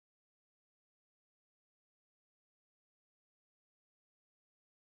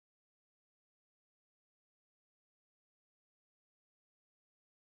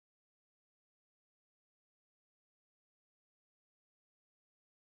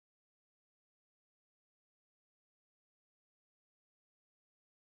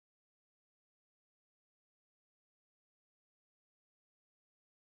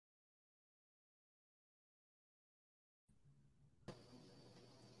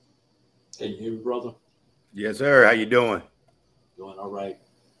Hey, you hear me, brother? Yes, sir. How you doing? Doing all right.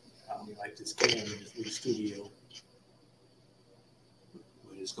 I don't like this camera in this new studio,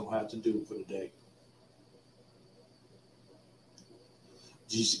 but it's gonna have to do for the day.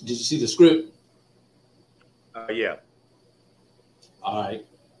 Did you see the script? Yeah. All right.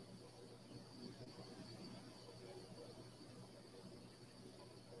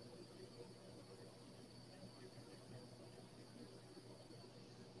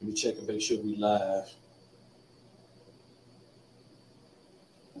 Let me check and make sure we live.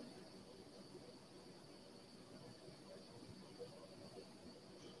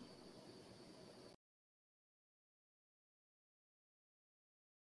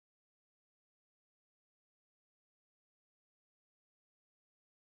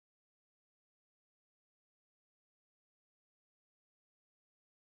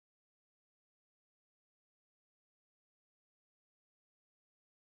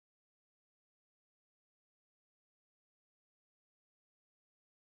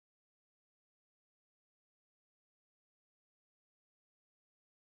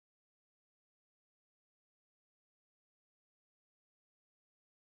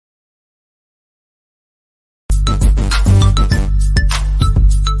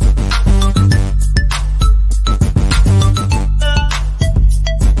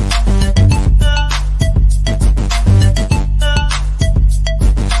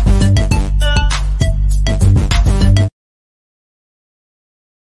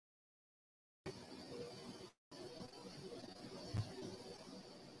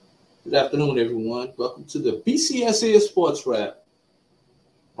 Good afternoon, everyone. Welcome to the BCSN SportsWrap.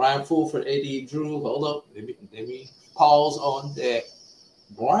 Brian Fulford, AD Drew. Hold up. Let me pause on that.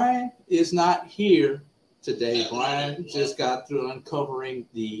 Brian is not here today. Brian just got through uncovering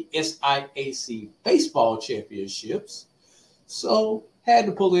the SIAC baseball championships. So had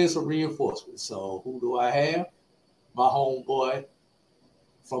to pull in some reinforcements. So who do I have? My homeboy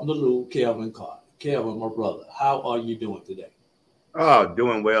from the Loop, Kelvin Carter. Kelvin, my brother, how are you doing today? Oh,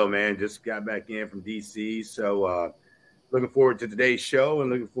 doing well, man. Just got back in from DC. So looking forward to today's show and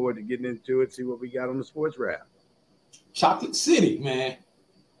looking forward to getting into it, see what we got on the sports wrap. Chocolate City, man.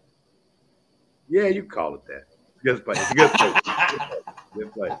 Yeah, you call it that. It's a good place. It's a good place.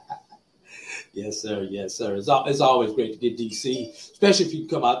 Good place. Yes, sir. Yes, sir. It's always great to get DC, especially if you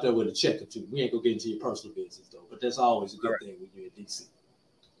come out there with a check or two. We ain't gonna get into your personal business though, but that's always a good thing when you're in DC.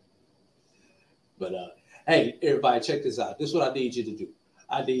 But hey, everybody, check this out. This is what I need you to do.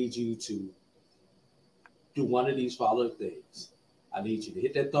 I need you to do one of these following things. I need you to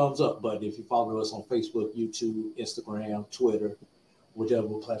hit that thumbs up button if you follow us on Facebook, YouTube, Instagram, Twitter, whichever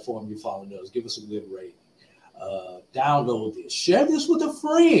platform you follow us. Give us a good rating. Download this. Share this with a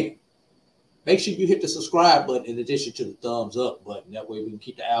friend. Make sure you hit the subscribe button in addition to the thumbs up button. That way we can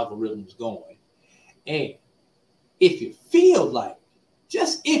keep the algorithms going. And if you feel like,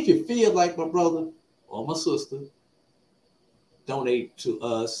 just if you feel like my brother or my sister, donate to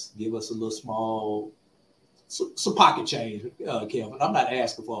us, give us a little small, some pocket change, Kelvin. I'm not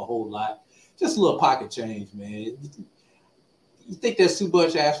asking for a whole lot. Just a little pocket change, man. You think that's too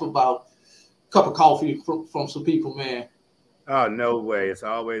much to ask for about a cup of coffee from some people, man? Oh, no way. It's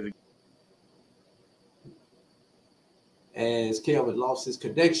always a As Kelvin lost his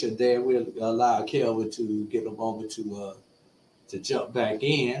connection there, we'll allow Kelvin to get a moment to jump back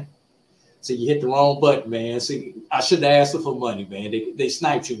in. See, you hit the wrong button, man. See, I shouldn't have asked them for money, man. They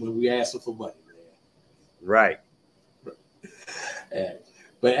sniped you when we asked them for money, man. right.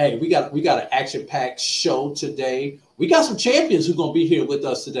 But hey, we got an action-packed show today. We got some champions who are gonna be here with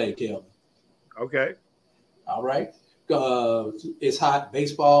us today, Kelvin. Okay. All right. It's hot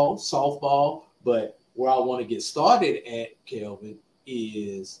baseball, softball, but where I want to get started at, Kelvin,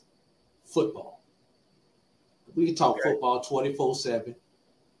 is football. We can talk football 24/7,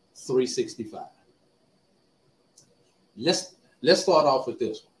 365. Let's start off with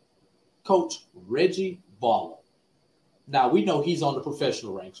this one. Coach Reggie Barlow. Now, we know he's on the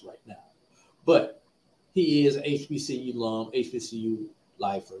professional ranks right now, but he is an HBCU alum, HBCU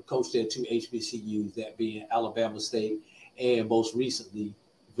lifer, coached at two HBCUs, that being Alabama State and most recently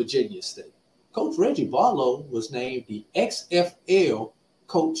Virginia State. Coach Reggie Barlow was named the XFL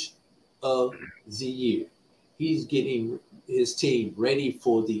Coach of the Year. He's getting his team ready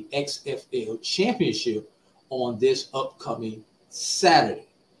for the XFL Championship on this upcoming Saturday.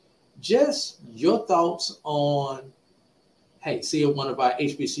 Just your thoughts on, hey, seeing one of our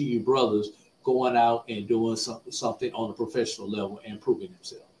HBCU brothers going out and doing something on a professional level and proving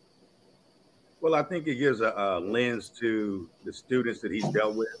himself. Well, I think it gives a lens to the students that he's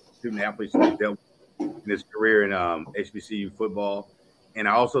dealt with, student athletes that he's dealt with in his career in HBCU football. And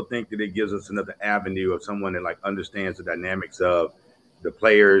I also think that it gives us another avenue of someone that like understands the dynamics of the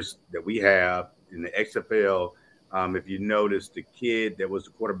players that we have in the XFL. If you notice, the kid that was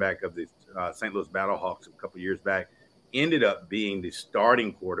the quarterback of the St. Louis Battlehawks a couple years back ended up being the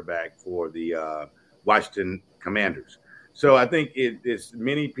starting quarterback for the Washington Commanders. So I think it's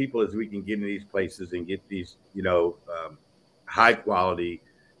many people as we can get in these places and get these, high quality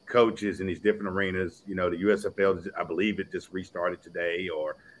coaches in these different arenas. The USFL, I believe it just restarted today,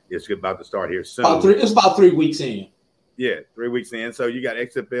 or it's about to start here soon. It's about 3 weeks in. Yeah, 3 weeks in. So you got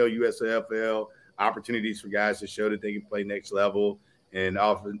XFL, USFL, opportunities for guys to show that they can play next level, and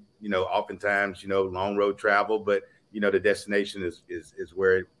oftentimes, long road travel, but the destination is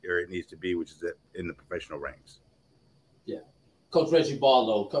where it needs to be, which is in the professional ranks. Yeah, Coach Reggie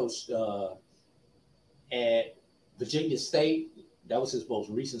Barlow coached at Virginia State. That was his most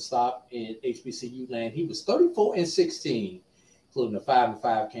recent stop in HBCU land. He was 34-16, including a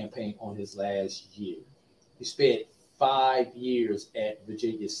 5-5 campaign on his last year. He spent 5 years at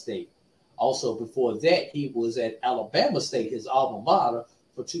Virginia State. Also, before that, he was at Alabama State, his alma mater,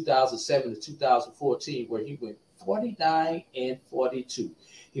 from 2007 to 2014, where he went 49-42.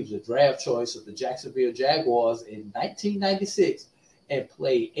 He was a draft choice of the Jacksonville Jaguars in 1996 and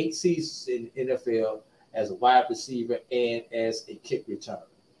played 8 seasons in the NFL as a wide receiver and as a kick returner.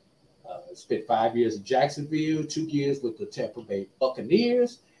 Spent 5 years in Jacksonville, 2 years with the Tampa Bay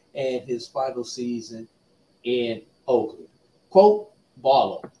Buccaneers, and his final season in Oakland. Quote,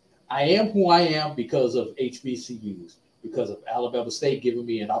 Barlow, I am who I am because of HBCUs, because of Alabama State giving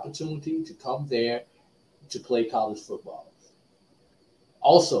me an opportunity to come there to play college football.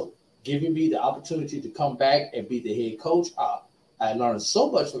 Also, giving me the opportunity to come back and be the head coach. I learned so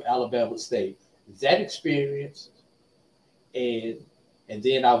much from Alabama State, that experience, and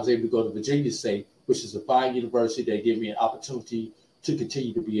then I was able to go to Virginia State, which is a fine university that gave me an opportunity to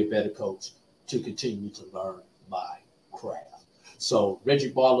continue to be a better coach, to continue to learn my craft. So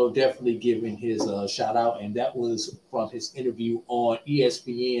Reggie Barlow definitely giving his shout out, and that was from his interview on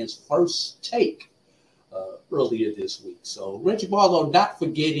ESPN's First Take earlier this week. So Reggie Barlow not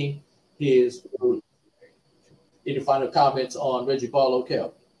forgetting his roots. Any final comments on Reggie Barlow,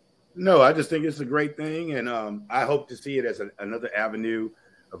 Kel? No, I just think it's a great thing, and I hope to see it as another avenue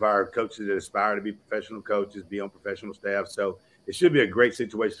of our coaches that aspire to be professional coaches, be on professional staff. So it should be a great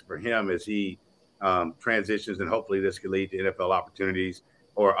situation for him as he transitions, and hopefully this could lead to NFL opportunities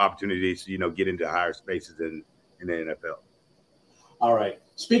or opportunities to, get into higher spaces in the NFL. All right.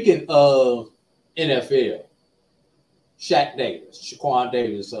 Speaking of NFL, Shaquan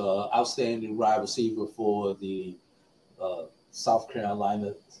Davis, outstanding wide receiver for the South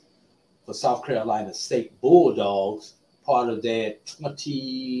Carolina State Bulldogs, part of that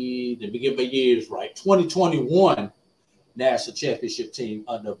 2021 national championship team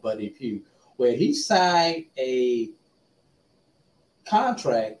under Buddy Pugh, where he signed a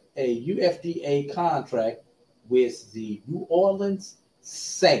UFDA contract with the New Orleans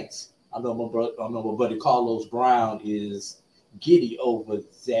Saints. I know my buddy Carlos Brown is giddy over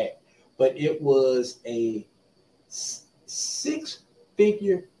that, but it was a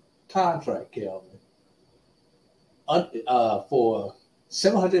 6-figure contract, Kelvin, for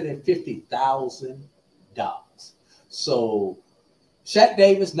 $750,000. So Shaq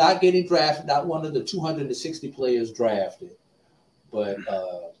Davis not getting drafted, not one of the 260 players drafted, but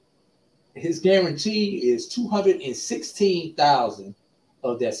his guarantee is $216,000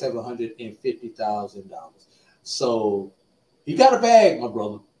 of that $750,000. So he got a bag, my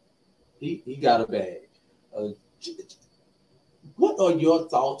brother. He got a bag. What are your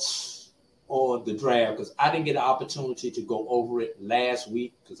thoughts on the draft? Because I didn't get an opportunity to go over it last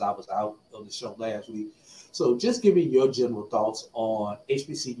week because I was out of the show last week. So just give me your general thoughts on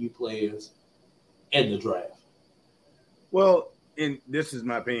HBCU players and the draft. Well, and this is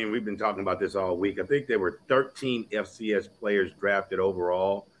my opinion. We've been talking about this all week. I think there were 13 FCS players drafted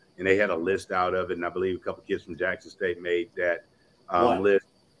overall, and they had a list out of it. And I believe a couple kids from Jackson State made that list.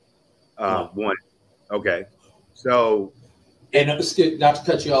 One. Okay. So, and not to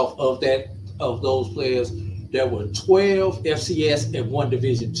cut you off, of those players, there were 12 FCS and 1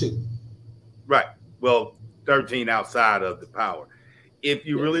 Division II. Right. Well, 13 outside of the power. If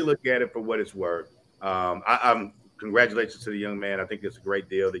you really look at it for what it's worth, I'm congratulations to the young man. I think it's a great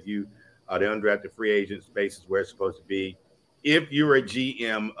deal that the undrafted free agent space is where it's supposed to be. If you're a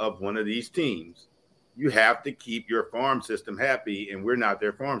GM of one of these teams, you have to keep your farm system happy, and we're not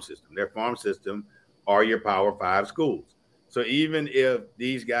their farm system. Their farm system are your Power 5 schools. So even if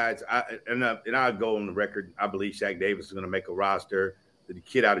these guys, I'll go on the record, I believe Shaq Davis is going to make a roster. The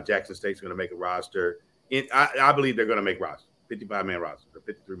kid out of Jackson State is going to make a roster. I believe they're going to make roster. 55-man rosters or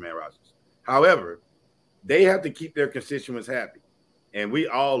 53-man rosters. However, they have to keep their constituents happy. And we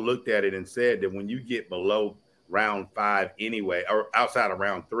all looked at it and said that when you get below round 5 anyway, or outside of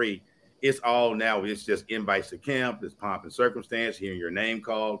round 3, it's just invites to camp, it's pomp and circumstance, hearing your name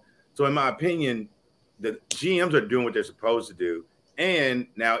called. So in my opinion, the GMs are doing what they're supposed to do. And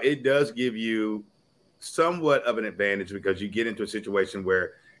now it does give you somewhat of an advantage because you get into a situation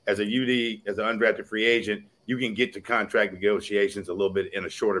where as a UD, as an undrafted free agent, you can get to contract negotiations a little bit in a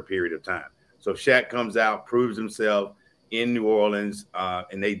shorter period of time. So if Shaq comes out, proves himself in New Orleans,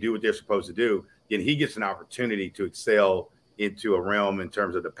 and they do what they're supposed to do, then he gets an opportunity to excel into a realm in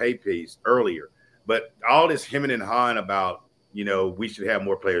terms of the pay piece earlier. But all this hemming and hawing about, we should have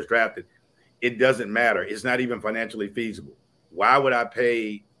more players drafted, it doesn't matter. It's not even financially feasible. Why would I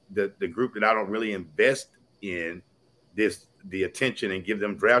pay the group that I don't really invest in the attention and give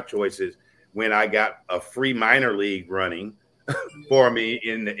them draft choices when I got a free minor league running for me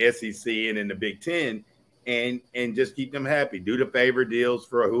in the SEC and in the Big Ten, and just keep them happy? Do the favor deals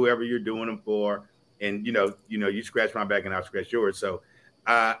for whoever you're doing them for, and you scratch my back and I'll scratch yours. So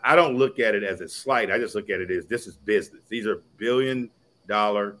I don't look at it as a slight. I just look at it as this is business. These are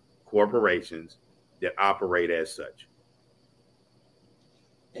billion-dollar corporations that operate as such.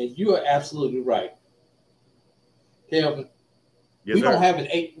 And you are absolutely right, Kelvin. Yes, we don't have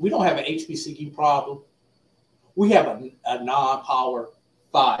an HBCU problem. We have a non-power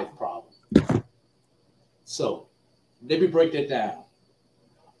 5 problem. So let me break that down.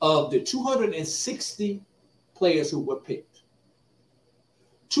 Of the 260 players who were picked,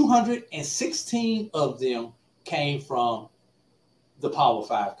 216 of them came from the Power 5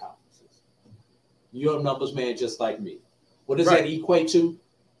 conferences. You're a numbers man just like me. What does that equate to?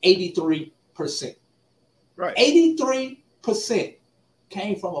 83%. Right. 83%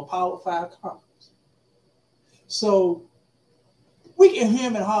 came from a Power 5 conference. So we can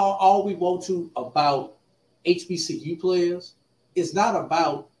hem and haw all we want to about HBCU players. It's not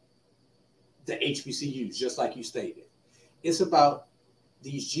about the HBCUs, just like you stated. It's about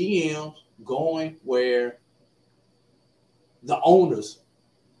these GMs going where the owners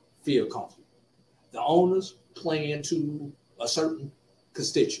feel comfortable. The owners playing to a certain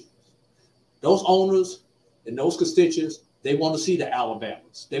constituents. Those owners and those constituents, they want to see the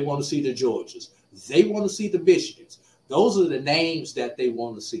Alabamas. They want to see the Georgias. They want to see the Michigans. Those are the names that they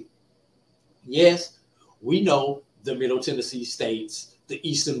want to see. Yes, we know the Middle Tennessee States, the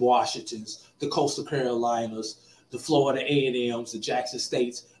Eastern Washingtons, the Coastal Carolinas, the Florida A&Ms, the Jackson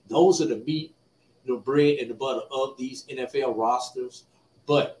States. Those are the meat, the bread and the butter of these NFL rosters.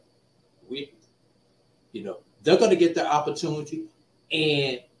 But they're going to get their opportunity.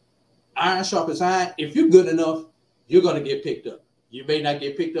 And iron sharpens iron. If you're good enough, you're going to get picked up. You may not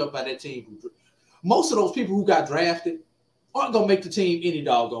get picked up by that team. Most of those people who got drafted aren't going to make the team any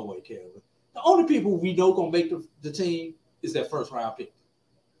doggone way, Kelvin. The only people we know going to make the team is that first round pick.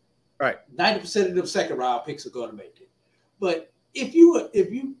 Right. 90% of them second round picks are going to make it. But if you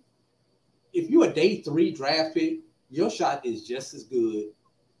a day 3 draft pick, your shot is just as good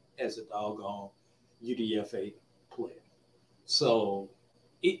as a doggone UDFA player. So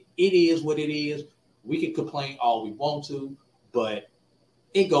it is what it is. We can complain all we want to, but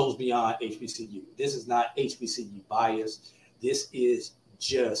it goes beyond HBCU. This is not HBCU bias. This is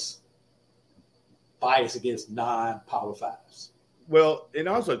just bias against non-Power 5s. Well, and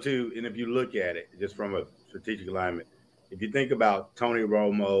also, too, and if you look at it just from a strategic alignment, if you think about Tony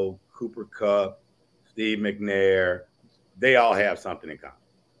Romo, Cooper Kupp, Steve McNair, they all have something in common.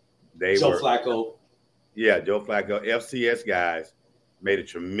 Joe Flacco. Yeah, Joe Flacco. FCS guys made a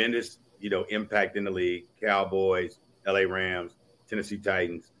tremendous, impact in the league. Cowboys, LA Rams, Tennessee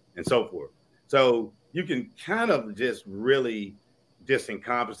Titans, and so forth. So you can kind of just really just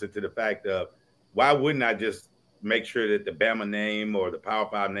encompass it to the fact of why wouldn't I just make sure that the Bama name or the Power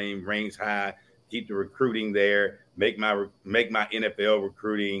 5 name rings high, keep the recruiting there, make my NFL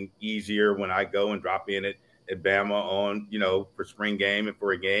recruiting easier when I go and drop in at Bama on, for spring game and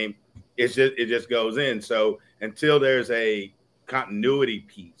for a game. It just goes in. So until there's a continuity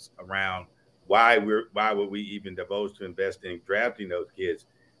piece around why would we even divulge to invest in drafting those kids,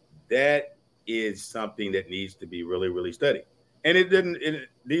 that is something that needs to be really, really studied. And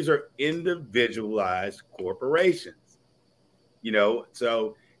these are individualized corporations,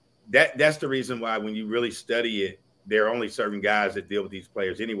 so that's the reason why when you really study it, there are only certain guys that deal with these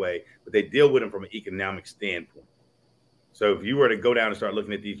players anyway, but they deal with them from an economic standpoint. So if you were to go down and start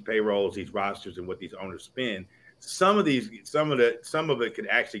looking at these payrolls, these rosters, and what these owners spend, some of it could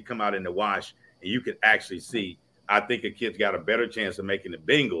actually come out in the wash, and you could actually see, I think a kid's got a better chance of making the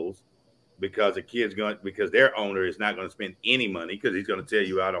Bengals because because their owner is not going to spend any money because he's going to tell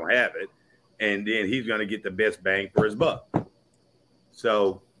you I don't have it, and then he's going to get the best bang for his buck.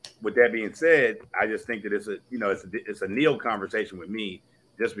 So, with that being said, I just think that it's a Neil conversation with me,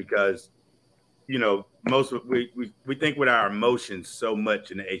 just because we think with our emotions so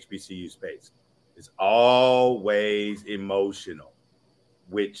much in the HBCU space. It's always emotional,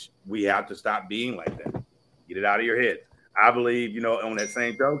 which we have to stop being like that. Get it out of your head. I believe, on that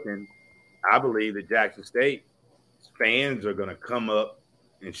same token, I believe that Jackson State fans are going to come up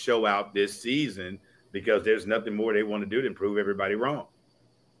and show out this season because there's nothing more they want to do than prove everybody wrong.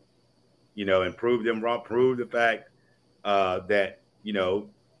 And prove them wrong, prove the fact that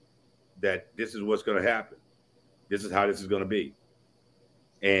this is what's going to happen. This is how this is going to be.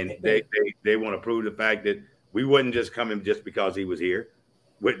 And they want to prove the fact that we wouldn't just come in just because he was here.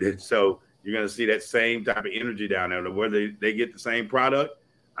 So you're going to see that same type of energy down there. Whether they get the same product,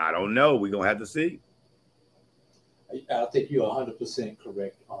 I don't know. We're going to have to see. I think you're 100%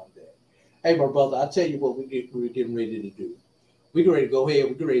 correct on that. Hey, my brother, I'll tell you what we're getting ready to do. We're getting ready to go ahead.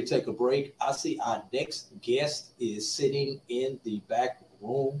 We're getting ready to take a break. I see our next guest is sitting in the back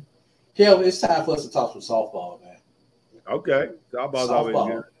room. Kelvin, it's time for us to talk some softball, man. Okay. Softball's always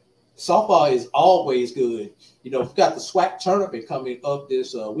good. Softball is always good. We've got the SWAC tournament coming up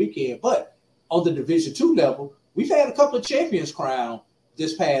this weekend, but on the Division II level, we've had a couple of champions crowned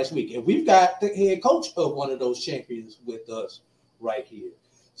this past week, and we've got the head coach of one of those champions with us right here.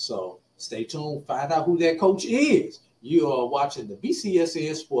 So stay tuned, find out who that coach is. You are watching the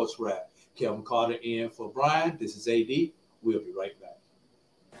BCSN SportsWrap. Kevin Carter in for Brian. This is AD. We'll be right back.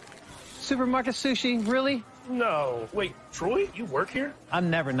 Supermarket sushi, really? No. Wait, Troy, you work here? I'm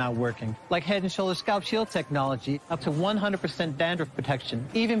never not working. Like Head & Shoulders Scalp Shield technology, up to 100% dandruff protection,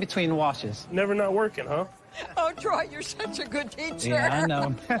 even between washes. Never not working, huh? Oh, Troy, you're such a good teacher. Yeah, I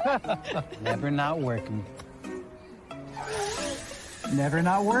know. Never not working. Never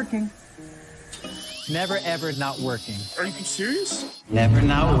not working. Never, ever not working. Are you serious? Never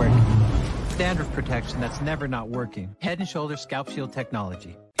not working. Dandruff protection that's never not working. Head & Shoulders Scalp Shield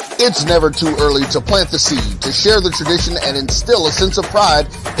technology. It's never too early to plant the seed, to share the tradition, and instill a sense of pride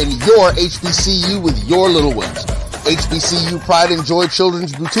in your HBCU with your little ones. HBCU Pride and Joy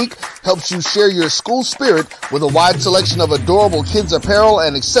Children's Boutique helps you share your school spirit with a wide selection of adorable kids apparel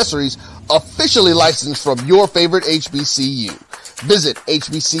and accessories officially licensed from your favorite HBCU. Visit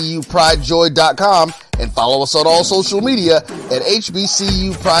hbcupridejoy.com and follow us on all social media at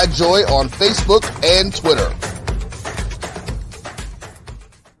HBCU Pride Joy on Facebook and Twitter.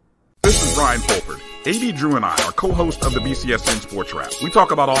 This is Brian Fulford. AD Drew and I are co-hosts of the BCSN SportsWrap. We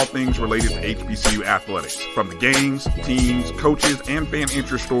talk about all things related to HBCU athletics. From the games, teams, coaches, and fan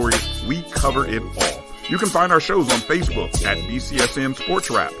interest stories, we cover it all. You can find our shows on Facebook at BCSN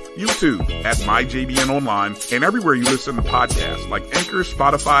SportsWrap, YouTube at MyJBN Online, and everywhere you listen to podcasts like Anchor,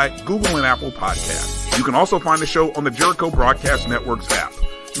 Spotify, Google, and Apple Podcasts. You can also find the show on the Jericho Broadcast Network's app.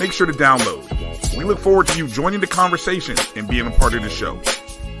 Make sure to download. We look forward to you joining the conversation and being a part of the show.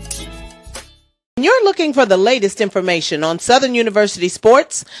 You're looking for the latest information on Southern University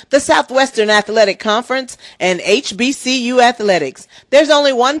sports, the Southwestern Athletic Conference, and HBCU athletics. There's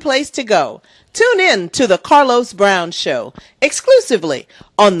only one place to go. Tune in to the Carlos Brown Show, exclusively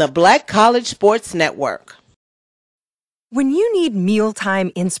on the Black College Sports Network. When you need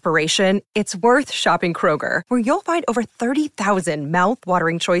mealtime inspiration, it's worth shopping Kroger, where you'll find over 30,000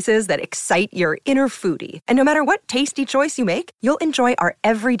 mouth-watering choices that excite your inner foodie. And no matter what tasty choice you make, you'll enjoy our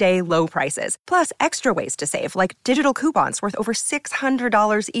everyday low prices, plus extra ways to save, like digital coupons worth over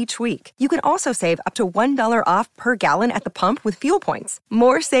 $600 each week. You can also save up to $1 off per gallon at the pump with fuel points.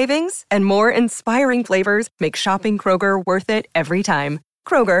 More savings and more inspiring flavors make shopping Kroger worth it every time.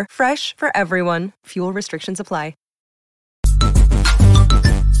 Kroger, fresh for everyone. Fuel restrictions apply.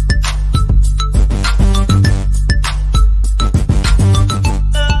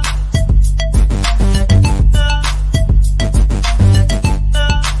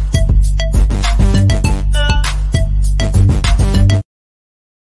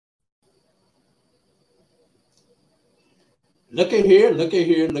 Look at here, look at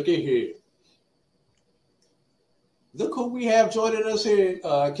here, look at here. Look who we have joining us here,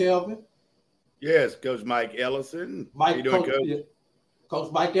 Kelvin. Yes, Coach Mike Ellison. How you doing, Coach? Yeah.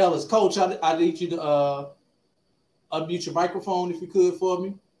 Coach Mike Ellis. Coach, I need you to unmute your microphone if you could for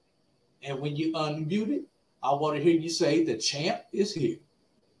me. And when you unmute it, I want to hear you say the champ is here.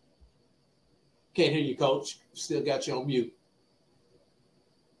 Can't hear you, Coach. Still got you on mute.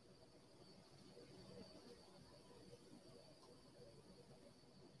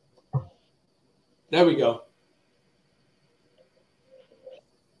 There we go.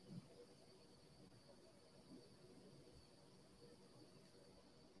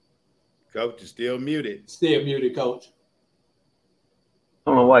 Coach is still muted. Still muted, Coach.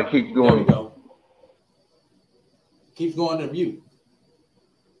 I don't know why it keeps going. There we go. Keeps going to mute.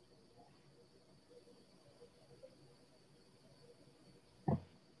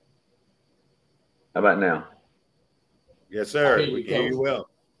 How about now? Yes, sir. We can hear you well.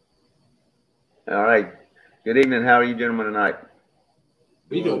 All right. Good evening. How are you gentlemen tonight?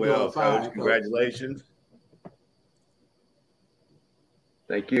 We doing well, fine, Coach. Congratulations.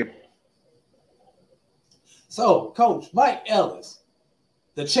 Thank you. So, Coach Mike Ellis,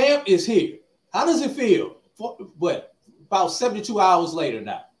 the champ is here. How does it feel? About 72 hours later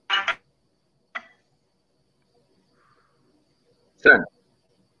now? Son.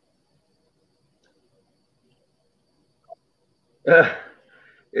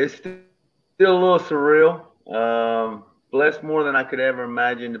 It's still a little surreal. Blessed more than I could ever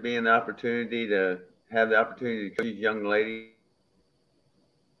imagine to be in the opportunity to have the opportunity to coach these young ladies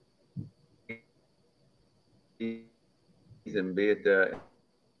and be at the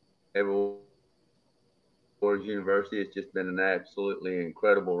Edward Waters University. It's just been an absolutely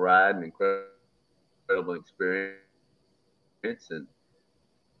incredible ride and incredible experience, and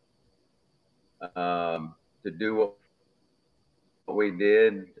to do what we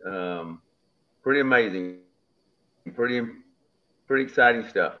did, pretty amazing, pretty exciting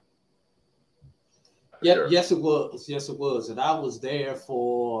stuff. Yeah, Sure. Yes, it was, and I was there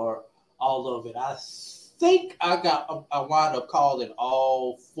for all of it. I think I wound up calling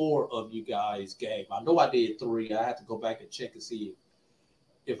all 4 of you guys' game. I know I did 3. I have to go back and check and see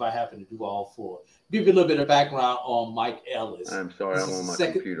if I happen to do all 4. Give you a little bit of background on Mike Ellis. I'm sorry, I'm on my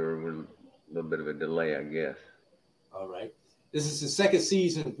computer with a little bit of a delay, I guess. All right. This is his second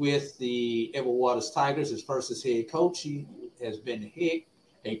season with the Edward Waters Tigers. His first as head coach. He has been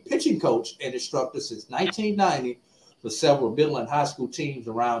a pitching coach and instructor since 1990 for several middle and high school teams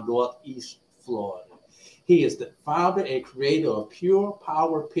around Northeast Florida. He is the founder and creator of Pure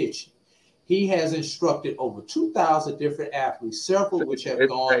Power Pitching. He has instructed over 2,000 different athletes, several which have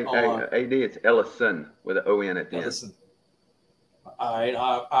gone on. AD, it's Ellison with an O-N at the Ellison. end. All right.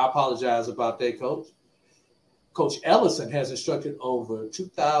 I apologize about that, Coach. Coach Ellison has instructed over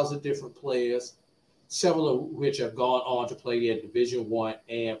 2,000 different players, several of which have gone on to play in Division I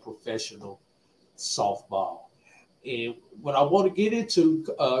and professional softball. And what I want to get into,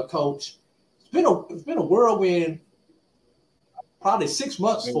 Coach, it's been a whirlwind, probably 6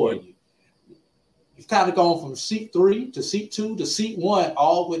 months for you. You've kind of gone from seat 3 to seat 2 to seat 1,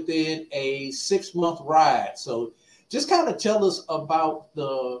 all within a 6-month ride. So just kind of tell us about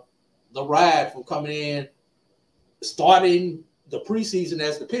the ride from coming in, starting the preseason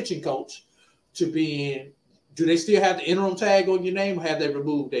as the pitching coach, to being, do they still have the interim tag on your name, or have they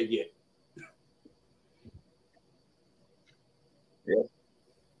removed that yet? Yeah.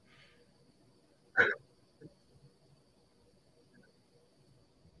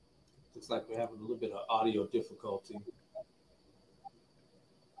 Looks like we're having a little bit of audio difficulty.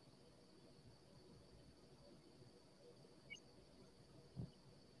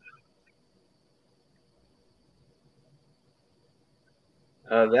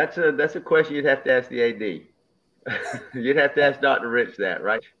 That's a question you'd have to ask the AD. You'd have to ask Dr. Rich that,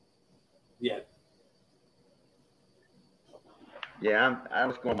 right? Yeah. Yeah, I'm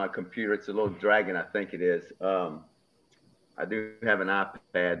just going on my computer. It's a little dragging, I think it is. I do have an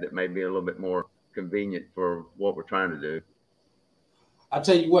iPad that may be a little bit more convenient for what we're trying to do. I'll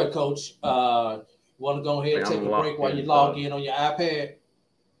tell you what, Coach. Want to go ahead and take a break while you log in on your iPad?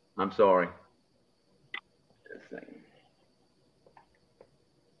 I'm sorry.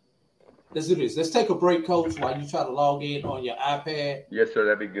 Let's do this. Let's take a break, Coach, while you try to log in on your iPad. Yes, sir.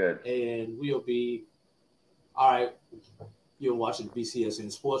 That'd be good. And we'll be all right. You're watching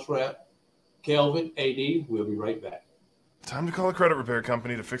BCSN SportsWrap. Kelvin, AD, we'll be right back. Time to call a credit repair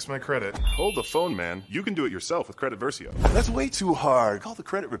company to fix my credit. Hold the phone, man. You can do it yourself with Credit Versio. That's way too hard. Call the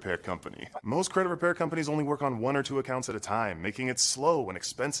credit repair company. Most credit repair companies only work on 1 or 2 accounts at a time, making it slow and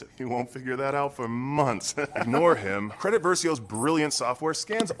expensive. You won't figure that out for months. Ignore him. Credit Versio's brilliant software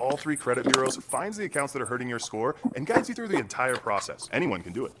scans all 3 credit bureaus, finds the accounts that are hurting your score, and guides you through the entire process. Anyone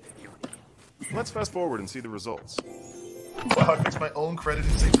can do it. Let's fast forward and see the results. Wow, I fixed my own credit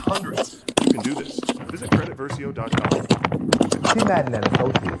and saved hundreds. You can do this. Visit creditversio.com. T. Madden &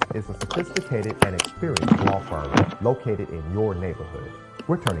 Associates is a sophisticated and experienced law firm located in your neighborhood.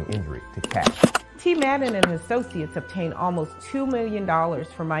 We're turning injury to cash. T. Madden & Associates obtained almost $2 million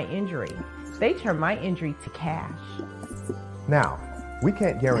for my injury. They turned my injury to cash. Now, we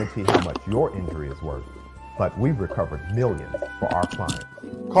can't guarantee how much your injury is worth, but we've recovered millions for our clients.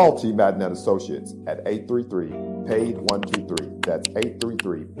 Call T. Madden and Associates at 833-PAID-123. That's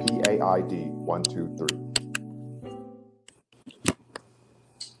 833-PAID-123.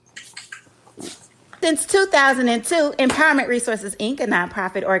 Since 2002, Empowerment Resources, Inc., a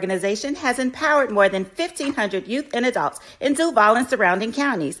nonprofit organization, has empowered more than 1,500 youth and adults in Duval and surrounding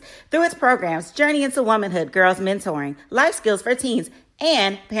counties. Through its programs, Journey into Womanhood, Girls Mentoring, Life Skills for Teens,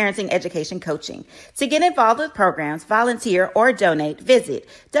 and Parenting Education Coaching. To get involved with programs, volunteer, or donate, visit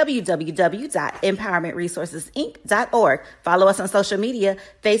www.empowermentresourcesinc.org. Follow us on social media,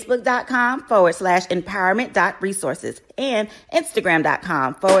 facebook.com/empowerment.resources and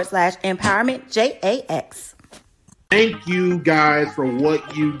instagram.com/empowermentJAX. Thank you guys for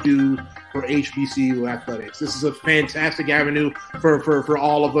what you do for HBCU athletics. This is a fantastic avenue for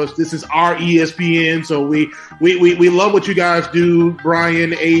all of us. This is our ESPN, so we love what you guys do.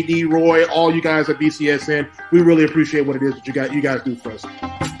 Brian, AD, Roy, all you guys at BCSN. We really appreciate what it is that you guys do for us.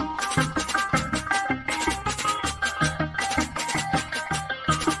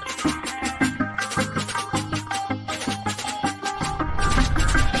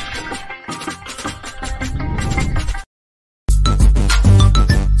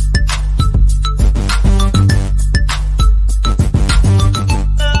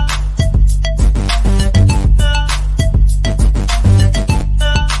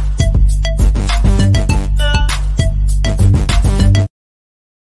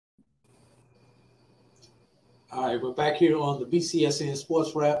 We're back here on the BCSN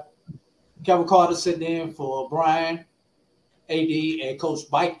SportsWrap. Kevin Carter sitting in for Brian, AD, and Coach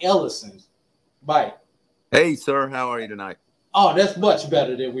Mike Ellison. Mike. Hey, sir. How are you tonight? Oh, that's much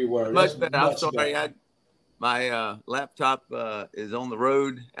better than we were. Much better. I'm sorry. My laptop is on the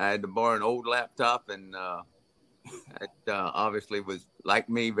road. I had to borrow an old laptop, and it obviously was, like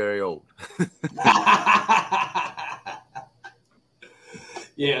me, very old.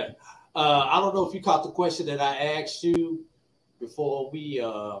 Yeah. I don't know if you caught the question that I asked you before we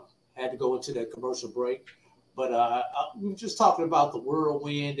had to go into that commercial break, but we were just talking about the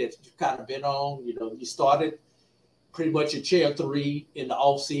whirlwind that you've kind of been on. You know, you started pretty much at chair 3 in the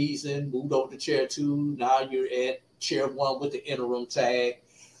off season, moved over to chair 2. Now you're at chair 1 with the interim tag.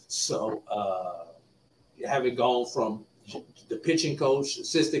 So having gone from the pitching coach,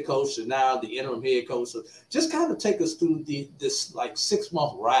 assistant coach, and now the interim head coach. So just kind of take us through this like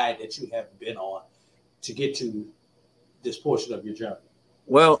 6-month ride that you have been on to get to this portion of your journey.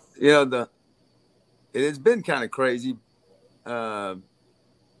 Well, it has been kind of crazy. When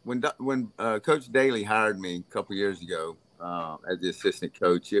Coach Daly hired me a couple years ago as the assistant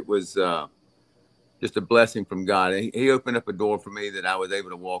coach, it was just a blessing from God. He opened up a door for me that I was able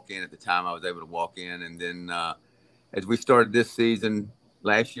to walk in at the time I was able to walk in, and then as we started this season,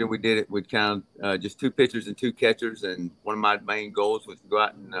 last year we did it with kind of just 2 pitchers and 2 catchers. And one of my main goals was to go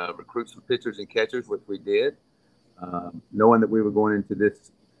out and recruit some pitchers and catchers, which we did, knowing that we were going into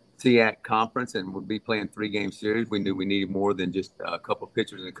this SEAC conference and would be playing 3-game series. We knew we needed more than just a couple of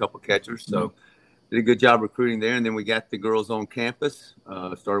pitchers and a couple of catchers. So did a good job recruiting there. And then we got the girls on campus,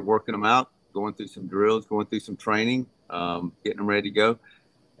 started working them out, going through some drills, going through some training, getting them ready to go.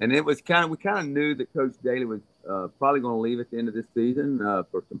 And it was we kind of knew that Coach Daly was probably going to leave at the end of this season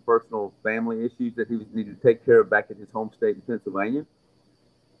for some personal family issues that he needed to take care of back at his home state in Pennsylvania.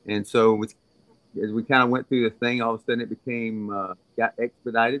 And so as we kind of went through the thing, all of a sudden it became, got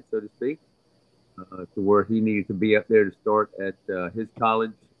expedited, so to speak, to where he needed to be up there to start at his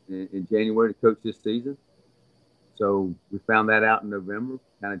college in January to coach this season. So we found that out in November,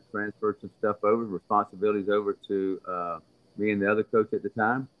 kind of transferred some stuff over, responsibilities over to me and the other coach at the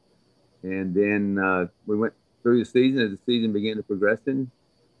time. And then we went through the season. As the season began to progress, we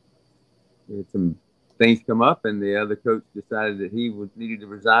had some things come up, and the other coach decided that he needed to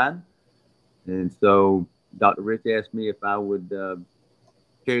resign. And so Dr. Rich asked me if I would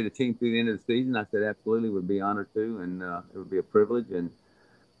carry the team through the end of the season. I said absolutely, would be honored to, and it would be a privilege. And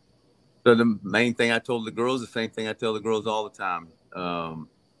so the main thing I told the girls, the same thing I tell the girls all the time,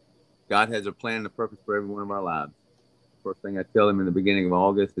 God has a plan and a purpose for every one of our lives. First thing I tell them in the beginning of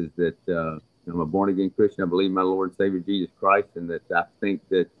August is that I'm a born-again Christian. I believe in my Lord and Savior Jesus Christ, and that I think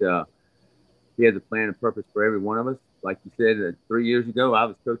that he has a plan and purpose for every one of us. Like you said, 3 years ago, I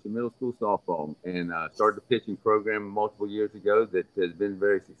was coaching middle school softball and started a pitching program multiple years ago that has been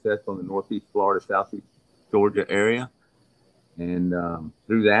very successful in the Northeast Florida, Southeast Georgia area. And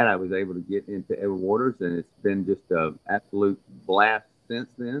through that, I was able to get into Edward Waters, and it's been just an absolute blast since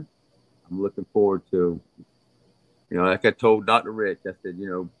then. I'm looking forward to, like I told Dr. Rich, I said,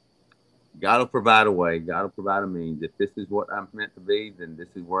 God will provide a way. God will provide a means. If this is what I'm meant to be, then this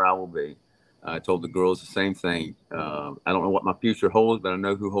is where I will be. I told the girls the same thing. I don't know what my future holds, but I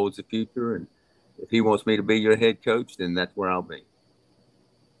know who holds the future. And if he wants me to be your head coach, then that's where I'll be.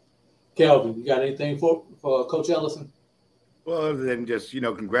 Kelvin, you got anything for Coach Ellison? Well, other than just,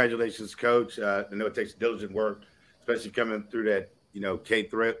 congratulations, Coach. I know it takes diligent work, especially coming through that,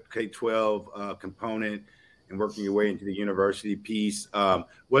 K-12 component and working your way into the university piece.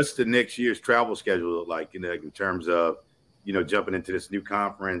 What's the next year's travel schedule look like, in terms of, jumping into this new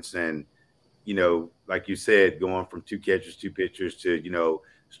conference and, like you said, going from 2 catchers, 2 pitchers to,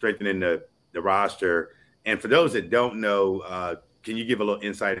 strengthening the roster. And for those that don't know, can you give a little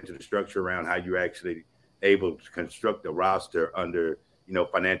insight into the structure around how you're actually able to construct the roster under,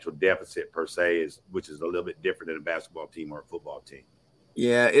 financial deficit per se, which is a little bit different than a basketball team or a football team?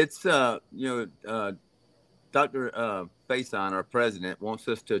 Yeah, it's, Dr. Faison, our president, wants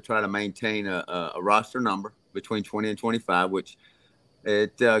us to try to maintain a roster number between 20 and 25, which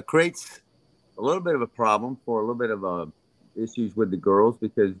it creates a little bit of a problem for a little bit of issues with the girls,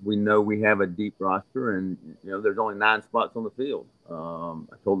 because we know we have a deep roster and, there's only 9 spots on the field.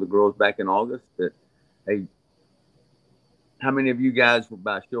 I told the girls back in August that, hey, how many of you guys,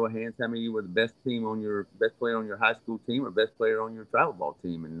 by show of hands, how many of you were the best player on your high school team or best player on your travel ball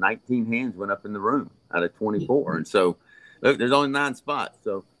team? And 19 hands went up in the room out of 24. And so, look, there's only 9 spots.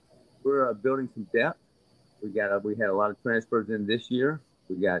 So we're building some depth. We had a lot of transfers in this year.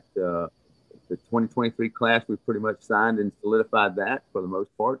 We got the 2023 class. We pretty much signed and solidified that for the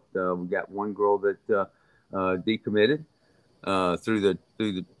most part. We got one girl that decommitted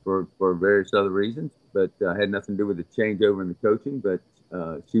for various other reasons, but had nothing to do with the changeover in the coaching. But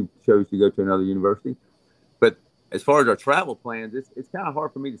she chose to go to another university. But as far as our travel plans, it's kind of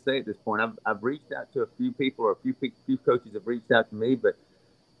hard for me to say at this point. I've reached out to a few people, or a few coaches have reached out to me, but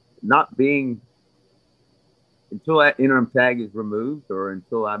not being until that interim tag is removed or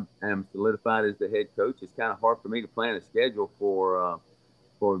until I am solidified as the head coach, it's kind of hard for me to plan a schedule for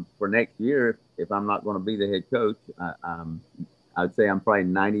next year if I'm not going to be the head coach. I'd say I'm probably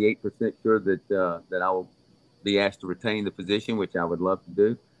 98% sure that I will be asked to retain the position, which I would love to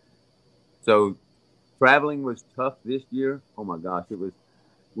do. So traveling was tough this year. Oh my gosh, it was.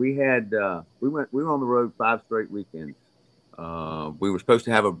 We were on the road 5 straight weekends. We were supposed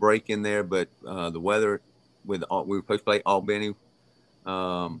to have a break in there, but the weather. We were supposed to play Albany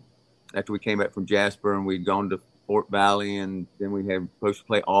after we came back from Jasper, and we'd gone to Fort Valley, and then we had supposed to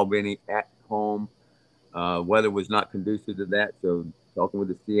play Albany at home. Weather was not conducive to that, so talking with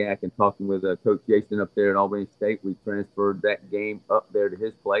the SEAC and talking with Coach Jason up there at Albany State, we transferred that game up there to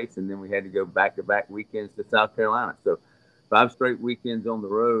his place, and then we had to go back-to-back weekends to South Carolina. So 5 straight weekends on the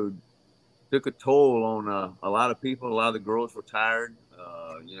road took a toll on a lot of people. A lot of the girls were tired.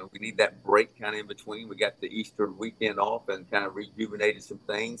 We need that break kind of in between. We got the Easter weekend off and kind of rejuvenated some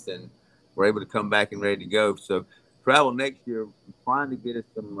things, and we're able to come back and ready to go. So travel next year, we're trying to get us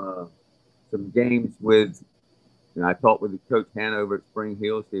some games with. I talked with the coach Hanover at Spring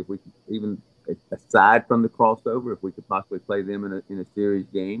Hill, see if we could, even aside from the crossover, if we could possibly play them in a series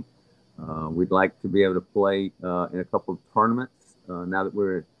game. We'd like to be able to play in a couple of tournaments now that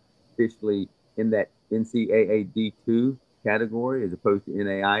we're officially in that NCAA D2 category as opposed to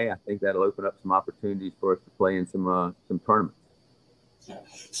NAIA. I think that'll open up some opportunities for us to play in some tournaments.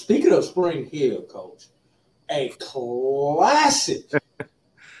 Speaking of Spring Hill, Coach, a classic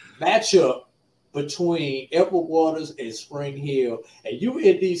matchup between Edward Waters and Spring Hill. And you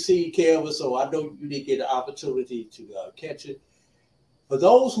in DC, Kelvin, so I know you didn't get the opportunity to catch it. For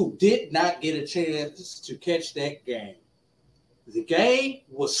those who did not get a chance to catch that game, the game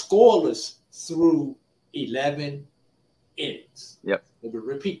was scoreless through 11 innings. Yep. Let me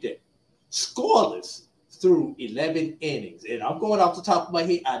repeat that. Scoreless through 11 innings. And I'm going off the top of my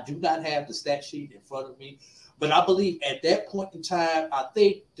head. I do not have the stat sheet in front of me. But I believe at that point in time, I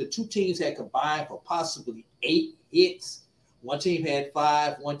think the 2 teams had combined for possibly 8 hits. One team had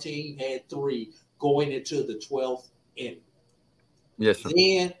 5, one team had 3 going into the 12th inning. Yes, sir.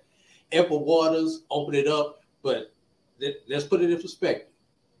 Then Edward Waters opened it up, but let's put it in perspective.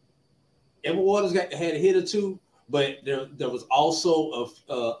 Edward Waters had a hit or 2, but there was also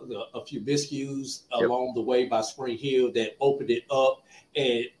a few miscues along the way by Spring Hill that opened it up.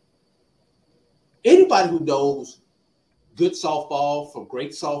 And anybody who knows good softball from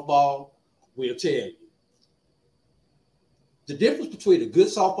great softball will tell you the difference between a good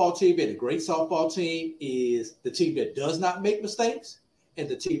softball team and a great softball team is the team that does not make mistakes and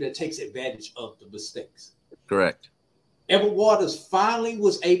the team that takes advantage of the mistakes. Correct. Edward Waters finally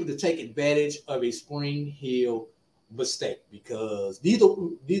was able to take advantage of a Spring Hill mistake because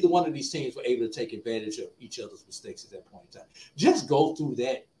neither one of these teams were able to take advantage of each other's mistakes at that point in time. Just go through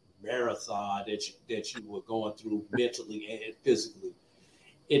that marathon that you were going through mentally and physically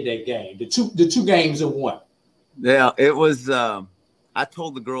in that game. The two games in one. Yeah, it was. I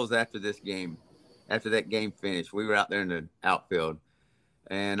told the girls after that game finished, we were out there in the outfield,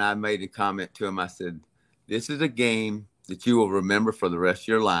 and I made a comment to them. I said, "This is a game that you will remember for the rest of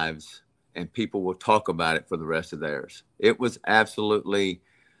your lives, and people will talk about it for the rest of theirs." It was absolutely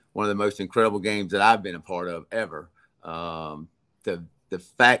one of the most incredible games that I've been a part of ever. The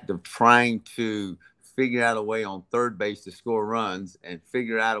fact of trying to figure out a way on third base to score runs and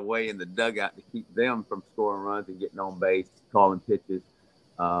figure out a way in the dugout to keep them from scoring runs and getting on base, calling pitches.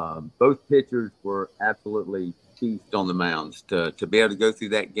 Both pitchers were absolutely beast on the mounds to be able to go through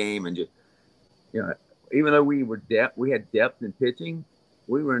that game and just, even though we had depth in pitching,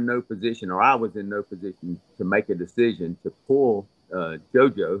 we were in no position, or I was in no position to make a decision to pull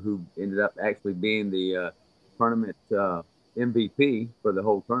JoJo, who ended up actually being the tournament MVP for the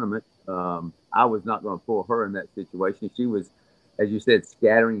whole tournament. I was not going to pull her in that situation. She was, as you said,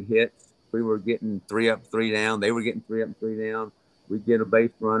 scattering hits. We were getting 3 up, 3 down. They were getting 3 up and 3 down. We'd get a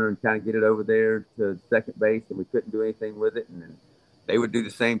base runner and kind of get it over there to second base, and we couldn't do anything with it. And then they would do the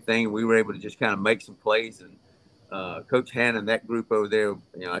same thing. We were able to just kind of make some plays. And Coach Hannah and that group over there,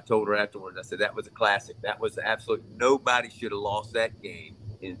 I told her afterwards, I said, that was a classic. That was absolute. Nobody should have lost that game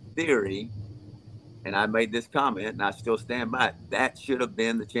in theory. And I made this comment, and I still stand by it. That should have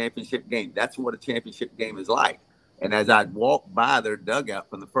been the championship game. That's what a championship game is like. And as I'd walk by their dugout,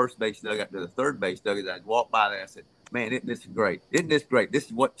 from the first base dugout to the third base dugout, I'd walk by there. I said, "Man, isn't this great? Isn't this great? This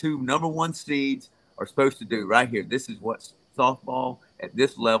is what 2 number 1 seeds are supposed to do right here. This is what softball at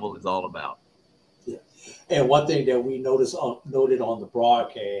this level is all about." Yeah. And one thing that we noted on the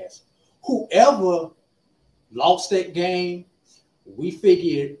broadcast, whoever lost that game, we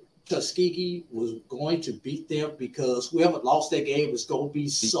figured Tuskegee was going to beat them, because whoever lost that game was going to be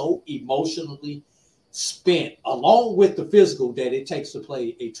so emotionally spent, along with the physical that it takes to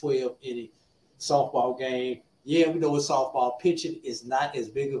play a 12-inning softball game. Yeah, we know it's softball. Pitching is not as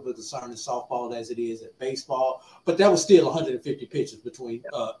big of a concern in softball as it is in baseball, but that was still 150 pitches between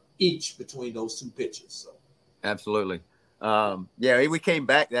those two pitchers. So. Absolutely. We came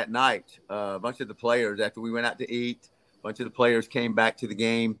back that night. A bunch of the players, after we went out to eat, a bunch of the players came back to the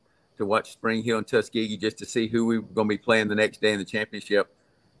game to watch Spring Hill and Tuskegee just to see who we were going to be playing the next day in the championship.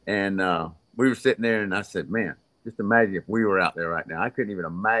 And we were sitting there, and I said, "Man, just imagine if we were out there right now." I couldn't even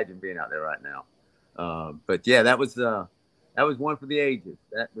imagine being out there right now. But yeah, that was one for the ages.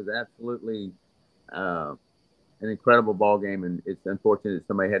 That was absolutely an incredible ball game, and it's unfortunate that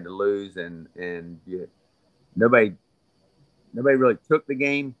somebody had to lose, and nobody really took the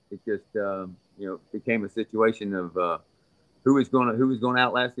game. It just became a situation of who was going to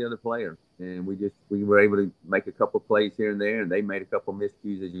outlast the other player, and we were able to make a couple plays here and there, and they made a couple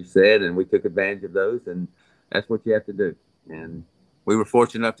miscues, as you said, and we took advantage of those, and that's what you have to do. And we were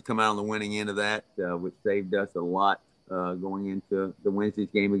fortunate enough to come out on the winning end of that, which saved us a lot going into the Wednesday's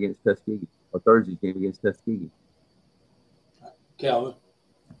game against Tuskegee, or Thursday's game against Tuskegee. Calvin.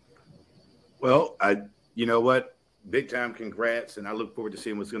 Well, you know what? Big time congrats, and I look forward to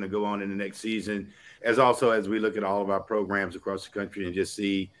seeing what's going to go on in the next season. As we look at all of our programs across the country and just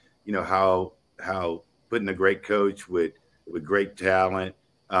see, how putting a great coach with great talent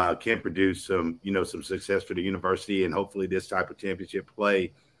can produce some success for the university, and hopefully this type of championship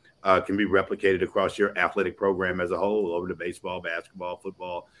play can be replicated across your athletic program as a whole, over to baseball, basketball,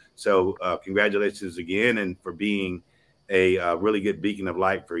 football. So congratulations again, and for being a really good beacon of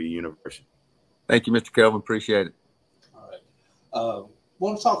light for your university. Thank you, Mr. Kelvin. Appreciate it. All right.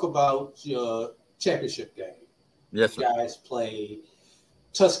 Want to talk about your championship game? Yes, sir. You guys played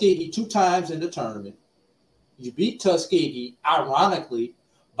Tuskegee 2 times in the tournament. You beat Tuskegee, ironically,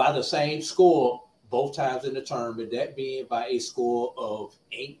 by the same score both times in the tournament, that being by a score of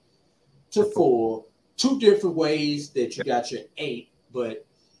 8-4. 2 different ways that you got your 8, but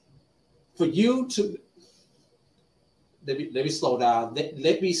for you to let me slow down.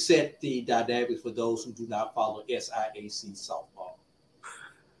 Let me set the dynamics for those who do not follow SIAC softball.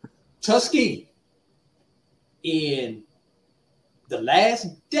 Tuskegee, in the last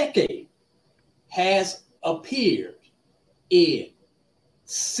decade, has appeared in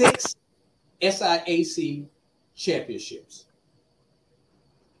 6 SIAC championships.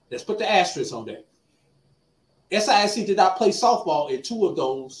 Let's put the asterisk on that. SIAC did not play softball in 2 of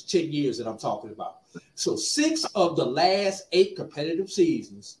those 10 years that I'm talking about. So 6 of the last 8 competitive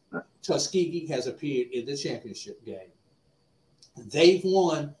seasons, Tuskegee has appeared in the championship game. They've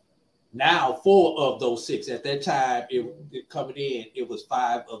won now 4 of those 6. At that time, it coming in, it was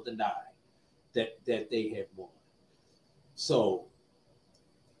 5 of the 9 that they had won. So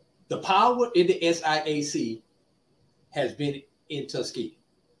The power in the SIAC has been in Tuskegee.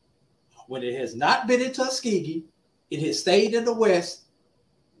 When it has not been in Tuskegee, it has stayed in the West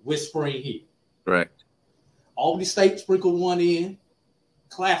with Spring Hill. Correct. Albany State sprinkled one in.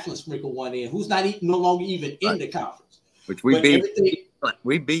 Claflin sprinkled one in. Who's no longer even in the conference. Which we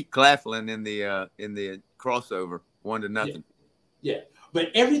beat Claflin in the crossover 1-0. Yeah. But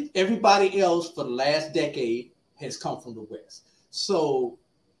everybody else for the last decade has come from the West. So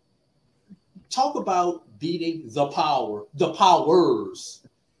talk about beating the powers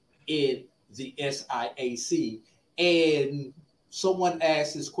in the SIAC. And someone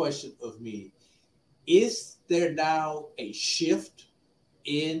asked this question of me. Is there now a shift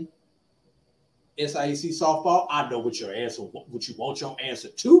in SIAC softball? I know what your answer, what you want your answer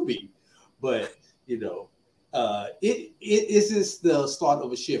to be, but is this the start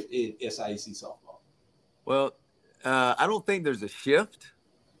of a shift in SIAC softball? Well, I don't think there's a shift.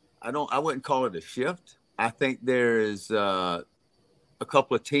 I wouldn't call it a shift. I think there is a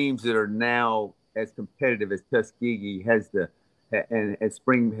couple of teams that are now as competitive as Tuskegee and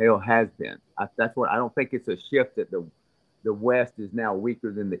Spring Hill has been. That's what I don't think it's a shift that the West is now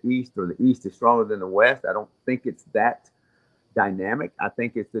weaker than the East or the East is stronger than the West. I don't think it's that dynamic. I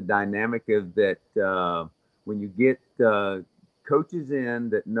think it's the dynamic of that when you get coaches in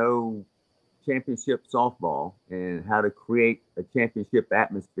that know championship softball and how to create a championship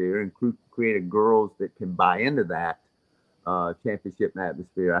atmosphere and create girls that can buy into that championship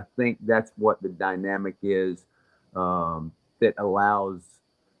atmosphere. I think that's what the dynamic is that allows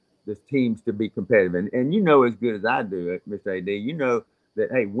the teams to be competitive. And you know as good as I do, Mr. AD, you know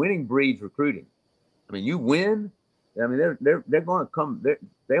that, hey, winning breeds recruiting. I mean, you win, I mean, they're going to come.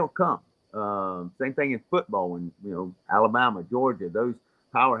 They'll come. Same thing in football when, Alabama, Georgia, those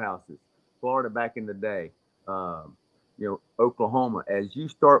powerhouses, Florida back in the day, Oklahoma. As you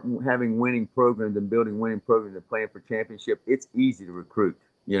start having winning programs and building winning programs and playing for championship, it's easy to recruit.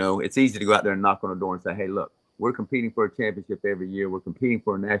 It's easy to go out there and knock on a door and say, hey, look, we're competing for a championship every year. We're competing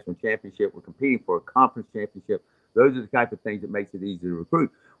for a national championship. We're competing for a conference championship. Those are the type of things that makes it easy to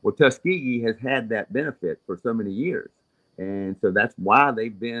recruit. Well, Tuskegee has had that benefit for so many years. And so that's why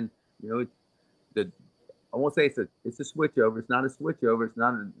they've been, I won't say it's a switch over. It's not a switch over. It's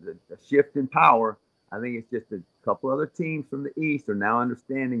not a shift in power. I think it's just a couple other teams from the East are now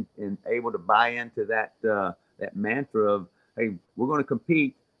understanding and able to buy into that mantra of, hey, we're going to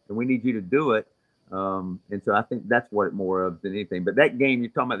compete and we need you to do it. And so I think that's what it more of than anything. But that game,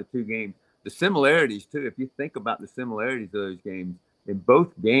 you're talking about the two games, the similarities too. If you think about the similarities of those games, in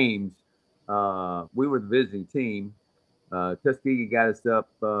both games, we were the visiting team. Tuskegee got us up.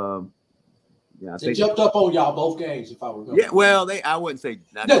 They jumped up on y'all both games, if I remember. Yeah, well, I wouldn't say.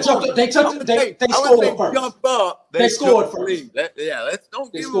 They scored first. Jump up. They scored first. Let's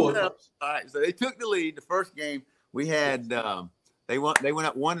don't give them that. All right, so they took the lead. The first game we had, they went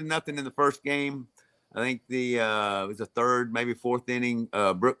up 1-0 in the first game. I think it was the third, maybe fourth inning.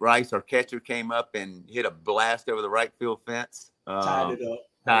 Brooke Rice, our catcher, came up and hit a blast over the right field fence. Tied it up.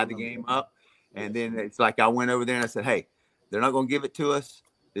 Tied the game up. And then it's like I went over there and I said, hey, they're not going to give it to us.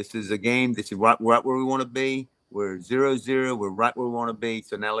 This is a game. This is right where we want to be. We're 0-0. We're right where we want to be.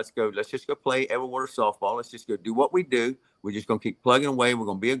 So now let's go. Let's just go play Everwater softball. Let's just go do what we do. We're just going to keep plugging away. We're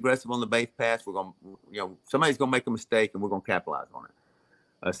going to be aggressive on the base pass. We're going to, somebody's going to make a mistake and we're going to capitalize on it.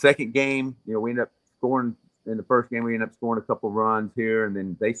 Second game, we ended up scoring in the first game. We ended up scoring a couple of runs here, and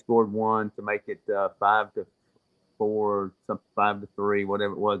then they scored one to make it 5-4, 5-3,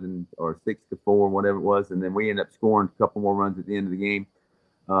 whatever it was, or 6-4, whatever it was. And then we ended up scoring a couple more runs at the end of the game.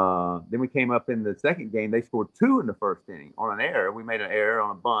 Then we came up in the second game. They scored 2 in the first inning on an error. We made an error on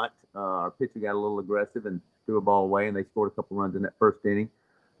a bunt. Our pitcher got a little aggressive and threw a ball away, and they scored a couple runs in that first inning.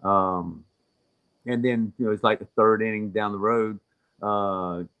 And then, it's like the third inning down the road.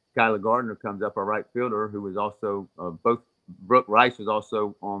 Kyla Gardner comes up, our right fielder, who was also Brooke Rice was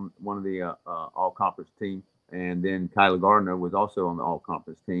also on one of the all-conference teams, and then Kyla Gardner was also on the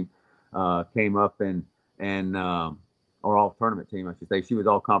all-conference team. Came up or all-tournament team, I should say. She was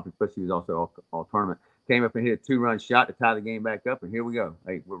all-conference, but she was also all-tournament. Came up and hit a 2-run shot to tie the game back up, and here we go.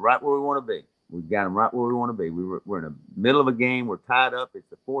 Hey, we're right where we want to be. We've got them right where we want to be. We're in the middle of a game. We're tied up. It's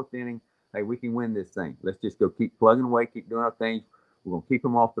the fourth inning. Hey, we can win this thing. Let's just go keep plugging away, keep doing our things. We're going to keep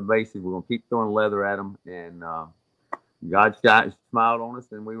them off the bases. We're going to keep throwing leather at them. And God smiled on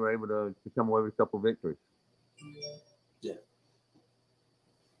us, and we were able to come away with a couple of victories. Yeah.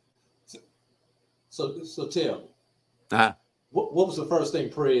 So tell me. What was the first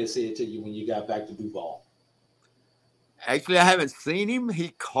thing Perez said to you when you got back to Duval? Actually, I haven't seen him. He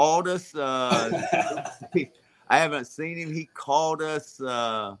called us. I haven't seen him. He called us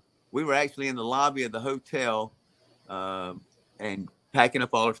we were actually in the lobby of the hotel and packing up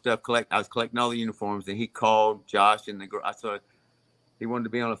all our stuff. I was collecting all the uniforms, and he called Josh and the girl. I saw he wanted to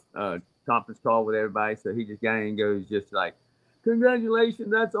be on a conference call with everybody, so he just got in and goes just like,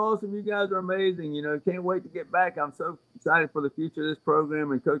 "Congratulations, that's awesome! You guys are amazing. You know, can't wait to get back. I'm so excited for the future of this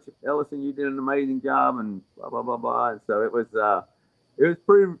program. And Coach Ellison, you did an amazing job." And blah blah blah blah. And so it was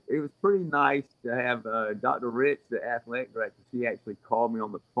pretty nice to have Dr. Rich, the athletic director. She actually called me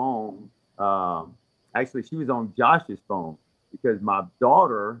on the phone. Actually, she was on Josh's phone because my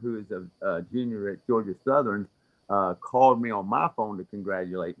daughter, who is a junior at Georgia Southern, called me on my phone to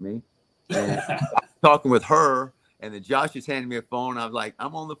congratulate me. And talking with her. And then Josh just handed me a phone. I was like,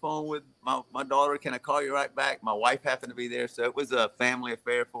 I'm on the phone with my daughter. Can I call you right back? My wife happened to be there. So it was a family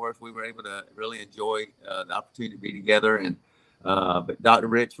affair for us. We were able to really enjoy the opportunity to be together. And but Dr.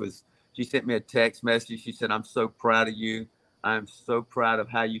 Rich she sent me a text message. She said, I'm so proud of you. I'm so proud of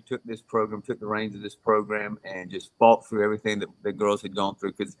how you took this program, took the reins of this program, and just fought through everything that the girls had gone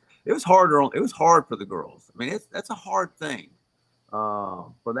through. Because it was hard for the girls. I mean, that's a hard thing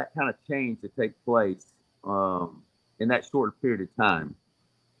for that kind of change to take place. In that short period of time.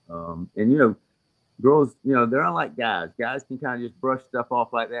 And, girls, they're unlike guys. Guys can kind of just brush stuff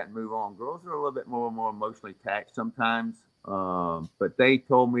off like that and move on. Girls are a little bit more emotionally attached sometimes. But they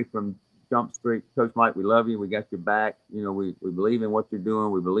told me from Jump Street, Coach Mike, we love you. We got your back. We believe in what you're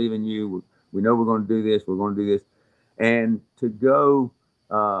doing. We believe in you. We know we're going to do this. We're going to do this. And to go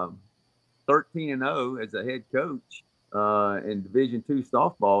 13-0 as a head coach in Division II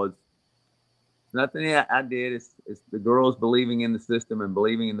softball is nothing I did. It's the girls believing in the system and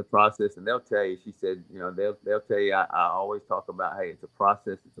believing in the process. And they'll tell you, she said, they'll tell you, I always talk about, hey, it's a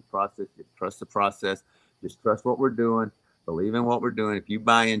process. It's a process. Just trust the process. Just trust what we're doing. Believe in what we're doing. If you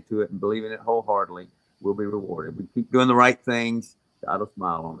buy into it and believe in it wholeheartedly, we'll be rewarded. We keep doing the right things, God will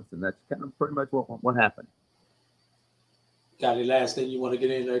smile on us. And that's kind of pretty much what happened. Got any last thing you want to get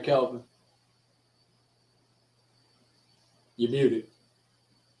in there, Kelvin? You're muted.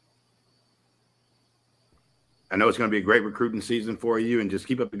 I know it's going to be a great recruiting season for you, and just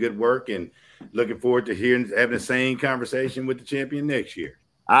keep up the good work, and looking forward to having the same conversation with the champion next year.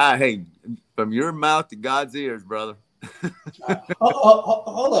 Hey, from your mouth to God's ears, brother.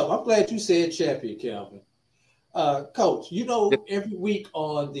 Hold up. I'm glad you said champion, Kelvin. Coach, every week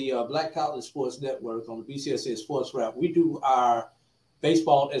on the Black College Sports Network, on the BCSN SportsWrap, we do our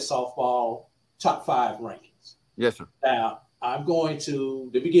baseball and softball top 5 rankings. Yes, sir. Now, I'm going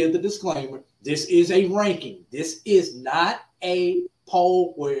to let me give the disclaimer. This is a ranking. This is not a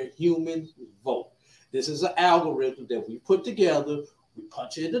poll where humans vote. This is an algorithm that we put together. We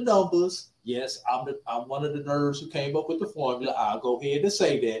punch in the numbers. Yes, I'm one of the nerds who came up with the formula. I'll go ahead and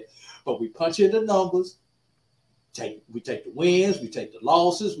say that. But we punch in the numbers. We take the wins. We take the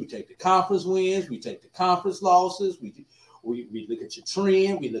losses. We take the conference wins. We take the conference losses. We look at your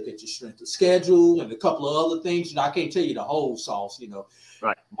trend. We look at your strength of schedule and a couple of other things. I can't tell you the whole sauce.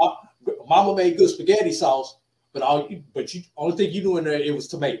 Right. Mama made good spaghetti sauce, but only thing you knew in there, it was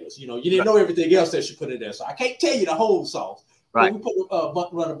tomatoes. You didn't know everything else that she put in there. So I can't tell you the whole sauce. Right.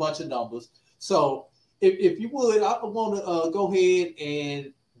 But we run a bunch of numbers. So if you would, I want to go ahead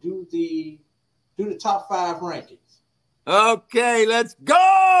and do the top 5 rankings. Okay, let's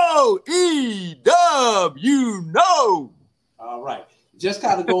go. E-W. All right. Just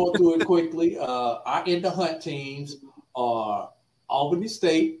kind of going through it quickly. Our in the hunt teams are Albany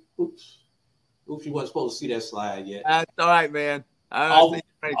State. Oops, you weren't supposed to see that slide yet. That's all right, man. Albany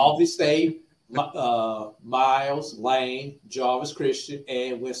State, Miles, Lane, Jarvis Christian,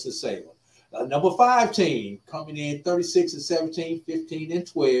 and Winston-Salem. Number 5 team coming in 36-17,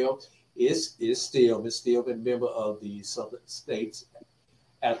 15-12 is Stillman. Stillman, member of the Southern States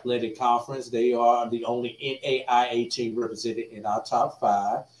Athletic Conference. They are the only NAIA team represented in our top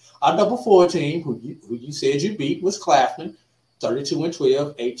 5. Our number 4 team, who you said you beat, was Claflin,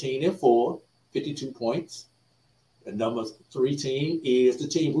 32-12, 18-4, 52 points. The number 3 team is the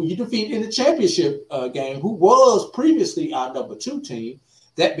team who you defeated in the championship game, who was previously our number 2 team,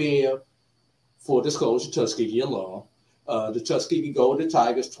 that being, for disclosure, Tuskegee alum. The Tuskegee Golden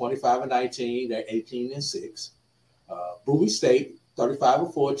Tigers, 25-19, they're 18-6. Bowie State,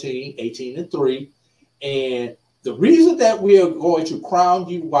 35-14, 18-3. And the reason that we are going to crown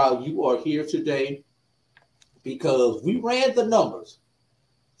you while you are here today, because we ran the numbers.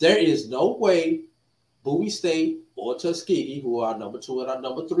 There is no way Bowie State or Tuskegee, who are our number 2 and our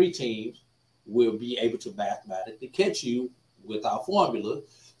number 3 teams, will be able to mathematically catch you with our formula.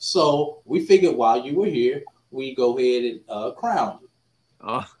 So we figured while you were here, we go ahead and crown you.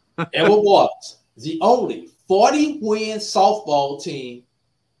 Oh. Edward Waters, the only 40-win softball team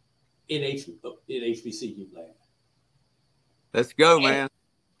in HBCU land. Let's go, man.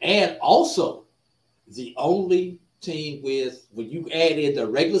 And also, the only team with, when you add in the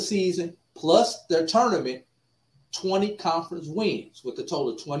regular season plus their tournament, 20 conference wins with a total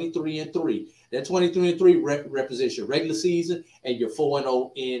of 23-3. That 23-3 represents your regular season and your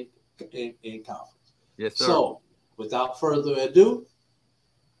 4-0 in conference. Yes, sir. So, without further ado,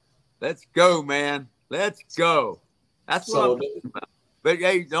 let's go, man. Let's go. That's what I'm talking about. But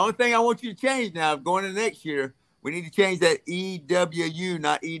hey, the only thing I want you to change now, going into next year, we need to change that EWU,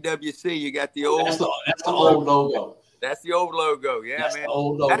 not EWC. You got the old. That's the old logo. That's the old logo. Yeah, that's man. The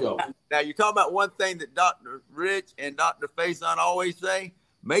old logo. Now you're talking about one thing that Dr. Rich and Dr. Faison always say.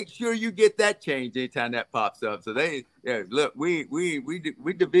 Make sure you get that changed anytime that pops up. So look, we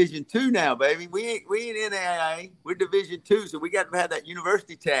Division II now, baby. We ain't NAIA. We're Division II, so we got to have that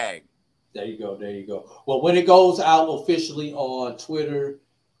university tag. There you go. Well, when it goes out officially on Twitter,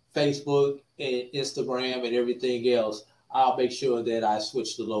 Facebook, and Instagram, and everything else, I'll make sure that I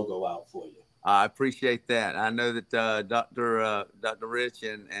switch the logo out for you. I appreciate that. I know that Dr. Rich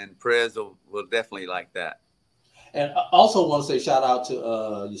and Prez will definitely like that. And I also want to say shout out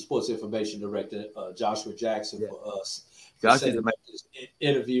to the Sports Information Director, Joshua Jackson, for us. Josh is this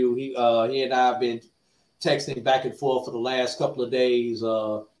interview. He and I have been texting back and forth for the last couple of days,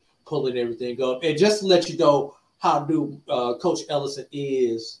 pulling everything up. And just to let you know how new Coach Ellison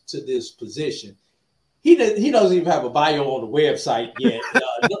is to this position, he doesn't even have a bio on the website yet.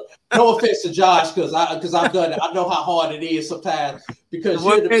 No offense to Josh, because I've done it. I know how hard it is sometimes because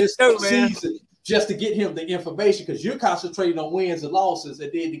you're in the midst of the season just to get him the information, because you're concentrating on wins and losses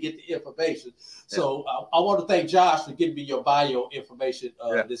and then to get the information. So I want to thank Josh for giving me your bio information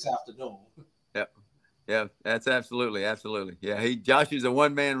this afternoon. Yeah, that's absolutely. Yeah, Josh is a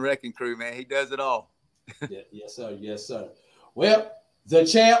one-man wrecking crew, man. He does it all. Yes, sir. Well, the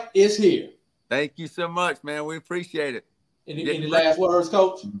champ is here. Thank you so much, man. We appreciate it. Any last words,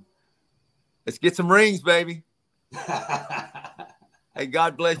 Coach? Let's get some rings, baby. Hey,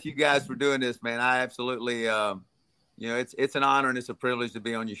 God bless you guys for doing this, man. I absolutely, it's an honor and it's a privilege to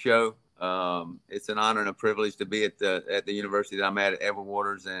be on your show. It's an honor and a privilege to be at the university that I'm at Edward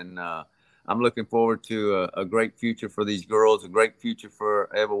Waters, and I'm looking forward to a great future for these girls, a great future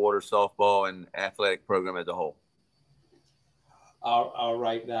for Edward Waters softball and athletic program as a whole. All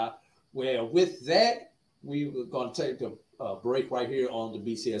right, now. Well, with that, we were going to take a break right here on the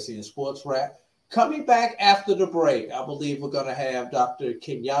BCSN Sports Wrap. Coming back after the break, I believe we're going to have Dr.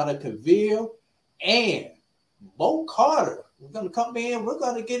 Kenyatta Cavill and Mo Carter. We're going to come in. We're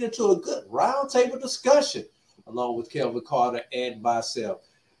going to get into a good roundtable discussion along with Kelvin Carter and myself.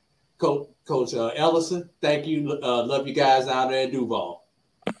 Coach Ellison, thank you. Love you guys out there in Duval.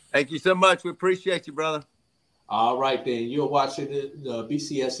 Thank you so much. We appreciate you, brother. All right, then. You're watching the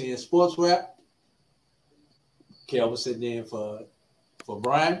BCSN Sports Wrap. Kelvin sitting in for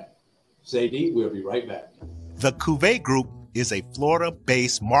Brian. Zadie, we'll be right back. The Cuvée Group is a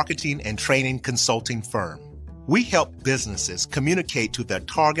Florida-based marketing and training consulting firm. We help businesses communicate to their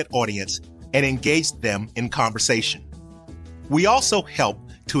target audience and engage them in conversation. We also help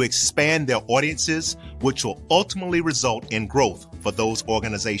to expand their audiences, which will ultimately result in growth for those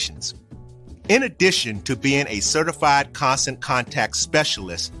organizations. In addition to being a certified constant contact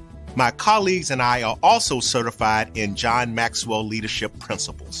specialist, my colleagues and I are also certified in John Maxwell Leadership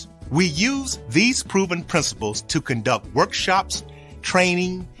Principles. We use these proven principles to conduct workshops,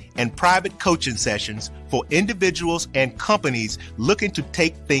 training, and private coaching sessions for individuals and companies looking to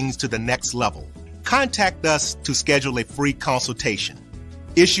take things to the next level. Contact us to schedule a free consultation.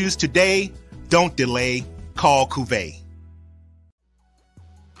 Issues today, don't delay, call Cuvée.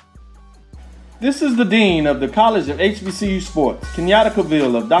 This is the Dean of the College of HBCU Sports, Kenyatta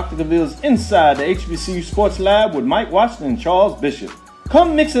Cavill of Dr. Cavill's Inside the HBCU Sports Lab with Mike Washington and Charles Bishop.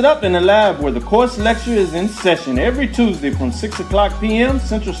 Come mix it up in the lab where the course lecture is in session every Tuesday from 6 o'clock p.m.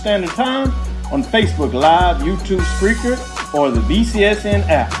 Central Standard Time on Facebook Live, YouTube Spreaker, or the BCSN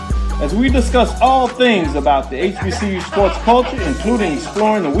app, as we discuss all things about the HBCU sports culture, including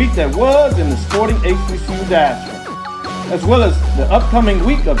exploring the week that was in the sporting HBCU diaspora, as well as the upcoming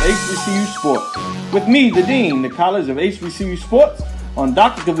week of HBCU sports. With me, the Dean, the College of HBCU Sports, on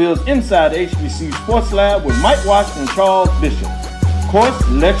Dr. Cavill's Inside the HBCU Sports Lab with Mike Washington and Charles Bishop. Course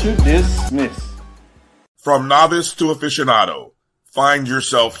lecture dismissed. From novice to aficionado, find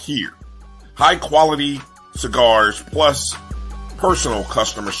yourself here. High quality cigars plus personal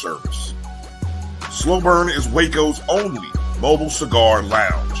customer service. Slow Burn is Waco's only mobile cigar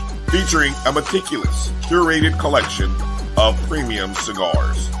lounge, featuring a meticulous, curated collection of premium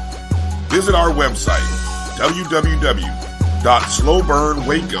cigars. Visit our website,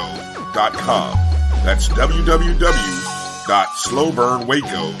 www.slowburnwaco.com www.slowburnwaco.com. That's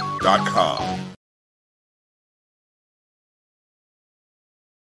www.slowburnwaco.com.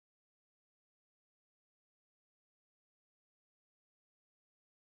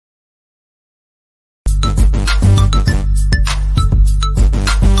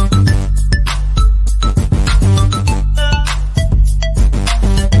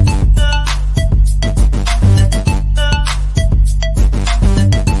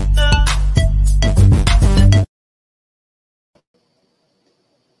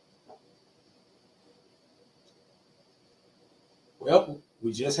 Well,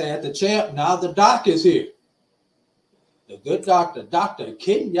 we just had the champ. Now the doc is here. The good doctor, Dr.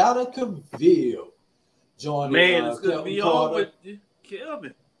 Kenyatta Cavill, joining it's good to Kelvin be Carter. on with you,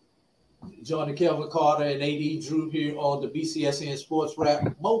 Kelvin. Joining Kelvin Carter and AD Drew here on the BCSN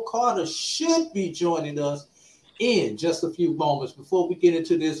SportsWrap. Mo Carter should be joining us in just a few moments. Before we get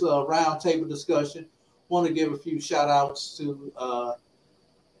into this roundtable discussion, want to give a few shout outs to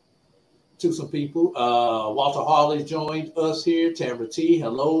some people. Walter Harley joined us here. Tamara T,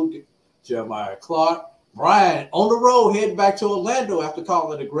 hello. Jeremiah Clark. Brian on the road heading back to Orlando after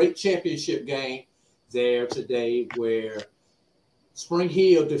calling a great championship game there today where Spring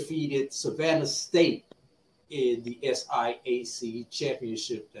Hill defeated Savannah State in the SIAC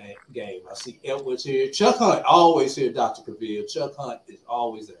championship game. I see Edwards here. Chuck Hunt, always here, Dr. Cavill. Chuck Hunt is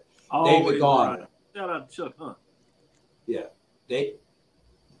always there. Always David Garner. right. Shout out to Chuck Hunt. Yeah.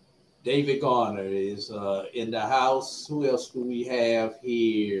 David Garner is in the house. Who else do we have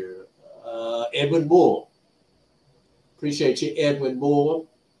here? Edwin Moore. Appreciate you, Edwin Moore.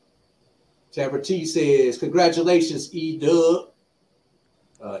 Tamara T says, congratulations, E-Dub.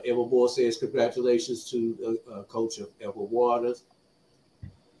 Edwin Moore says, congratulations to the coach of Edward Waters.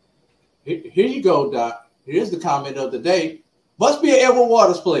 Here you go, Doc. Here's the comment of the day. Must be an Edward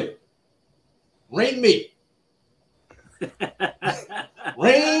Waters player. Ring me.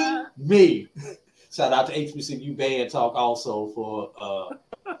 Ring me. Shout out to HBCU Band Talk also for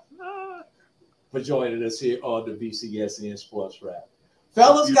joining us here on the BCSN SportsWrap.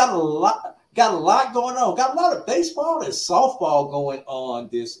 Fellas, got a lot going on. Got a lot of baseball and softball going on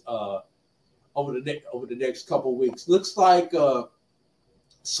this over the next couple of weeks. Looks like SWAC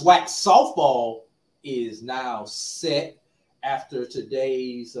softball is now set after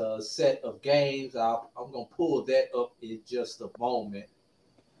today's set of games. I'm going to pull that up in just a moment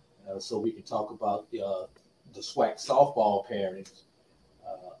so we can talk about the SWAC softball pairings.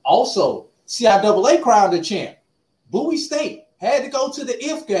 Also, CIAA crowned the champ. Bowie State had to go to the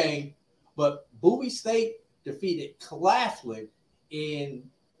IF game, but Bowie State defeated Claflin in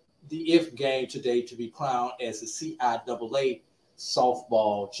the IF game today to be crowned as the CIAA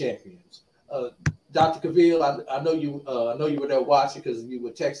softball champions. Dr. Cavill, I know you were there watching because you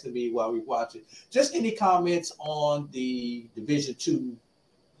were texting me while we were watching. Just any comments on the Division II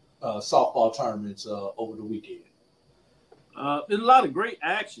softball tournaments over the weekend? There's a lot of great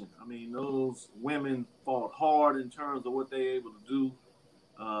action. I mean, those women fought hard in terms of what they were able to do.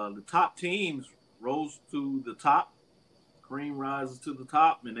 The top teams rose to the top. Cream rises to the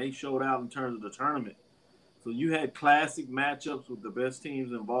top, and they showed out in terms of the tournament. So you had classic matchups with the best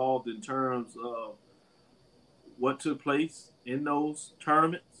teams involved in terms of what took place in those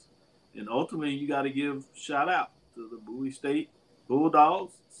tournaments. And ultimately, you got to give shout out to the Bowie State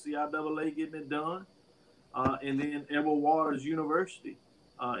Bulldogs, CIAA getting it done. And then Edward Waters University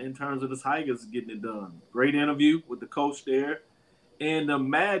in terms of the Tigers getting it done. Great interview with the coach there. And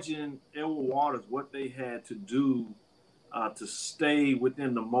imagine Edward Waters, what they had to do to stay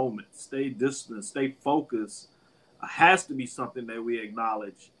within the moment, stay disciplined, stay focused, has to be something that we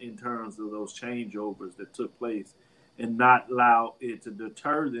acknowledge in terms of those changeovers that took place and not allow it to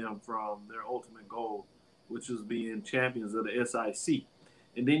deter them from their ultimate goal, which was being champions of the SIC.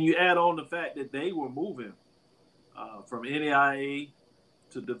 And then you add on the fact that they were moving from NAIA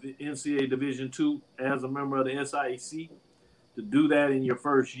to NCAA Division II as a member of the SIC. To do that in your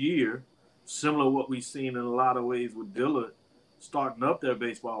first year, similar to what we've seen in a lot of ways with Dillard starting up their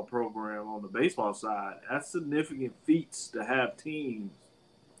baseball program on the baseball side, that's significant feats to have teams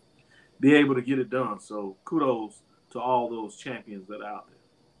be able to get it done. So kudos to all those champions that are out there.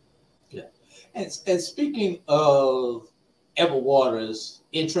 Yeah. And speaking of Edward Waters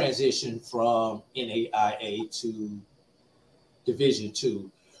in transition from NAIA to Division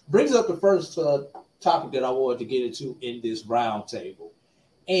II, brings up the first topic that I wanted to get into in this roundtable.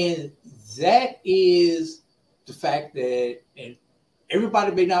 And that is the fact that, and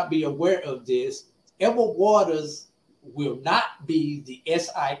everybody may not be aware of this, Edward Waters will not be the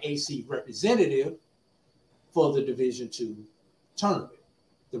SIAC representative for the Division II tournament.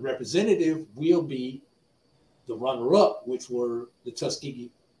 The representative will be the runner-up, which were the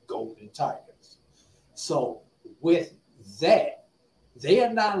Tuskegee Golden Tigers. So with that, they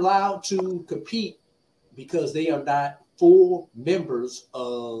are not allowed to compete because they are not full members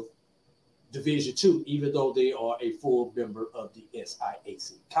of Division II, even though they are a full member of the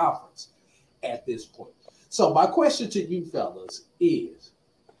SIAC conference at this point. So my question to you fellas is,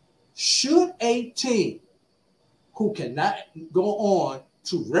 should a team who cannot go on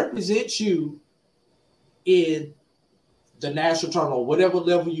to represent you in the national tournament or whatever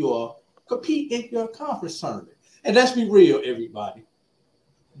level you are, compete in your conference tournament? And let's be real, everybody.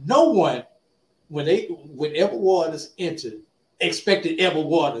 No one, when Edward Waters entered, expected Edward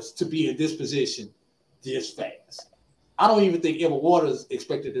Waters to be in this position this fast. I don't even think Edward Waters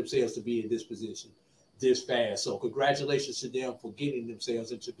expected themselves to be in this position this fast. So congratulations to them for getting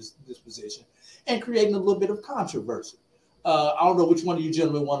themselves into this position and creating a little bit of controversy. I don't know which one of you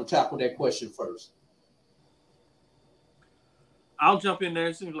gentlemen want to tackle that question first. I'll jump in there.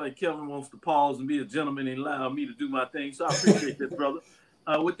 It seems like Kelvin wants to pause and be a gentleman and allow me to do my thing. So I appreciate that, brother.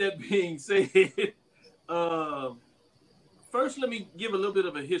 With that being said, first, let me give a little bit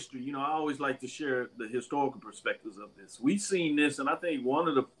of a history. You know, I always like to share the historical perspectives of this. We've seen this, and I think one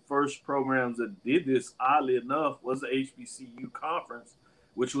of the first programs that did this, oddly enough, was the HBCU conference,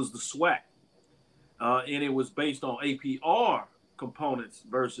 which was the SWAC. And it was based on APR components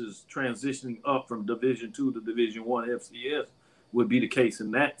versus transitioning up from Division II to Division I FCS would be the case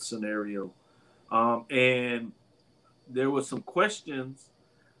in that scenario. And there were some questions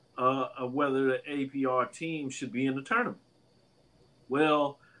of whether the APR team should be in the tournament.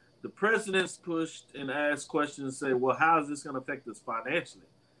 Well, the presidents pushed and asked questions and said, well, how is this going to affect us financially?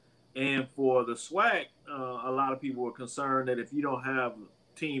 And for the SWAC, a lot of people were concerned that if you don't have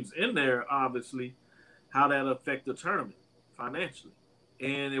teams in there, obviously, how that affect the tournament financially.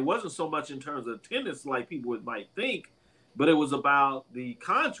 And it wasn't so much in terms of attendance like people might think, but it was about the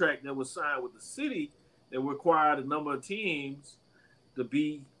contract that was signed with the city that required a number of teams to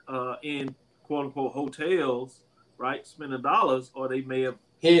be in quote-unquote hotels, right, spending dollars, or they may have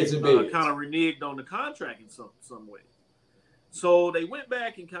kind of reneged on the contract in some way. So they went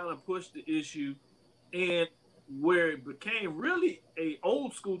back and kind of pushed the issue, and where it became really a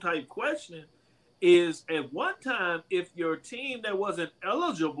old school type question is at one time, if your team that wasn't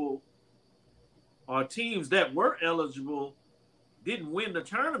eligible or teams that were eligible didn't win the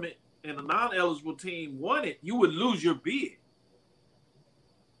tournament and a non-eligible team won it, you would lose your bid.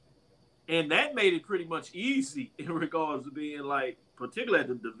 And that made it pretty much easy in regards to being like, particularly at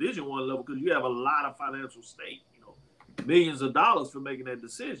the Division I level, because you have a lot of financial stake, you know, millions of dollars for making that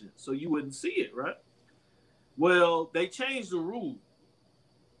decision. So you wouldn't see it, right? Well, they changed the rule.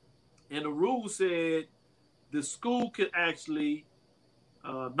 And the rule said the school could actually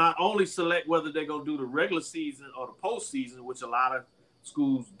not only select whether they're going to do the regular season or the postseason, which a lot of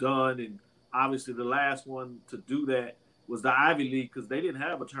schools done, and obviously the last one to do that was the Ivy League because they didn't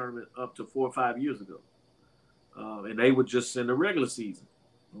have a tournament up to 4 or 5 years ago. And they would just send a regular season.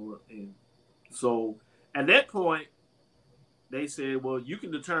 And so at that point, they said, well, you can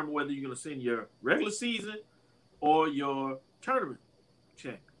determine whether you're going to send your regular season or your tournament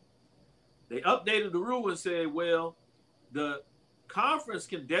champion. They updated the rule and said, well, the conference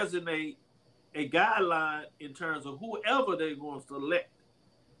can designate a guideline in terms of whoever they're going to select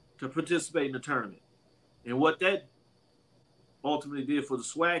to participate in the tournament. And what that ultimately did for the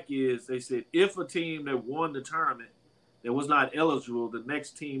SWAC is they said if a team that won the tournament that was not eligible, the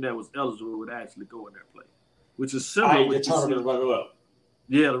next team that was eligible would actually go in their place, which is similar to the runner-up.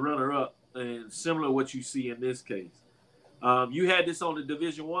 Yeah, the runner-up, and similar to what you see in this case. You had this on the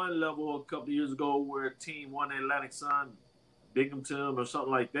Division I level a couple of years ago where a team won the Atlantic Sun, Binghamton, or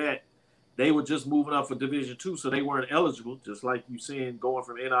something like that. They were just moving up for Division II, so they weren't eligible, just like you seeing going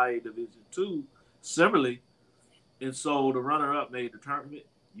from NIA Division II, similarly. And so the runner-up made the tournament.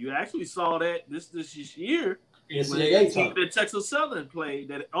 You actually saw that this year when the team that Texas Southern played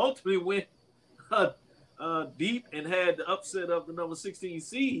that ultimately went deep and had the upset of the number 16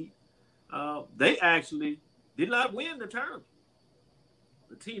 seed. They actually did not win the tournament.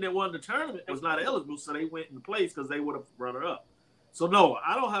 The team that won the tournament was not eligible, so they went in place because they would have runner-up. So, no,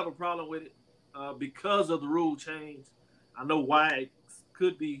 I don't have a problem with it because of the rule change. I know why it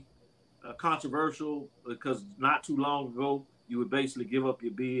could be controversial because not too long ago, you would basically give up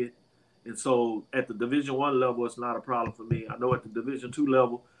your bid. And so at the Division I level, it's not a problem for me. I know at the Division II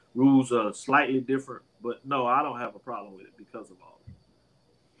level, rules are slightly different, but no, I don't have a problem with it because of all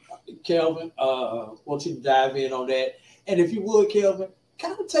that. Kelvin, want you to dive in on that. And if you would, Kelvin,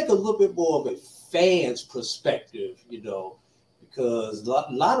 kind of take a little bit more of a fan's perspective, you know, because a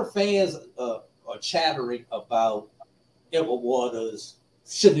lot of fans are chattering about Edward Waters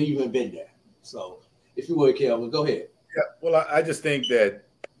shouldn't have even been there. So, if you would, Kelvin, go ahead. Yeah, well, I just think that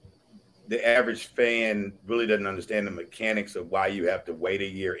the average fan really doesn't understand the mechanics of why you have to wait a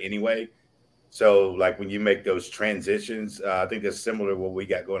year anyway. So, like when you make those transitions, I think that's similar to what we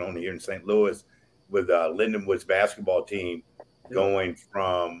got going on here in St. Louis with Lindenwood's basketball team going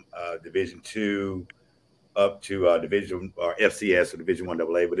from Division II up to Division or FCS or Division I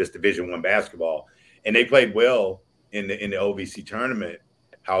AA, but it's Division I basketball, and they played well in the OVC tournament.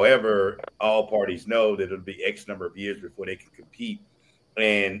 However, all parties know that it'll be X number of years before they can compete.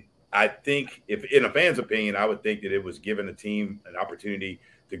 And I think, if in a fan's opinion, I would think that it was giving the team an opportunity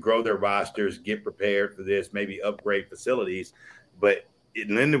to grow their rosters, get prepared for this, maybe upgrade facilities. But in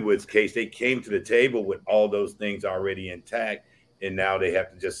Lindenwood's case, they came to the table with all those things already intact, and now they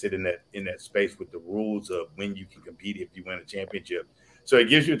have to just sit in that space with the rules of when you can compete if you win a championship. So it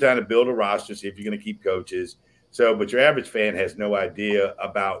gives you time to build a roster, see if you're going to keep coaches. So, but your average fan has no idea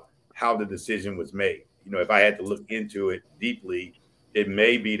about how the decision was made. You know, if I had to look into it deeply, it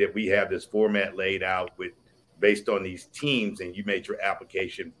may be that we have this format laid out based on these teams, and you made your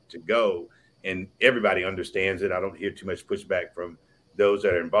application to go, and everybody understands it. I don't hear too much pushback from those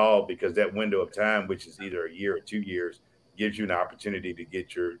that are involved, because that window of time, which is either a year or 2 years, gives you an opportunity to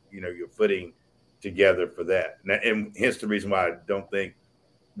get your footing together for that. And hence the reason why I don't think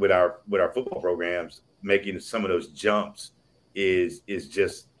with our football programs, making some of those jumps is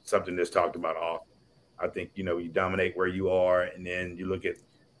just something that's talked about often. I think, you dominate where you are, and then you look at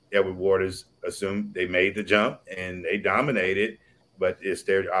Edward Waters, assume they made the jump and they dominated, but it's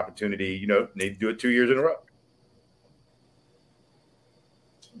their opportunity, they do it 2 years in a row.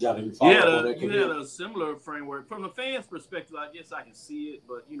 You had a similar framework. From the fans' perspective, I guess I can see it,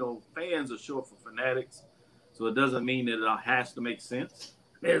 but, fans are short for fanatics, so it doesn't mean that it has to make sense.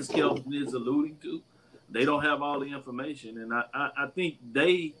 As Kelvin is alluding to, they don't have all the information, and I think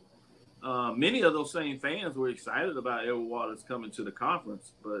many of those same fans were excited about Edward Waters coming to the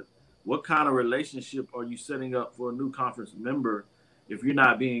conference, but what kind of relationship are you setting up for a new conference member if you're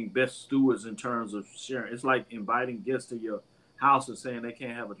not being best stewards in terms of sharing? It's like inviting guests to your house and saying they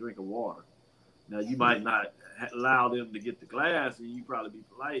can't have a drink of water. Now, you might not allow them to get the glass, and you probably be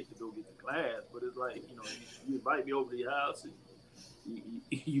polite to go get the glass, but it's like, you invite me over to your house and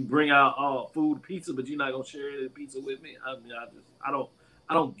you bring out all food, pizza, but you're not gonna share the pizza with me. I mean, I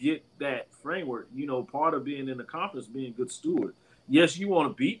don't get that framework. Part of being in the conference, being a good steward. Yes, you want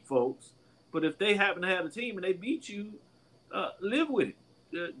to beat folks, but if they happen to have a team and they beat you, live with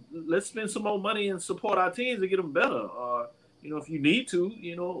it. Let's spend some more money and support our teams to get them better. Or, if you need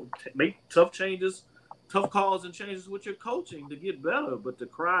to, make tough changes, tough calls and changes with your coaching to get better. But to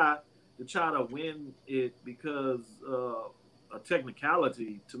try to win it because a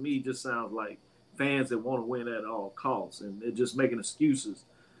technicality, to me, just sounds like fans that want to win at all costs, and they're just making excuses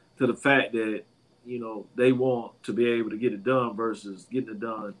to the fact that they want to be able to get it done versus getting it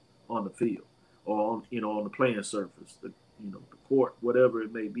done on the field or on the playing surface, the court, whatever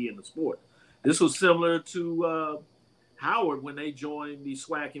it may be in the sport. This was similar to Howard when they joined the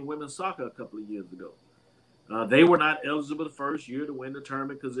SWAC in women's soccer a couple of years ago. They were not eligible the first year to win the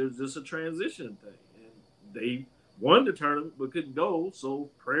tournament because it was just a transition thing, and they won the tournament but couldn't go, so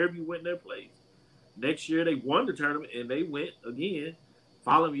Prairie View went in their place. Next year, they won the tournament, and they went again.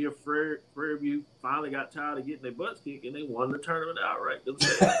 Following year, Prairie View finally got tired of getting their butts kicked, and they won the tournament outright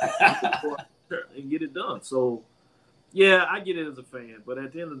and get it done. So, yeah, I get it as a fan, but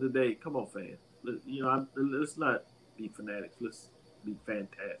at the end of the day, come on, fans. Let's not be fanatics. Let's be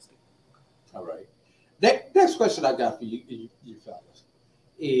fantastic. All right. Next question I got for you fellas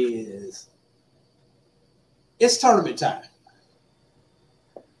is, it's tournament time.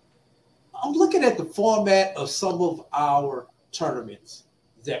 I'm looking at the format of some of our tournaments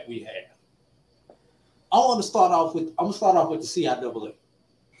that we have. I'm gonna start off with the CIAA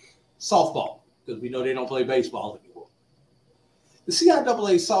softball, because we know they don't play baseball anymore. The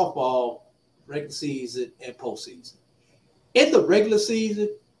CIAA softball regular season and postseason. In the regular season,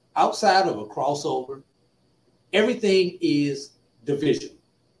 outside of a crossover, everything is division.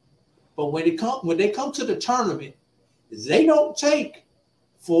 But when they come to the tournament, they don't take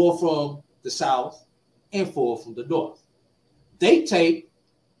 4 from the South and 4 from the North. They take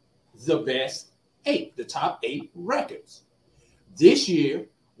the best 8, the top 8 records. This year,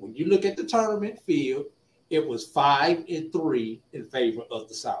 when you look at the tournament field, it was 5-3 in favor of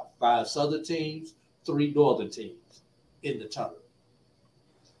the South. 5 Southern teams, 3 Northern teams in the tournament.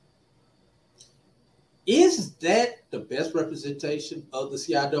 Is that the best representation of the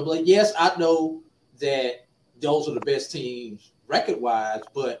CIAA? Yes, I know that those are the best teams record-wise,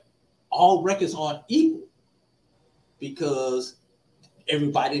 but all records aren't equal because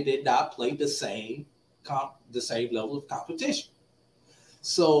everybody did not play the same level of competition.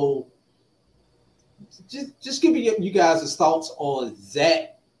 So just give me you guys' thoughts on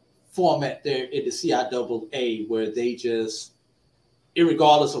that format there in the CIAA where they just,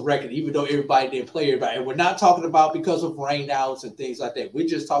 irregardless of record, even though everybody didn't play everybody, and we're not talking about because of rainouts and things like that. We're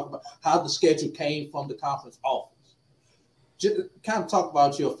just talking about how the schedule came from the conference office. Just kind of talk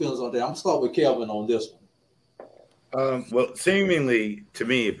about your feelings on that. I'm going to start with Kelvin on this one. Well, seemingly to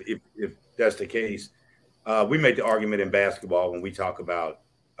me, if that's the case, we make the argument in basketball when we talk about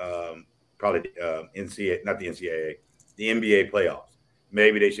probably NCAA, not the NCAA, the NBA playoffs.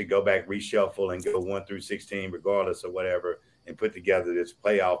 Maybe they should go back, reshuffle, and go 1 through 16, regardless of whatever, and put together this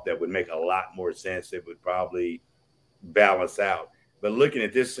playoff that would make a lot more sense. It would probably balance out. But looking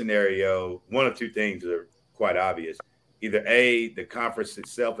at this scenario, one of two things are quite obvious. Either A, the conference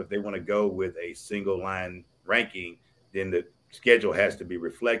itself, if they want to go with a single line ranking, then the schedule has to be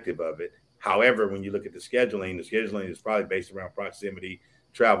reflective of it. However, when you look at the scheduling is probably based around proximity,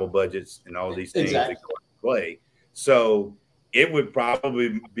 travel budgets, and all these things that go into play. So it would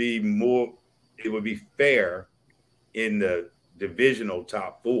probably be more, it would be fair in the divisional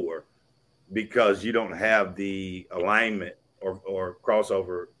top 4 because you don't have the alignment or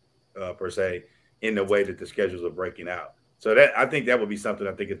crossover per se in the way that the schedules are breaking out. So that, I think that would be something,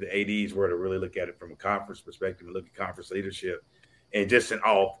 I think if the ADs were to really look at it from a conference perspective and look at conference leadership and just in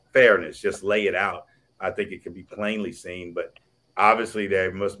all fairness, just lay it out, I think it can be plainly seen. But obviously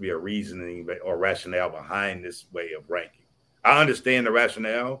there must be a reasoning or rationale behind this way of ranking. I understand the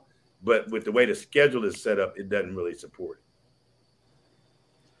rationale, but with the way the schedule is set up, it doesn't really support it.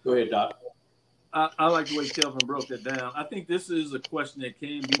 Go ahead, Doc. I like the way Kelvin broke that down. I think this is a question that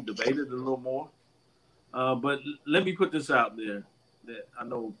can be debated a little more. But let me put this out there that I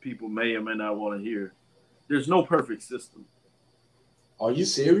know people may or may not want to hear. There's no perfect system. Are you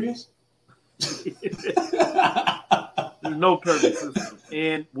serious? There's no perfect system.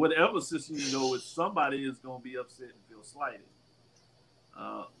 And whatever system you go with, somebody is going to be upset and feel slighted.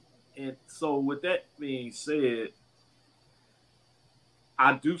 And so with that being said,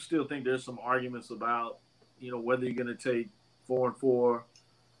 I do still think there's some arguments about, whether you're going to take 4 and 4,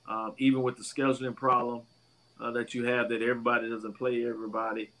 even with the scheduling problem that you have, that everybody doesn't play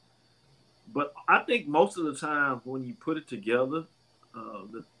everybody. But I think most of the time when you put it together,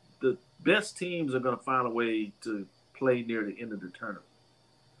 the best teams are going to find a way to play near the end of the tournament.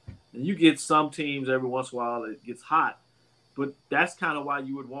 And you get some teams every once in a while that gets hot, but that's kind of why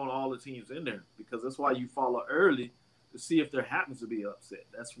you would want all the teams in there, because that's why you follow early to see if there happens to be upset.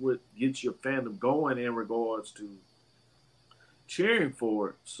 That's what gets your fandom going in regards to cheering for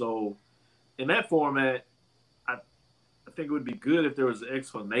it. So in that format, I think it would be good if there was an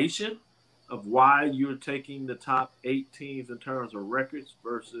explanation of why you're taking the top 8 teams in terms of records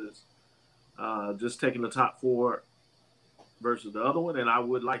versus just taking the top 4 versus the other one. And I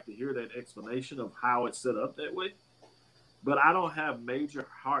would like to hear that explanation of how it's set up that way. But I don't have major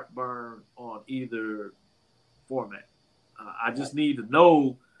heartburn on either format. I just need to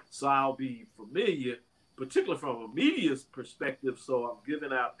know so I'll be familiar, particularly from a media's perspective, so I'm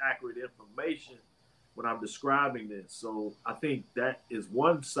giving out accurate information when I'm describing this. So I think that is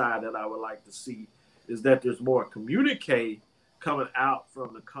one side that I would like to see, is that there's more communique coming out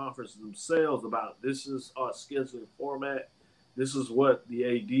from the conferences themselves about this is our scheduling format, this is what the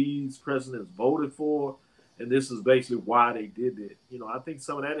AD's presidents voted for, and this is basically why they did it. I think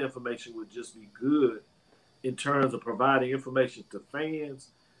some of that information would just be good in terms of providing information to fans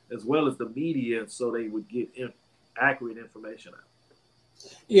as well as the media, so they would get accurate information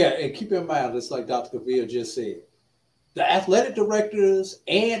out. Yeah, and keep in mind, it's like Dr. Cavill just said, the athletic directors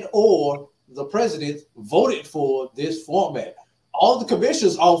and or the president voted for this format. All the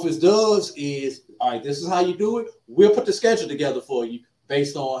commissioner's office does is, all right, this is how you do it. We'll put the schedule together for you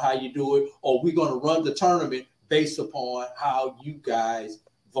based on how you do it, or we're going to run the tournament based upon how you guys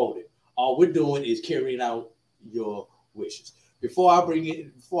voted. All we're doing is carrying out your wishes. Before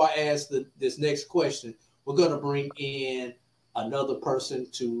I ask this next question, we're going to bring in another person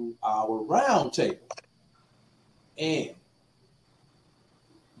to our round table. And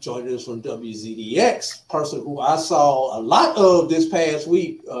joining us from WZDX, person who I saw a lot of this past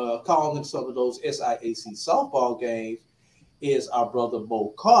week, calling some of those SIAC softball games, is our brother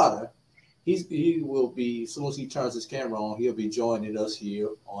Mo Carter. He will be, as soon as he turns his camera on, he'll be joining us here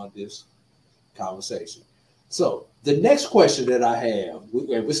on this conversation. So the next question that I have,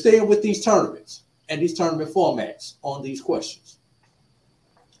 we're staying with these tournaments and these tournament formats on these questions.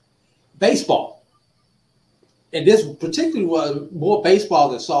 Baseball. and this particularly was more baseball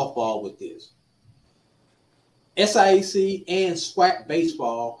than softball with this. SIAC and SWAC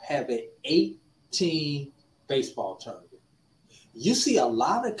baseball have an 8-team baseball tournament. You see a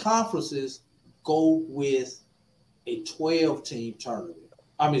lot of conferences go with a 12-team tournament.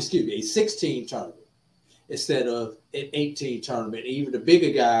 A 6-team tournament instead of an 8-team tournament. Even the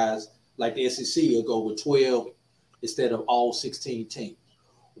bigger guys like the SEC will go with 12 instead of all 16 teams.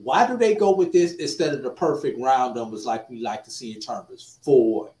 Why do they go with this instead of the perfect round numbers like we like to see in tournaments,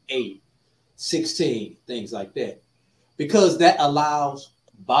 4, 8, 16, things like that? Because that allows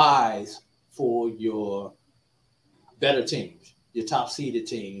buys for your better teams, your top seeded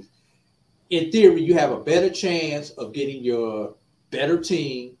teams. In theory, you have a better chance of getting your better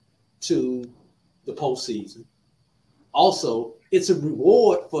team to the postseason. Also, it's a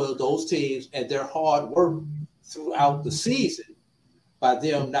reward for those teams and their hard work throughout the season by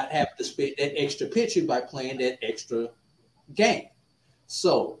them not having to spend that extra pitching by playing that extra game.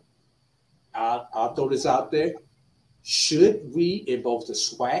 So I'll throw this out there. Should we, in both the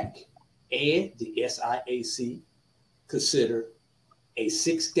SWAC and the SIAC, consider a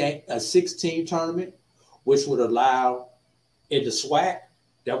 6-team tournament, which would allow, in the SWAC,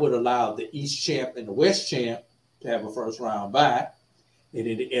 that would allow the East champ and the West champ to have a first round bye, and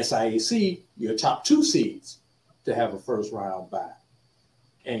in the SIAC, your top 2 seeds to have a first round bye,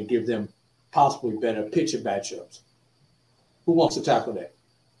 and give them possibly better pitching matchups. Who wants to tackle that?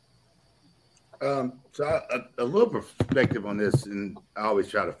 So a little perspective on this, and I always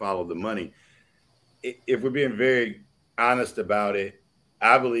try to follow the money. If we're being very honest about it,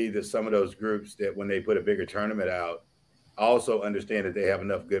 I believe that some of those groups that when they put a bigger tournament out also understand that they have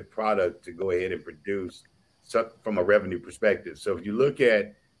enough good product to go ahead and produce from a revenue perspective. So if you look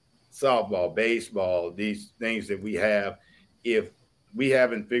at softball, baseball, these things that we have, if we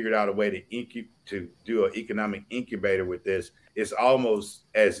haven't figured out a way to do an economic incubator with this, it's almost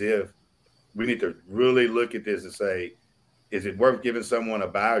as if we need to really look at this and say, is it worth giving someone a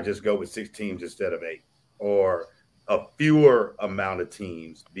bye or just go with 6 teams instead of 8 or a fewer amount of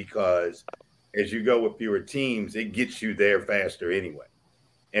teams? Because as you go with fewer teams, it gets you there faster anyway.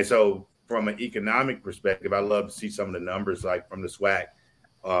 And so from an economic perspective, I love to see some of the numbers like from the SWAC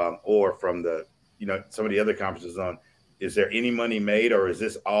or from the, some of the other conferences on, is there any money made or is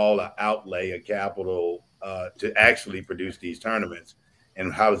this all an outlay of capital to actually produce these tournaments?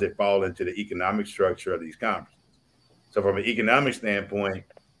 And how does it fall into the economic structure of these conferences? So from an economic standpoint,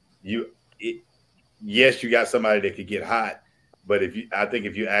 yes, you got somebody that could get hot, but I think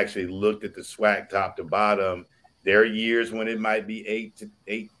if you actually looked at the SWAC top to bottom, there are years when it might be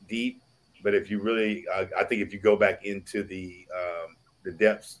 8 deep. But if you really, I think if you go back into the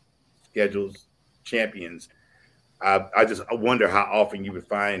depth schedules champions, I wonder how often you would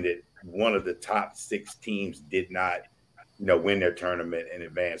find that one of the top 6 teams did not, win their tournament and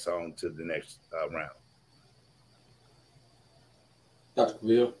advance on to the next round. Dr.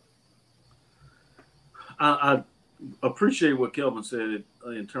 Cavill? I appreciate what Kelvin said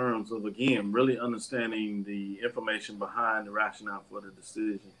in terms of, again, really understanding the information behind the rationale for the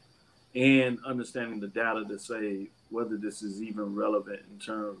decision and understanding the data to say whether this is even relevant in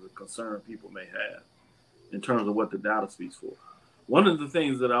terms of concern people may have in terms of what the data speaks for. One of the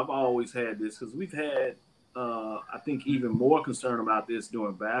things that I've always had this, because we've had, I think, even more concern about this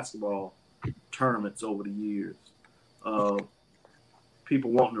during basketball tournaments over the years.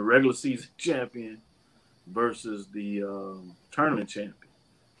 People wanting the regular season champion versus the tournament champion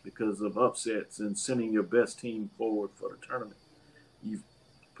because of upsets and sending your best team forward for the tournament,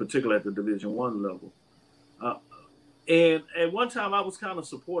 particularly at the Division I level. And at one time, I was kind of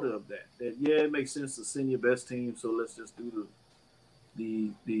supportive of that yeah, it makes sense to send your best team, so let's just do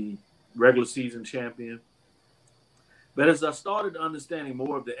the regular season champion. But as I started understanding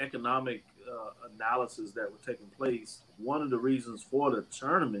more of the economic analysis that were taking place, one of the reasons for the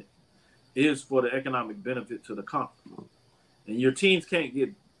tournament is for the economic benefit to the conference. And your teams can't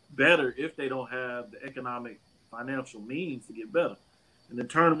get better if they don't have the economic financial means to get better. And the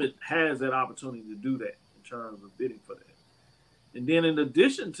tournament has that opportunity to do that in terms of bidding for that. And then in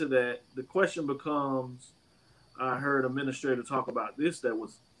addition to that, the question becomes, I heard an administrator talk about this that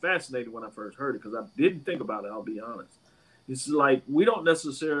was fascinating when I first heard it because I didn't think about it, I'll be honest. It's like we don't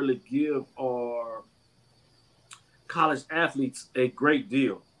necessarily give our college athletes a great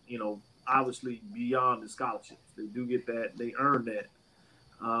deal, obviously beyond the scholarships. They do get that, they earn that.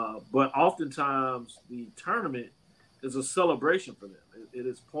 But oftentimes the tournament is a celebration for them. It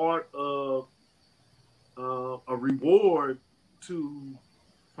is part of a reward to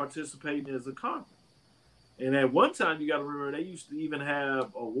participating as a conference. And at one time, you got to remember they used to even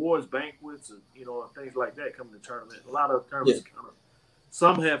have awards banquets and and things like that coming to tournament. A lot of tournaments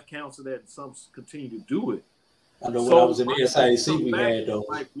some have canceled that, and some continue to do it. I know when I was in the SIAC, we had those.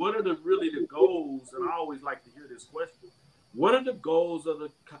 Like, what are really the goals? And I always like to hear this question: what are the goals of the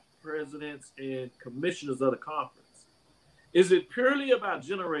presidents and commissioners of the conference? Is it purely about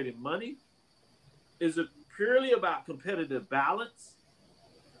generating money? Is it purely about competitive balance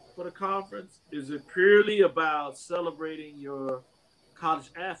for the conference? Is it purely about celebrating your college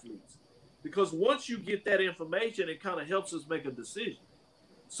athletes? Because once you get that information, it kind of helps us make a decision.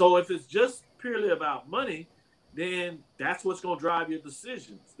 So if it's just purely about money, then that's what's going to drive your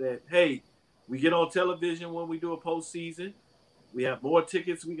decisions. That, hey, we get on television when we do a postseason. We have more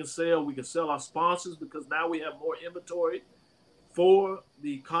tickets we can sell. We can sell our sponsors because now we have more inventory for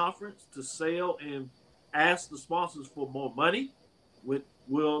the conference to sell and ask the sponsors for more money, which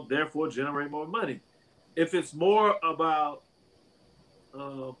will therefore generate more money. If it's more about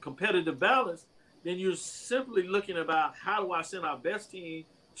competitive balance, then you're simply looking about how do I send our best team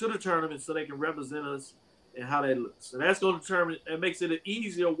to the tournament so they can represent us and how that looks. And that's going to determine, it makes it an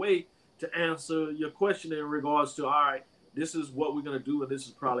easier way to answer your question in regards to, all right, this is what we're going to do and this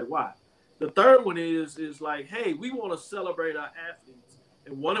is probably why. The third one is like, hey, we want to celebrate our athletes.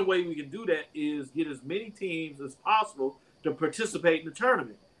 And one way we can do that is get as many teams as possible to participate in the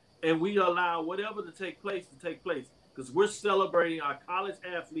tournament. And we allow whatever to take place because we're celebrating our college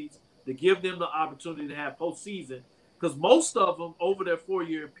athletes to give them the opportunity to have postseason, because most of them over their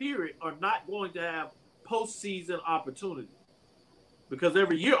 4-year period are not going to have postseason opportunity because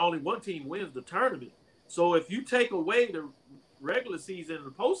every year only one team wins the tournament. So if you take away the regular season and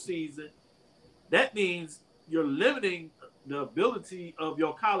the postseason, that means you're limiting the ability of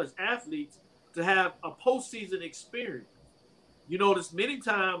your college athletes to have a postseason experience. You notice many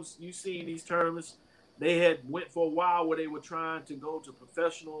times you see in these tournaments, they had went for a while where they were trying to go to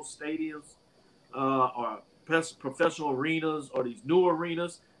professional stadiums or professional arenas or these new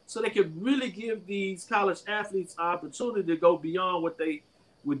arenas so they could really give these college athletes opportunity to go beyond what they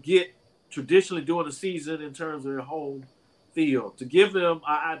would get traditionally during the season in terms of their home field, to give them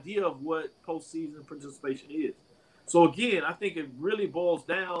an idea of what postseason participation is. So again, I think it really boils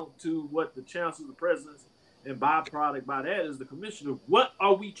down to what the chancellors, the presidents, and byproduct by that is the commissioner. What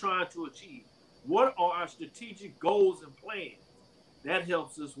are we trying to achieve? What are our strategic goals and plans? That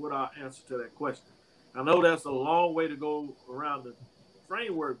helps us with our answer to that question. I know that's a long way to go around the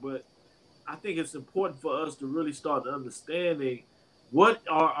framework, but I think it's important for us to really start understanding what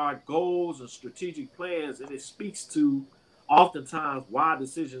are our goals and strategic plans, and it speaks to oftentimes why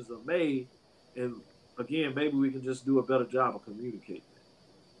decisions are made. And again, maybe we can just do a better job of communicating.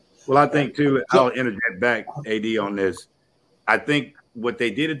 Well, I think too, I'll interject back, AD, on this. I think what they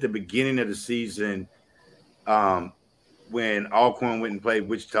did at the beginning of the season, when Alcorn went and played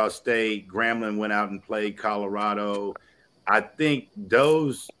Wichita State, Grambling went out and played Colorado, I think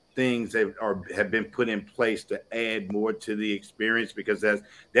those things have been put in place to add more to the experience, because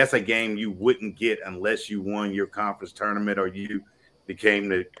that's a game you wouldn't get unless you won your conference tournament or you became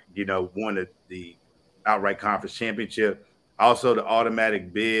won the outright conference championship. Also, the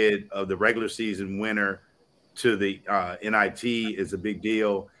automatic bid of the regular season winner to the NIT is a big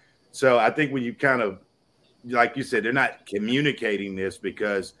deal. So I think when you kind of, like you said, they're not communicating this,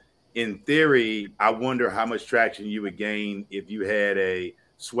 because in theory, I wonder how much traction you would gain if you had a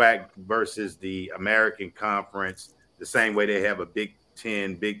SWAC versus the American Conference, the same way they have a Big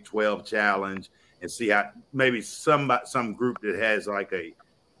 10, Big 12 challenge, and see how maybe some group that has like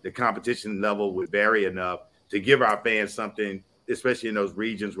the competition level would vary enough to give our fans something, especially in those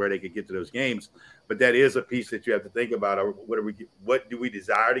regions where they could get to those games. But that is a piece that you have to think about. What do we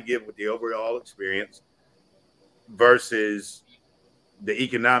desire to give with the overall experience versus the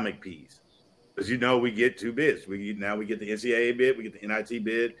economic piece? Because we get two bids. We get the NCAA bid, we get the NIT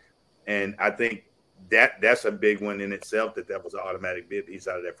bid, and I think that's a big one in itself. That was an automatic bid piece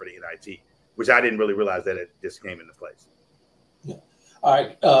out of there for the NIT, which I didn't really realize that it just came into place. Yeah. All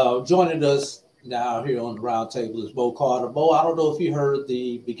right, joining us now here on the round table is Bo Carter. Bo, I don't know if you heard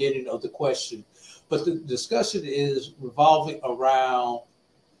the beginning of the question, but the discussion is revolving around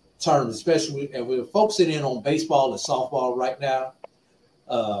tournaments, especially, and we're focusing in on baseball and softball right now,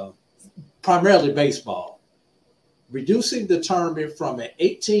 primarily baseball. Reducing the tournament from an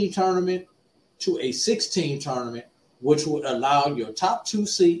 18 tournament to a 16 tournament, which would allow your top two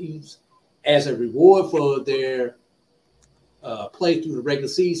teams as a reward for their play through the regular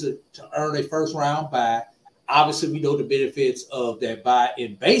season to earn a first round bye. Obviously, we know the benefits of that bye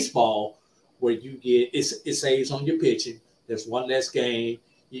in baseball, where you get it saves on your pitching. There's one less game.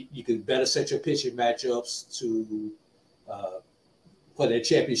 you can better set your pitching matchups to for that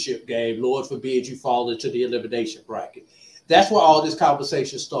championship game. Lord forbid you fall into the elimination bracket. That's where all this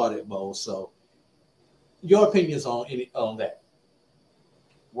conversation started, Mo. So, your opinions on that?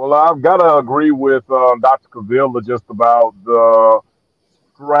 Well, I've got to agree with Dr. Cavilla just about the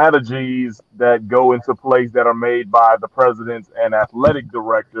strategies that go into place that are made by the presidents and athletic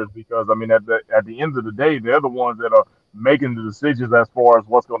directors, because I mean, at the end of the day, they're the ones that are making the decisions as far as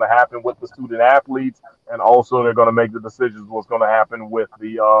what's going to happen with the student athletes, and also they're going to make the decisions what's going to happen with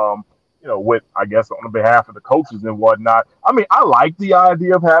the with, I guess, on behalf of the coaches and whatnot. I mean, I like the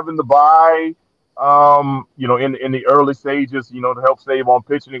idea of having the bye in the early stages, to help save on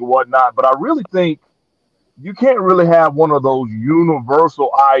pitching and whatnot, but I really think you can't really have one of those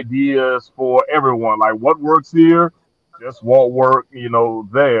universal ideas for everyone. Like what works here just won't work,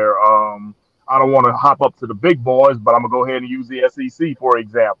 there. I don't want to hop up to the big boys, but I'm gonna go ahead and use the SEC for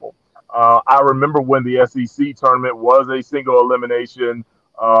example. I remember when the SEC tournament was a single elimination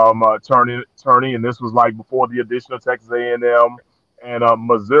tourney, and this was like before the addition of Texas A&M and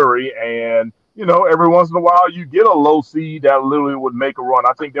Missouri, and every once in a while you get a low seed that literally would make a run.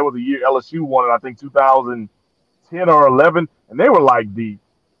 I think there was a year LSU won it, I think 2010 or 11, and they were like the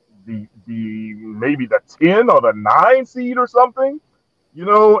maybe the 10 or the 9 seed or something,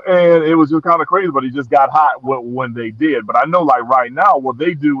 and it was just kind of crazy, but it just got hot when they did. But I know like right now what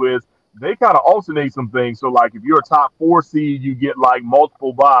they do is they kind of alternate some things. So like if you're a top 4 seed, you get like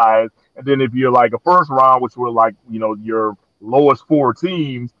multiple buys, and then if you're like a first round, which were like your lowest 4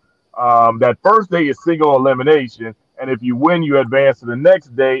 teams, that first day is single elimination, and if you win, you advance to the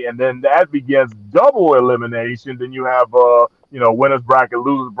next day, and then that begins double elimination. Then you have winners bracket,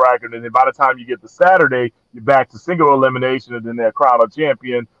 losers bracket, and then by the time you get to Saturday, you're back to single elimination, and then they're crowned a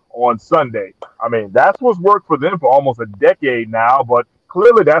champion on Sunday. I mean, that's what's worked for them for almost a decade now, but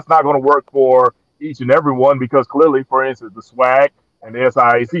clearly that's not going to work for each and every one, because clearly, for instance, the SWAC and the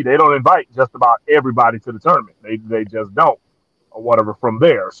SIAC, they don't invite just about everybody to the tournament. They just don't, or whatever from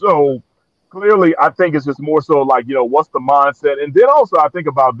there. So clearly, I think it's just more so like, what's the mindset? And then also I think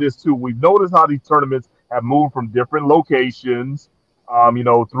about this too. We've noticed how these tournaments have moved from different locations,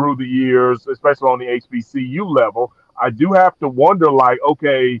 through the years, especially on the HBCU level. I do have to wonder, like,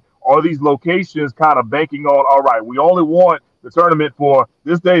 okay, are these locations kind of banking on, all right, we only want the tournament for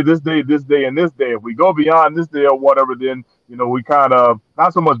this day, this day, this day, and this day. If we go beyond this day or whatever, then, we kind of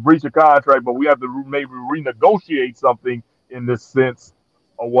not so much breach a contract, but we have to maybe renegotiate something in this sense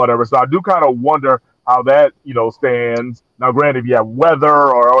or whatever. So I do kind of wonder how that, stands. Now, granted, if you have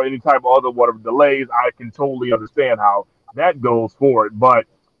weather or any type of other whatever delays, I can totally understand how that goes for it. But,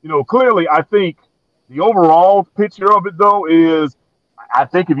 clearly, I think the overall picture of it, though, is I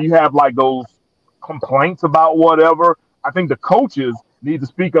think if you have like those complaints about whatever, I think the coaches need to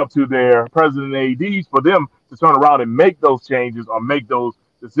speak up to their president and ADs for them to turn around and make those changes or make those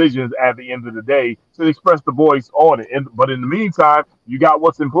decisions at the end of the day to express the voice on it. But in the meantime, you got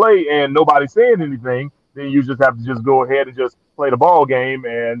what's in play and nobody's saying anything, then you just have to just go ahead and just play the ball game,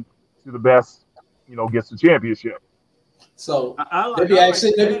 and to the best, gets the championship. So I like to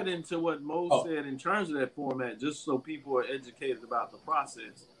add into what Mo said in terms of that format, just so people are educated about the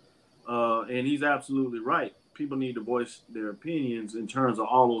process. And he's absolutely right. People need to voice their opinions in terms of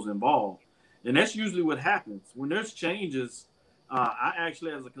all those involved. And that's usually what happens. When there's changes, I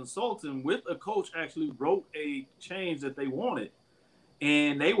actually, as a consultant with a coach, actually wrote a change that they wanted.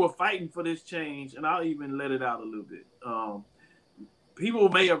 And they were fighting for this change, and I'll even let it out a little bit. People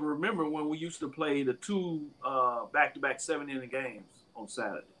may have remembered when we used to play the 2 back-to-back 7-inning games on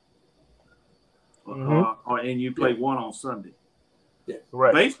Saturday. And you play one on Sunday. Yeah,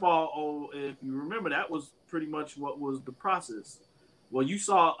 right. Baseball, if you remember, that was pretty much what was the process. Well, you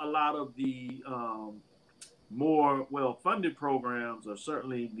saw a lot of the more well-funded programs, or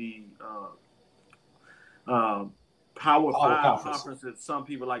certainly the Power 5 conference that some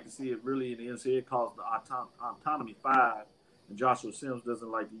people like to see it really in the NCAA calls the Autonomy 5. And Joshua Sims doesn't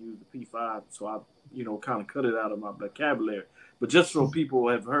like to use the P5, so I, kind of cut it out of my vocabulary. But just so people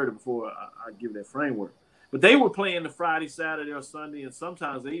have heard it before, I give that framework. But they were playing the Friday, Saturday, or Sunday, and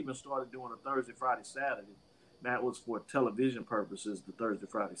sometimes they even started doing a Thursday, Friday, Saturday. That was for television purposes, the Thursday,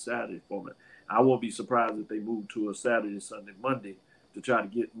 Friday, Saturday format. I won't be surprised if they move to a Saturday, Sunday, Monday to try to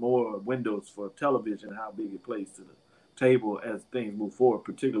get more windows for television, how big it plays to the table as things move forward,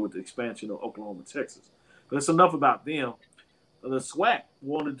 particularly with the expansion of Oklahoma, Texas. But it's enough about them. The SWAC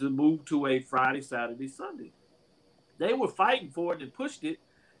wanted to move to a Friday, Saturday, Sunday. They were fighting for it and pushed it,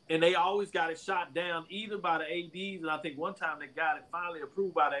 and they always got it shot down either by the ADs, and I think one time they got it finally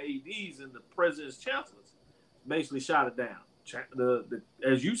approved by the ADs, and the president's chancellors basically shot it down.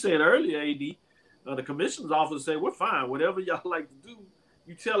 as you said earlier, AD, the commissioner's office say, we're fine. Whatever y'all like to do,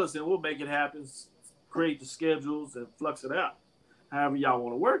 you tell us and we'll make it happen, create the schedules and flux it out, however y'all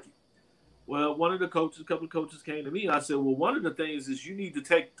want to work it. Well, a couple of coaches came to me and I said, well, one of the things is you need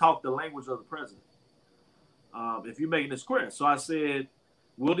to talk the language of the president. If you're making this clear. So I said,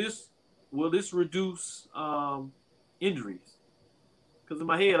 will this reduce injuries? Because in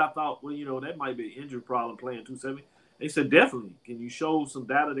my head, I thought, well, that might be an injury problem playing 270. They said, definitely. Can you show some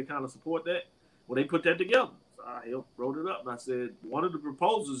data to kind of support that? Well, they put that together. So I wrote it up, and I said, one of the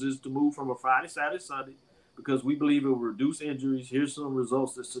proposals is to move from a Friday, Saturday, Sunday, because we believe it will reduce injuries. Here's some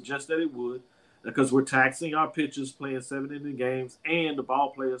results that suggest that it would, because we're taxing our pitchers playing 7-inning games and the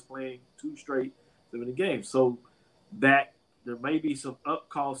ball players playing 2 straight 7-inning games. So that there may be some up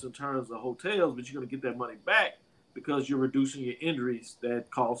costs in terms of hotels, but you're going to get that money back because you're reducing your injuries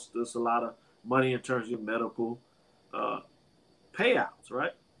that cost us a lot of money in terms of medical payouts,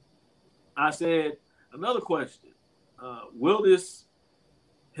 right? I said, another question, will this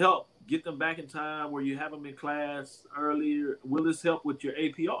help get them back in time where you have them in class earlier? Will this help with your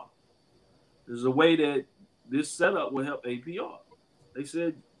APR? There's a way that this setup will help APR. They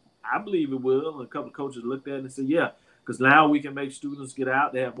said, I believe it will. And a couple of coaches looked at it and said, yeah, because now we can make students get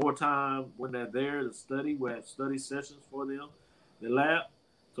out. They have more time when they're there to study. We have study sessions for them in the lab.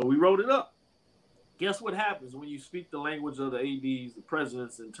 So we wrote it up. Guess what happens when you speak the language of the ADs, the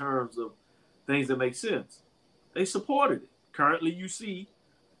presidents, in terms of things that make sense? They supported it. Currently, you see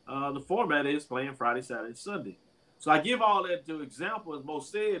the format is playing Friday, Saturday, Sunday. So I give all that to example, as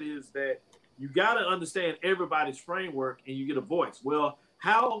most said, is that you got to understand everybody's framework and you get a voice. Well,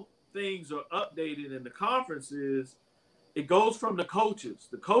 how things are updated in the conferences, it goes from the coaches.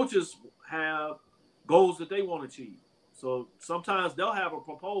 The coaches have goals that they want to achieve. So sometimes they'll have a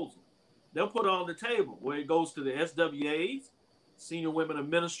proposal. They'll put it on the table where it goes to the SWAs, senior women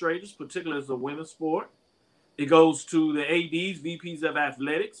administrators, particularly as a women's sport. It goes to the ADs, VPs of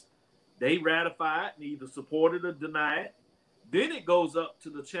athletics. They ratify it and either support it or deny it. Then it goes up to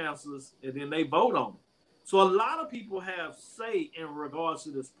the chancellors and then they vote on it. So a lot of people have say in regards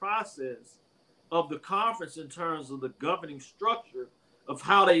to this process of the conference in terms of the governing structure of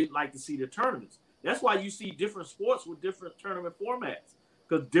how they like to see the tournaments. That's why you see different sports with different tournament formats,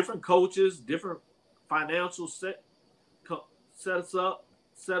 because different coaches, different financial setups,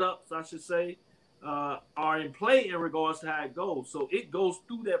 I should say, are in play in regards to how it goes. So it goes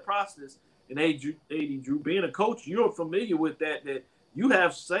through that process. And AD Drew, being a coach, you're familiar with that you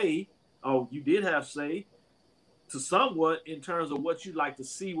have say, or you did have say, to somewhat in terms of what you'd like to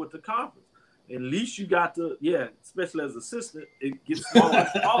see with the conference. At least you got to, especially as assistant, it gets smaller and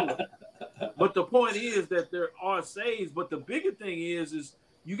smaller. But the point is that there are says, but the bigger thing is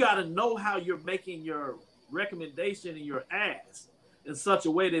you got to know how you're making your recommendation and your ask in such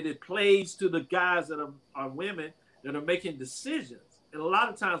a way that it plays to the guys that are women that are making decisions. And a lot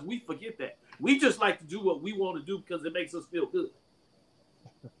of times we forget that. We just like to do what we want to do because it makes us feel good.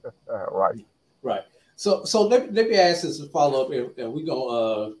 Right. So let me ask this as a follow-up, and we're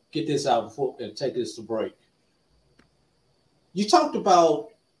going to get this out before and take this to break. You talked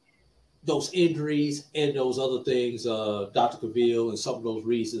about those injuries and those other things, Dr. Cavill, and some of those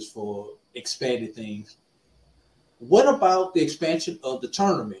reasons for expanding things. What about the expansion of the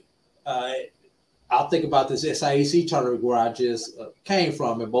tournament? I'll think about this SIAC tournament where I just came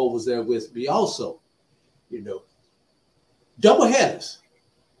from, and Bo was there with me also. Double headers.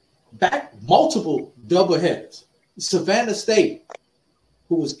 Multiple double headers. Savannah State,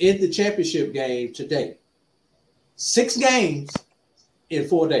 who was in the championship game today, 6 games in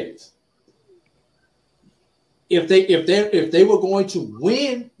 4 days. If they were going to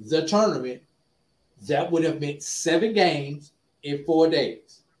win the tournament, that would have meant 7 games in 4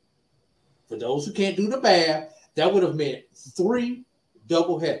 days. For those who can't do the math, that would have meant 3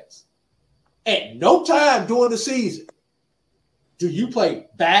 double headers. At no time during the season do you play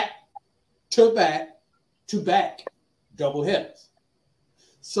back-to-back double headers.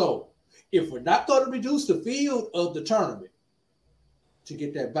 So if we're not going to reduce the field of the tournament to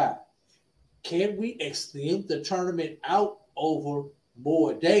get that back, can we extend the tournament out over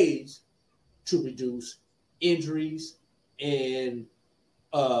more days to reduce injuries and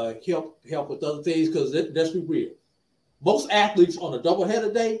help with other things? Because let's be real. Most athletes on a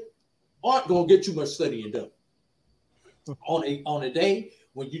doubleheader day aren't going to get too much studying done. On a day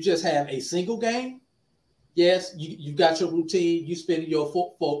when you just have a single game, yes, you got your routine. You spend your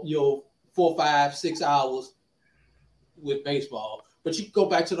 4, 5, 6 hours with baseball, but you can go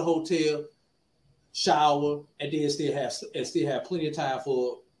back to the hotel, shower, and then still have plenty of time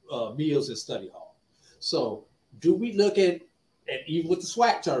for meals and study hall. So, do we look at And even with the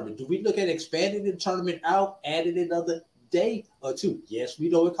SWAC tournament, do we look at expanding the tournament out, adding another day or two? Yes, we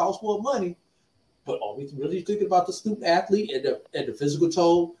know it costs more money, but are we really thinking about the student athlete and the physical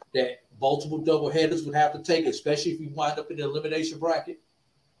toll that multiple double headers would have to take, especially if we wind up in the elimination bracket?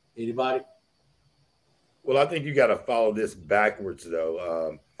 Anybody? Well, I think you got to follow this backwards,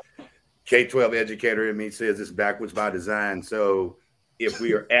 though. K-12 educator in me says it's backwards by design. So if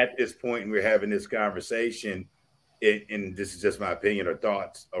we are at this point and we're having this conversation, and this is just my opinion or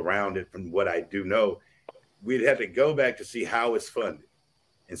thoughts around it from what I do know, we'd have to go back to see how it's funded.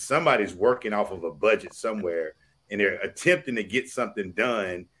 And somebody's working off of a budget somewhere, and they're attempting to get something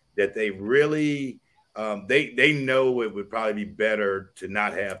done that they really they know it would probably be better to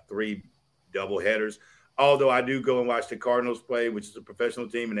not have 3 double headers. Although I do go and watch the Cardinals play, which is a professional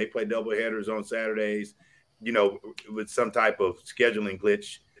team, and they play double headers on Saturdays, you know, with some type of scheduling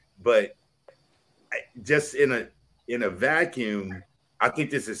glitch. But just in a vacuum, I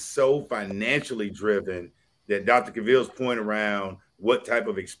think this is so financially driven that Dr. Cavill's point around what type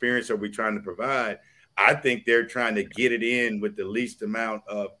of experience are we trying to provide, I think they're trying to get it in with the least amount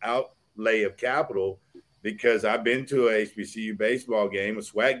of outlay of capital, because I've been to a HBCU baseball game, a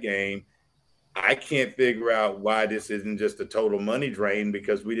SWAC game. I can't figure out why this isn't just a total money drain,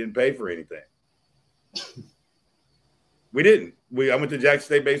 because we didn't pay for anything. We didn't. I went to Jackson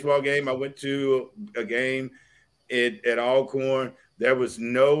State baseball game. I went to a game at Alcorn. There was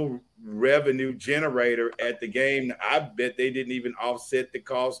no revenue generator at the game. I bet they didn't even offset the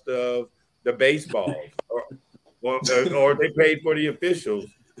cost of the baseballs, or they paid for the officials,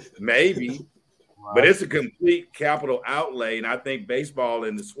 maybe. Wow. But it's a complete capital outlay, and I think baseball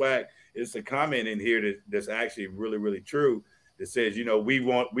and the SWAC, it's a comment in here that's actually really, really true. That says, you know, we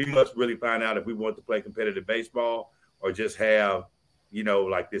must really find out if we want to play competitive baseball or just have, you know,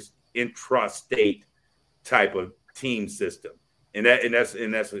 like this intrastate type of team system. And that's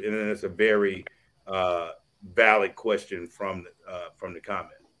a very valid question from the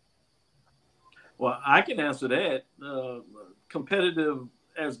comment. Well, I can answer that. Competitive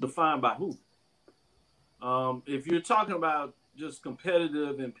as defined by who? If you're talking about just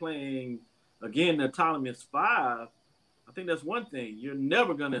competitive and playing, again, the autonomous 5, I think that's one thing. You're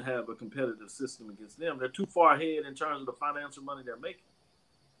never going to have a competitive system against them. They're too far ahead in terms of the financial money they're making.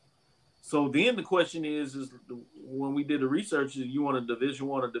 So then the question is when we did the research, you want a Division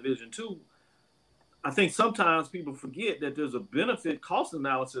I or Division II, I think sometimes people forget that there's a benefit cost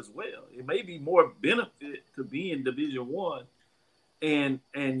analysis as well. It may be more benefit to be in Division I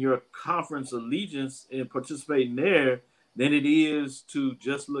and your conference allegiance and participating there than it is to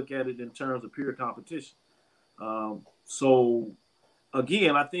just look at it in terms of pure competition. So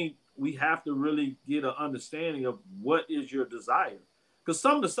again, I think we have to really get an understanding of what is your desire. Because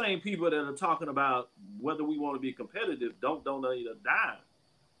some of the same people that are talking about whether we want to be competitive don't donate a dime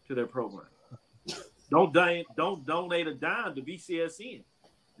to their program. Don't donate a dime to BCSN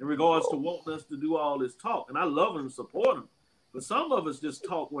in regards to wanting us to do all this talk. And I love them and support them. But some of us just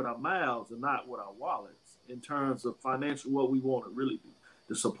talk with our mouths and not with our wallets in terms of financial, what we want to really do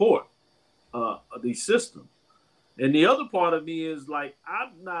to support these systems. And the other part of me is like,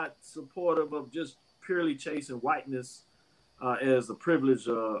 I'm not supportive of just purely chasing whiteness as a privilege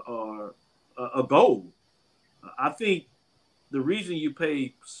or a goal. I think the reason you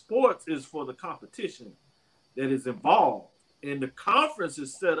pay sports is for the competition that is involved. And the conference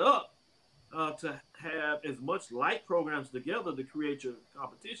is set up to have as much like programs together to create your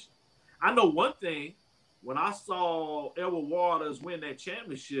competition. I know one thing, when I saw Edward Waters win that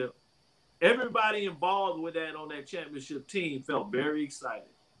championship, everybody involved with that on that championship team felt very excited.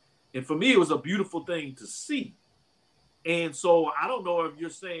 And for me, it was a beautiful thing to see. And so I don't know if you're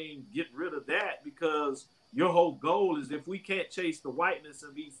saying get rid of that because your whole goal is if we can't chase the whiteness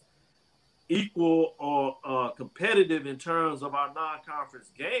and be equal or competitive in terms of our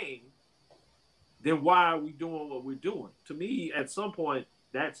non-conference game, then why are we doing what we're doing? To me, at some point,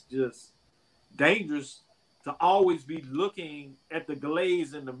 that's just dangerous to always be looking at the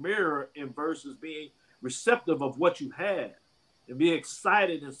glaze in the mirror and versus being receptive of what you have and be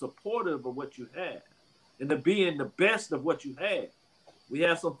excited and supportive of what you have and to being the best of what you have. We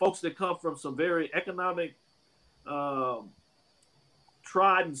have some folks that come from some very economic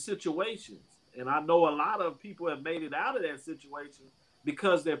trodden situations. And I know a lot of people have made it out of that situation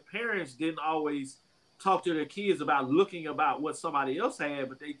because their parents didn't always talk to their kids about looking about what somebody else had,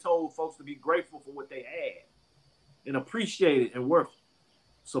 but they told folks to be grateful for what they had and appreciate it and work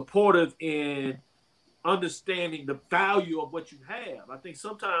supportive in understanding the value of what you have. I think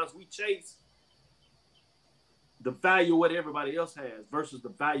sometimes we chase the value of what everybody else has versus the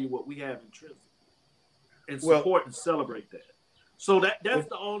value of what we have intrinsic and support and celebrate that. So that's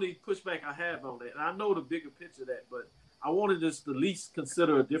the only pushback I have on that. And I know the bigger picture of that, but I wanted us to at least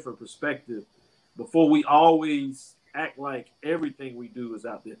consider a different perspective before we always act like everything we do is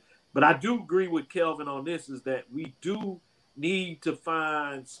out there. But I do agree with Kelvin on this, is that we do need to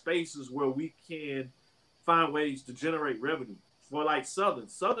find spaces where we can find ways to generate revenue. For like Southern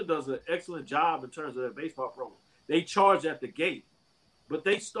does an excellent job in terms of their baseball program. They charge at the gate, but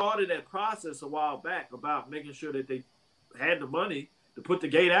they started that process a while back about making sure that they had the money to put the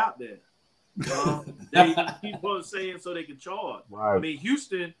gate out there. They keep on saying so they can charge. Right. I mean,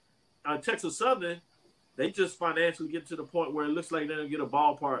 Houston, Texas Southern, they just financially get to the point where it looks like they're going to get a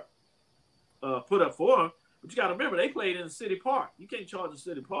ballpark put up for them. But you got to remember, they played in the city park. You can't charge a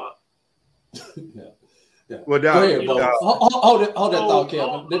city park. Yeah. Yeah. Well, go ahead, Bo. Hold that thought,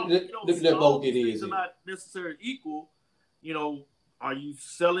 Kevin. Let Bo get in. Things are not necessarily equal. Are you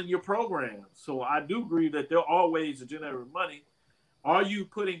selling your program? So I do agree that there are ways to generate money. Are you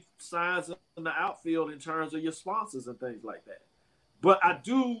putting signs in the outfield in terms of your sponsors and things like that? But I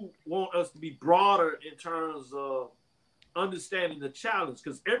do want us to be broader in terms of understanding the challenge,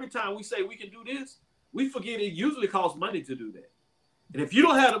 because every time we say we can do this, we forget it usually costs money to do that. And if you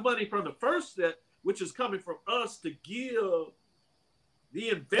don't have the money from the first step, which is coming from us to give the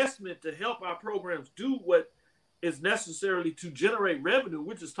investment to help our programs do what is necessarily to generate revenue,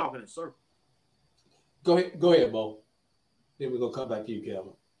 we're just talking in circles. Go ahead, Bo. Then we're going to come back to you,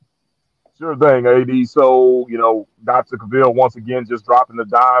 Kevin. Sure thing, AD. So, Dr. Cavill, once again, just dropping the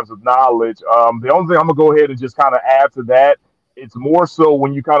dimes of knowledge. The only thing I'm going to go ahead and just kind of add to that, it's more so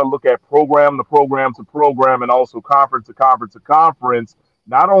when you kind of look at program to program and also conference to conference,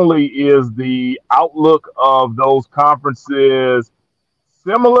 not only is the outlook of those conferences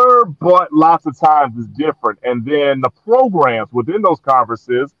similar, but lots of times is different. And then the programs within those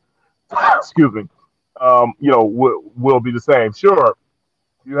conferences, will be the same. Sure,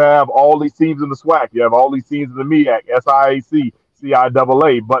 you have all these teams in the SWAC, you have all these teams in the MEAC, SIAC,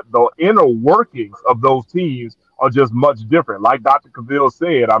 CIAA, but the inner workings of those teams are just much different. Like Dr. Cavill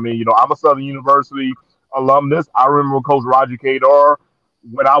said, I mean, I'm a Southern University alumnus. I remember Coach Roger Kadar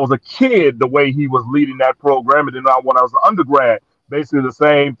when I was a kid, the way he was leading that program, and then when I was an undergrad, basically the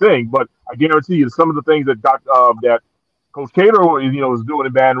same thing. But I guarantee you, some of the things that that Coach Kadar was doing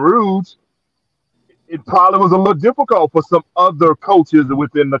in Baton Rouge, it probably was a little difficult for some other coaches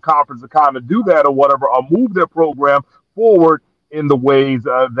within the conference to kind of do that or whatever, or move their program forward in the ways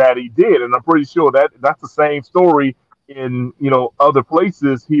that he did. And I'm pretty sure that's the same story in other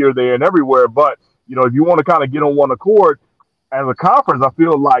places here, there, and everywhere. But if you want to kind of get on one accord as a conference, I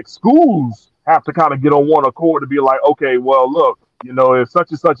feel like schools have to kind of get on one accord to be like, okay, well, look, if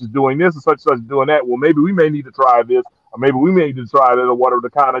such and such is doing this and such and such is doing that, well, maybe we may need to try this, or maybe we may need to try that or whatever, to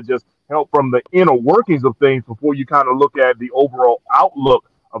kind of just help from the inner workings of things before you kind of look at the overall outlook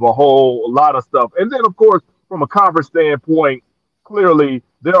of a whole lot of stuff. And then, of course, from a conference standpoint, clearly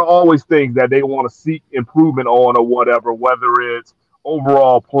there are always things that they want to seek improvement on or whatever, whether it's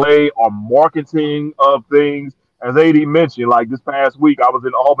overall play or marketing of things. As AD mentioned, like this past week, I was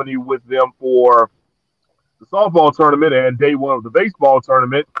in Albany with them for the softball tournament and day one of the baseball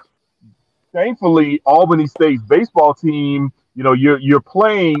tournament. Thankfully, Albany State's baseball team, you're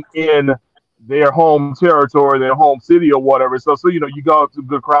playing in their home territory, their home city or whatever. So you go to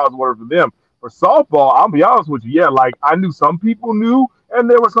good crowds, whatever for them. For softball, I'll be honest with you, like I knew some people knew, and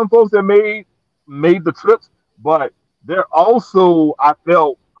there were some folks that made the trips, but there also, I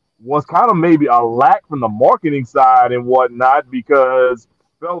felt, was kind of maybe a lack from the marketing side and whatnot, because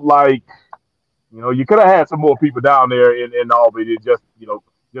felt like, you could have had some more people down there in Albany, just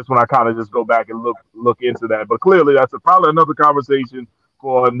when I kind of just go back and look into that. But clearly that's probably another conversation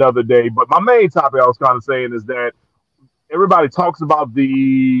for another day. But my main topic I was kind of saying is that everybody talks about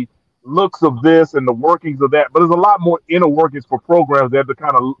the looks of this and the workings of that, but there's a lot more inner workings for programs that have to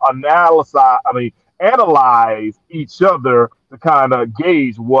kind of analyze each other to kind of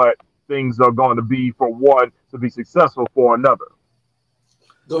gauge what things are going to be for one to be successful for another.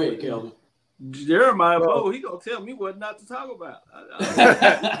 Go ahead, Kelvin. Jeremiah Bo, he gonna tell me what not to talk about.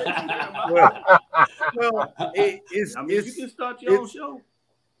 You can start your own show.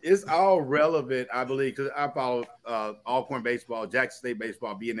 It's all relevant, I believe, because I follow All-Point Baseball, Jackson State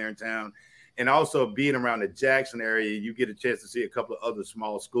Baseball, being there in town, and also being around the Jackson area. You get a chance to see a couple of other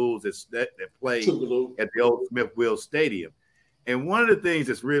small schools that play at the old Smith-Wills Stadium. And one of the things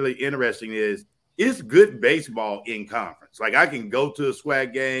that's really interesting is it's good baseball in conference. Like I can go to a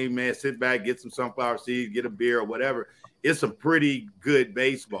SWAC game, man, sit back, get some sunflower seeds, get a beer or whatever. It's a pretty good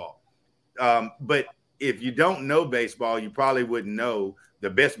baseball. But if you don't know baseball, you probably wouldn't know the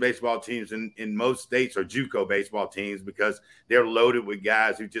best baseball teams in most states are JUCO baseball teams because they're loaded with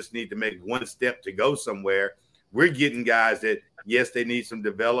guys who just need to make one step to go somewhere. We're getting guys that, yes, they need some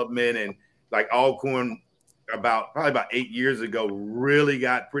development, and like Alcorn probably about 8 years ago really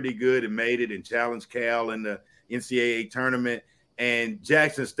got pretty good and made it and challenged Cal in the NCAA tournament. And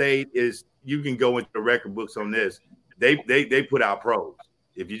Jackson State is, you can go into the record books on this. They put out pros.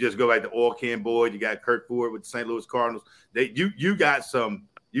 If you just go back to Oil Can Boyd, you got Kurt Ford with the St. Louis Cardinals. You got some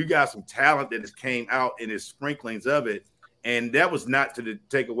talent that has came out in his sprinklings of it, and that was not to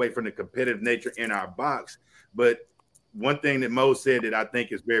take away from the competitive nature in our box. But one thing that Mo said that I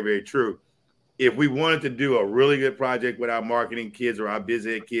think is very, very true. If we wanted to do a really good project with our marketing kids or our biz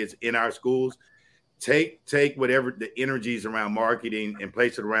ed kids in our schools, take whatever the energies around marketing and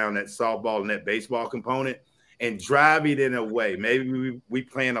place it around that softball and that baseball component, and drive it in a way. Maybe we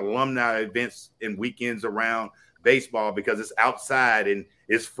plan alumni events and weekends around baseball because it's outside and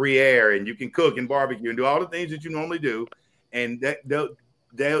it's free air and you can cook and barbecue and do all the things that you normally do. And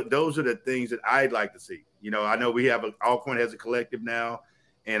those are the things that I'd like to see. You know, I know Alcorn has a collective now,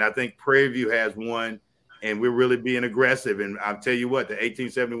 and I think Prairie View has one, and we're really being aggressive. And I'll tell you what, the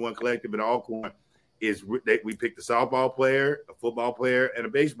 1871 collective at Alcorn we picked a softball player, a football player, and a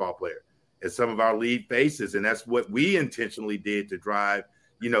baseball player as some of our lead faces. And that's what we intentionally did to drive,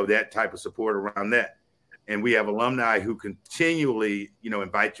 that type of support around that. And we have alumni who continually,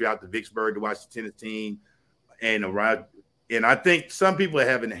 invite you out to Vicksburg to watch the tennis team and around. And I think some people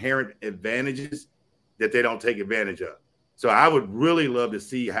have inherent advantages that they don't take advantage of. So I would really love to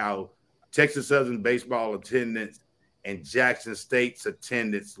see how Texas Southern baseball attendance and Jackson State's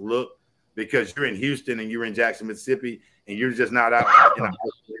attendance look, because you're in Houston and you're in Jackson, Mississippi, and you're just not out in a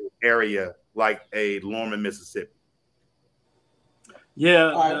area like a Lorman, Mississippi.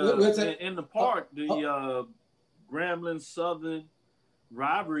 Yeah, right, in the park, the Grambling Southern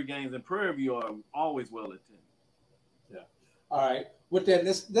rivalry games in Prairie View are always well attended. Yeah. All right. With that,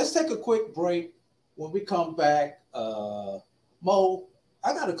 let's take a quick break. When we come back, Mo,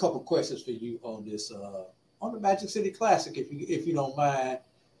 I got a couple questions for you on this on the Magic City Classic, if you don't mind.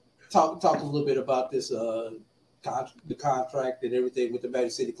 Talk a little bit about this the contract and everything with the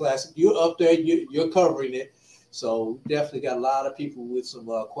Magic City Classic. You're up there, you're covering it, so definitely got a lot of people with some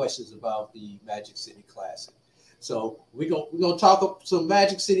questions about the Magic City Classic. So we're gonna talk some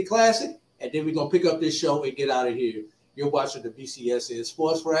Magic City Classic, and then we're gonna pick up this show and get out of here. You're watching the BCSN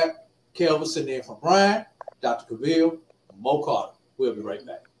SportsWrap. Kelvin sitting in for Brian, Dr. Cavill, and Mo Carter. We'll be right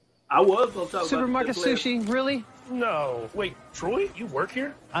back. I was gonna talk Supermarket about sushi, really? No. Wait, Troy, you work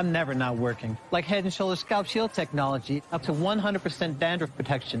here? I'm never not working. Like Head & Shoulders Scalp Shield technology, up to 100% dandruff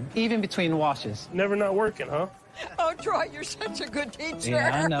protection, even between washes. Never not working, huh? Oh, Troy, you're such a good teacher.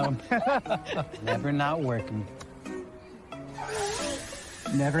 Yeah, I know. Never not working.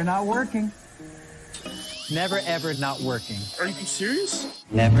 Never not working. Never, ever not working. Are you serious?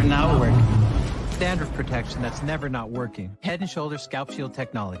 Never not working. Dandruff protection that's never not working. Head & Shoulders Scalp Shield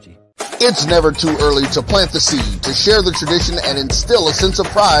technology. It's never too early to plant the seed, to share the tradition, and instill a sense of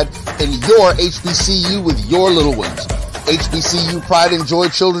pride in your HBCU with your little ones. HBCU Pride and Joy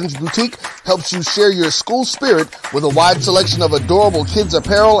Children's Boutique helps you share your school spirit with a wide selection of adorable kids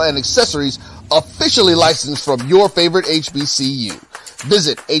apparel and accessories officially licensed from your favorite HBCU.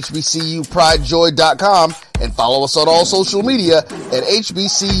 Visit hbcupridejoy.com and follow us on all social media at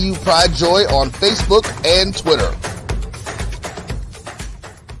HBCU Pride Joy on Facebook and Twitter.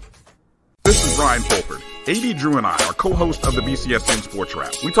 This is Brian Fulford. AD Drew and I are co-hosts of the BCSN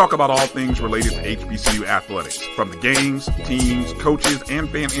SportsWrap. We talk about all things related to HBCU athletics. From the games, teams, coaches, and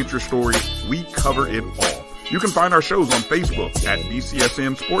fan interest stories, we cover it all. You can find our shows on Facebook at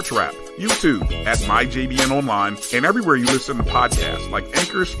BCSN SportsWrap, YouTube at MyJBN Online, and everywhere you listen to podcasts like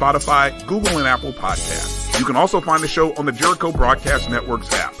Anchor, Spotify, Google, and Apple Podcasts. You can also find the show on the Jericho Broadcast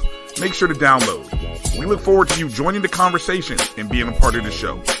Network's app. Make sure to download. We look forward to you joining the conversation and being a part of the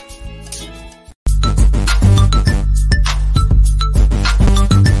show.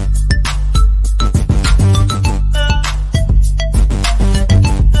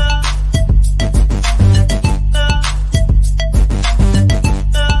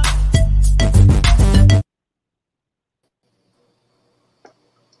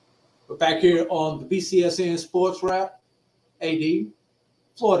 Back here on the BCSN SportsWrap, AD,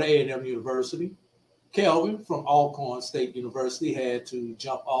 Florida A&M University. Kelvin from Alcorn State University had to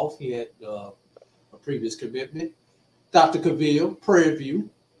jump off. He had a previous commitment. Dr. Cavill, Prairie View,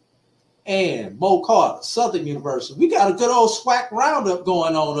 and Mo Carter, Southern University. We got a good old SWAC roundup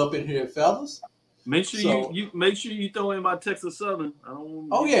going on up in here, fellas. Make sure you throw in my Texas Southern.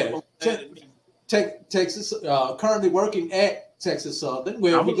 Oh yeah, Texas, currently working at Texas Southern.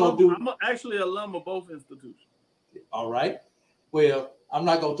 Well, I'm actually an alum of both institutions. All right. Well, I'm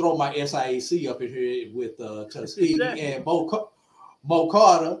not gonna throw my SIAC up in here with Tuskegee and Mo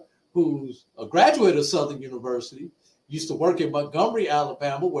Carter, who's a graduate of Southern University, used to work in Montgomery,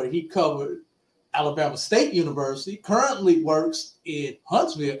 Alabama, where he covered Alabama State University. Currently works in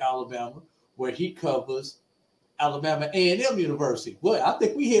Huntsville, Alabama, where he covers Alabama A&M University. Well, I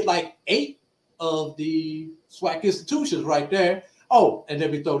think we hit like 8 of the SWAC institutions right there. Oh, and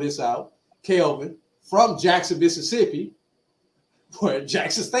let me throw this out. Kelvin from Jackson, Mississippi, where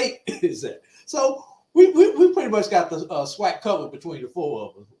Jackson State is at. So we pretty much got the SWAC covered between the 4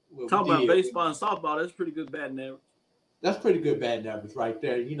 of us. Talking about baseball and softball, that's pretty good batting average. That's pretty good batting average right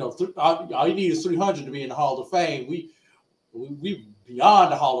there. You know, all you need is 300 to be in the Hall of Fame. We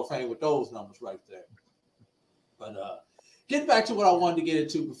beyond the Hall of Fame with those numbers right there. But getting back to what I wanted to get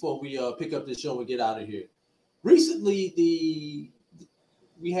into before we pick up this show and get out of here. Recently,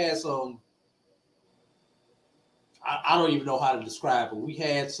 we had some, I don't even know how to describe it. We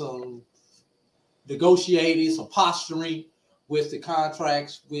had some negotiating, some posturing with the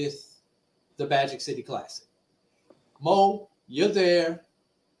contracts with the Magic City Classic. Mo, you're there.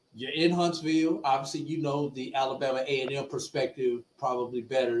 You're in Huntsville. Obviously, you know the Alabama A&M perspective probably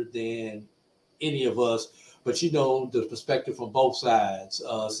better than any of us, but you know the perspective from both sides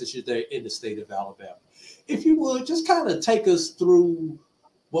since you're there in the state of Alabama. If you would, just kind of take us through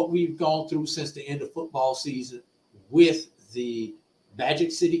what we've gone through since the end of football season with the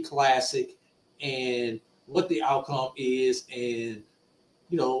Magic City Classic and what the outcome is, and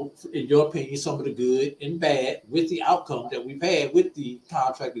you know, in your opinion, some of the good and bad with the outcome that we've had with the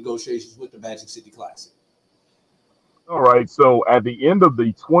contract negotiations with the Magic City Classic. All right. So at the end of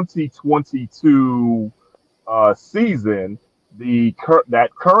the 2022 season, that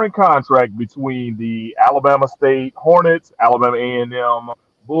current contract between the Alabama State Hornets, Alabama A&M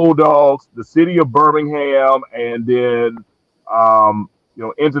Bulldogs, the city of Birmingham, and then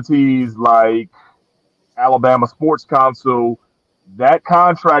entities like Alabama Sports Council, that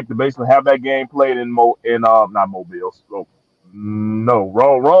contract to basically have that game played in not Mobile, so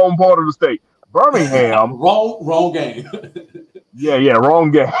wrong part of the state, Birmingham. wrong game. yeah, wrong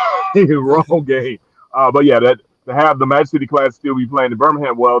game, wrong game. But yeah, that to have the Magic City Class still be playing in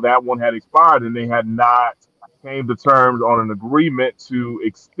Birmingham, well, that one had expired and they had not came to terms on an agreement to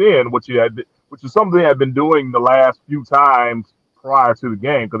extend, which is something they had been doing the last few times prior to the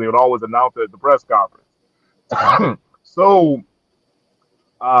game, because they would always announce it at the press conference. So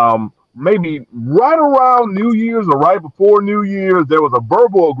maybe right around New Year's or right before New Year's, there was a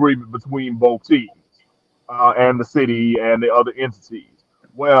verbal agreement between both teams and the city and the other entities.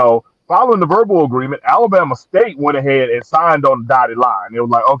 Well, following the verbal agreement, Alabama State went ahead and signed on the dotted line. It was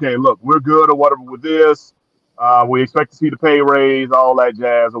like, okay, look, we're good or whatever with this. We expect to see the pay raise, all that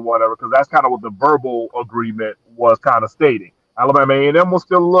jazz or whatever, because that's kind of what the verbal agreement was kind of stating. Alabama A&M was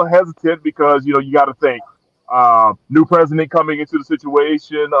still a little hesitant because, you got to think, new president coming into the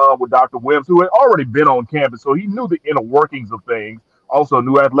situation with Dr. Wims, who had already been on campus, so he knew the inner workings of things. Also,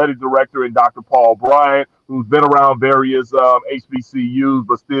 new athletic director in Dr. Paul Bryant, who's been around various HBCUs,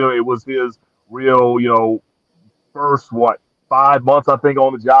 but still it was his real, first, 5 months, I think,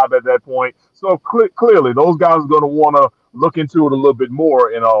 on the job at that point. So clearly, those guys are going to want to look into it a little bit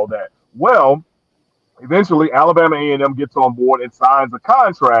more and all that. Well, eventually, Alabama A&M gets on board and signs a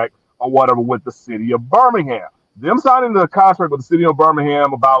contract or whatever with the city of Birmingham. Them signing the contract with the city of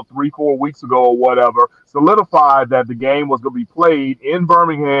Birmingham about 3-4 weeks ago or whatever solidified that the game was going to be played in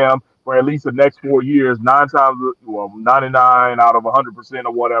Birmingham for at least the next 4 years, 99 out of 100%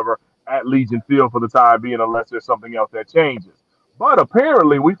 or whatever at Legion Field for the time being, unless there's something else that changes. But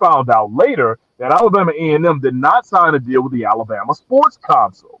apparently, we found out later that Alabama A&M did not sign a deal with the Alabama Sports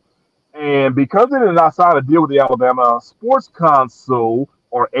Council. And because they did not sign a deal with the Alabama Sports Council,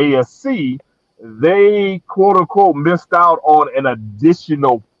 or ASC, they quote unquote missed out on an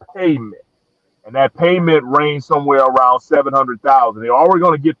additional payment, and that payment ranged somewhere around $700,000. They're already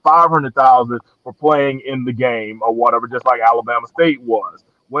going to get $500,000 for playing in the game or whatever, just like Alabama State was.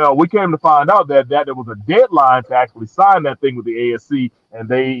 Well, we came to find out that there was a deadline to actually sign that thing with the ASC, and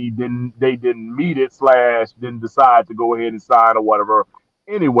they didn't meet it / didn't decide to go ahead and sign or whatever.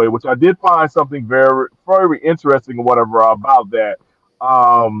 Anyway, which I did find something very, very interesting or whatever about that.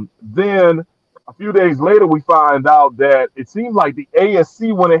 Then a few days later, we find out that it seems like the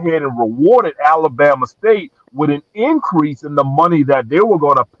ASC went ahead and rewarded Alabama State with an increase in the money that they were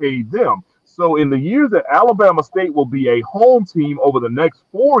going to pay them. So in the years that Alabama State will be a home team over the next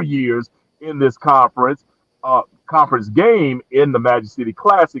 4 years in this conference game in the Magic City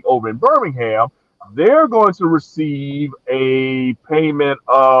Classic over in Birmingham, they're going to receive a payment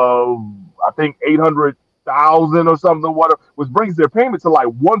of, I think, 800,000 or something, whatever, which brings their payment to like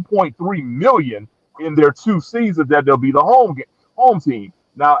 1.3 million in their 2 seasons that they'll be the home team.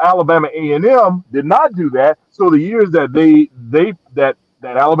 Now, Alabama A&M did not do that, so the years that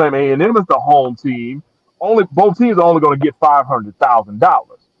that Alabama A&M is the home team, only both teams are only going to get $500,000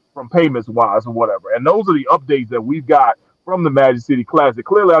 from payments wise or whatever. And those are the updates that we've got from the Magic City Classic.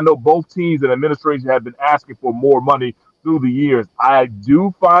 Clearly, I know both teams and administration have been asking for more money through the years. I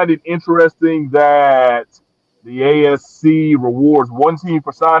do find it interesting that the ASC rewards one team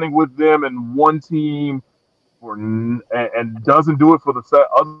for signing with them and one team and doesn't do it for the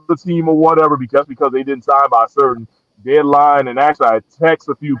other team or whatever because they didn't sign by a certain deadline. And actually, I text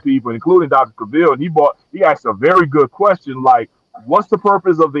a few people, including Dr. Cavill, and he asked a very good question, like, what's the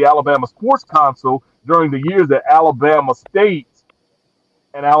purpose of the Alabama Sports Council during the years that Alabama State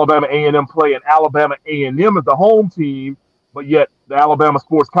and Alabama A&M play, and Alabama A&M is the home team, but yet the Alabama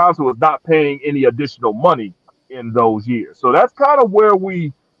Sports Council is not paying any additional money in those years. So that's kind of where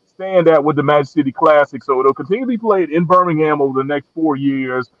we stand at with the Magic City Classic. So it'll continue to be played in Birmingham over the next 4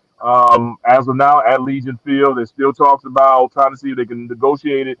 years. As of now, at Legion Field, there's still talks about trying to see if they can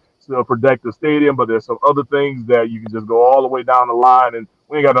negotiate it to protect the stadium, but there's some other things that you can just go all the way down the line, and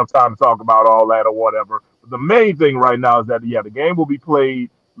we ain't got enough time to talk about all that or whatever. But the main thing right now is that, the game will be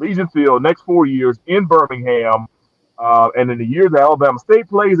played Legion Field next 4 years in Birmingham. And in the years that Alabama State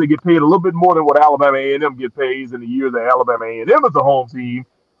plays, they get paid a little bit more than what Alabama A&M get paid. In the years that Alabama A&M is the home team,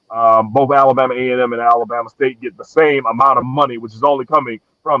 both Alabama A&M and Alabama State get the same amount of money, which is only coming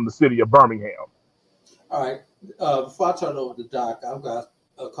from the city of Birmingham. All right. Before I turn it over to Doc, I've got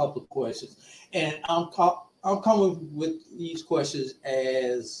a couple of questions, and I'm coming with these questions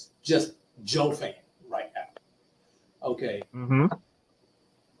as just Joe fan right now. Okay. Mm-hmm.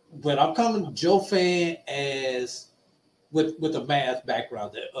 But I'm coming Joe fan as with a math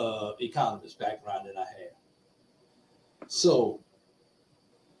background, that economist background that I have. So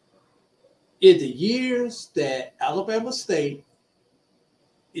in the years that Alabama State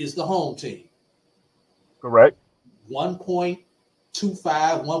is the home team, correct, 1.25,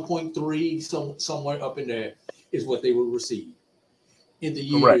 1.3, somewhere up in there is what they will receive in the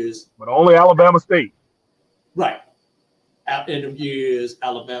correct. years. But only Alabama State. Right. In the years,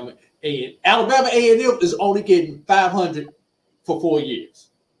 Alabama A&M is only getting $500 for 4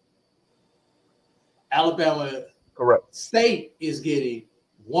 years. Alabama correct. State is getting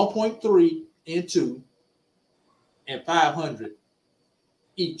 1.3 in 2 and 500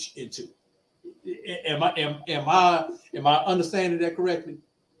 each in 2. Am I understanding that correctly?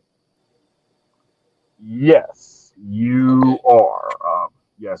 Yes, you are.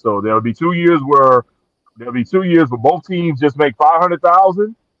 Yeah, so there'll be 2 years where both teams just make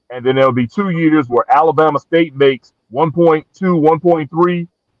 500,000, and then there'll be 2 years where Alabama State makes 1.2, 1.3,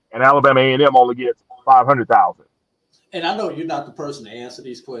 and Alabama A&M only gets 500,000. And I know you're not the person to answer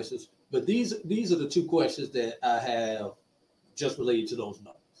these questions, but these are the 2 questions that I have just related to those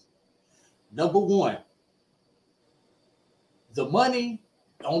numbers. Number one, the money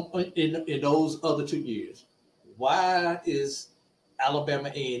in those other 2 years, why is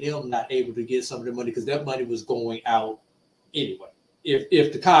Alabama A&M not able to get some of the money? Because that money was going out anyway.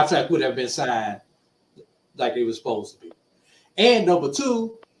 If the contract would have been signed like it was supposed to be. And number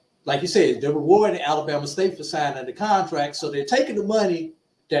 2, like you said, they're rewarding Alabama State for signing the contract. So they're taking the money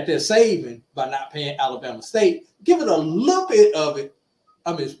that they're saving by not paying Alabama State, giving a little bit of it.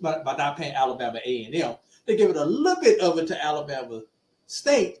 I mean, by not paying Alabama A&M, they give it a little bit of it to Alabama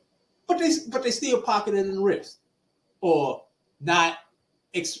State, but they still pocket it in the rest, or not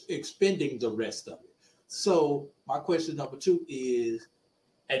expending the rest of it. So my question number 2 is,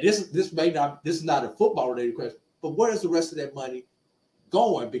 and this is not a football related question, but where is the rest of that money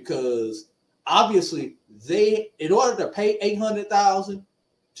going? Because obviously in order to pay $800,000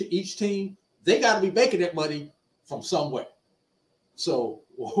 to each team, they got to be making that money from somewhere. So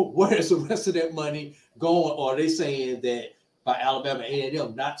where is the rest of that money going? Or are they saying that by Alabama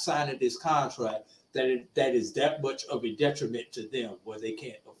A&M not signing this contract, that is that much of a detriment to them where they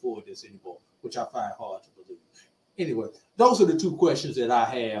can't afford this anymore, which I find hard to believe. Anyway, those are the 2 questions that I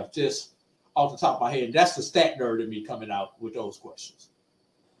have just off the top of my head. That's the stat nerd in me coming out with those questions.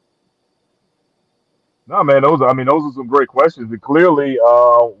 No, man, those are some great questions. And clearly,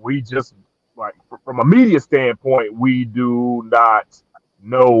 we just, like, from a media standpoint, we do not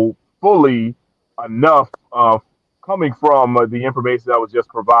know fully enough coming from the information that was just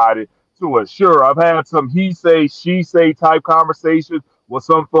provided to us. Sure, I've had some he say, she say type conversations with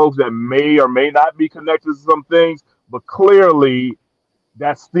some folks that may or may not be connected to some things, but clearly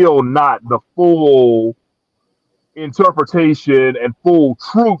that's still not the full interpretation and full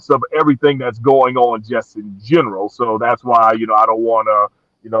truths of everything that's going on just in general. So that's why, I don't want to,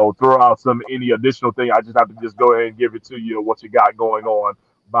 throw out any additional thing. I just have to just go ahead and give it to you what you got going on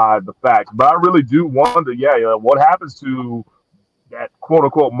by the facts. But I really do wonder, what happens to that quote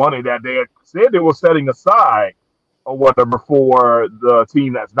unquote money that they had said they were setting aside or whatever for the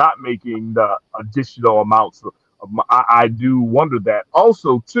team that's not making the additional amounts I do wonder that.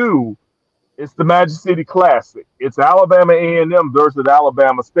 Also, too, it's the Magic City Classic. It's Alabama A&M versus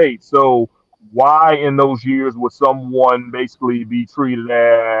Alabama State. So why in those years would someone basically be treated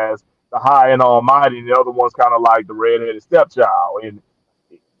as the high and almighty, and the other one's kind of like the redheaded stepchild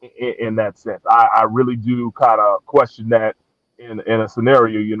in that sense? I really do kind of question that in a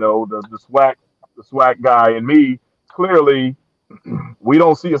scenario. The SWAC guy and me clearly we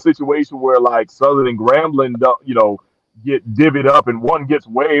don't see a situation where like Southern and Grambling, get divvied up and one gets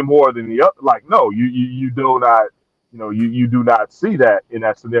way more than the other. Like, no, you do not, you do not see that in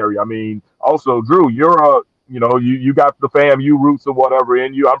that scenario. I mean, also, Drew, you got the FAMU roots or whatever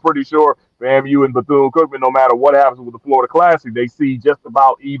in you. I'm pretty sure FAMU and Bethune-Cookman, no matter what happens with the Florida Classic, they see just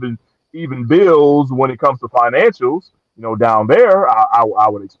about even bills when it comes to financials. Down there, I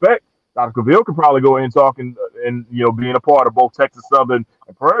would expect. Dr. Cavill could probably go in and talk and being a part of both Texas Southern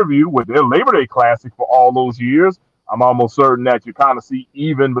and Prairie View with their Labor Day Classic for all those years. I'm almost certain that you kind of see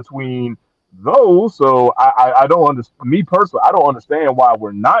even between those. So I don't understand. Me personally, I don't understand why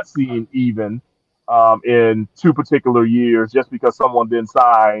we're not seeing even in two particular years just because someone didn't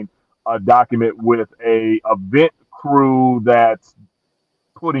sign a document with a event crew that's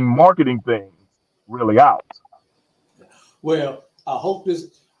putting marketing things really out. Well, I hope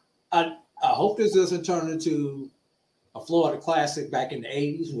this doesn't turn into a Florida Classic back in the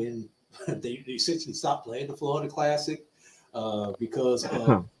 80s when they essentially stopped playing the Florida Classic because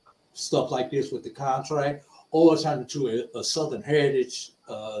of stuff like this with the contract, or turn into a Southern Heritage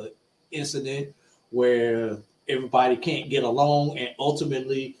incident where everybody can't get along and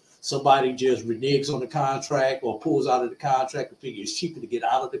ultimately somebody just reneges on the contract or pulls out of the contract and figures it's cheaper to get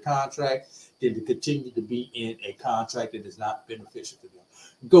out of the contract than to continue to be in a contract that is not beneficial to them.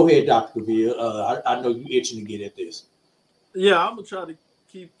 Go ahead, Dr. Cavill. I know you're itching to get at this. Yeah, I'm going to try to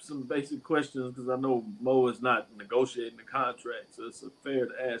keep some basic questions because I know Mo is not negotiating the contract, so it's fair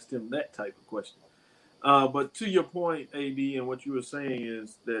to ask him that type of question. But to your point, AD, and what you were saying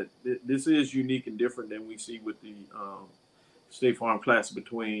is that this is unique and different than we see with the State Farm Classic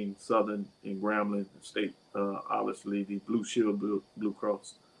between Southern and Grambling State, obviously the Blue Shield, Blue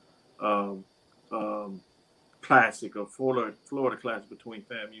Cross Classic or Florida Classic between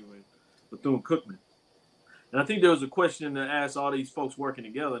FAMU and Bethune-Cookman. And I think there was a question that asked all these folks working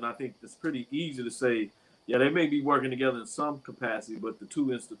together, and I think it's pretty easy to say, yeah, they may be working together in some capacity, but the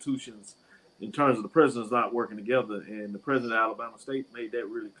two institutions, in terms of the president's not working together, and the president of Alabama State made that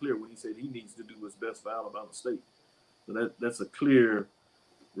really clear when he said he needs to do what's best for Alabama State. So that's a clear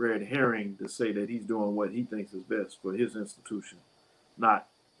red herring to say that he's doing what he thinks is best for his institution, not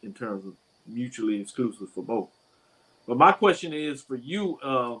in terms of mutually exclusive for both. But my question is for you,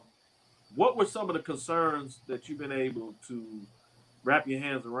 what were some of the concerns that you've been able to wrap your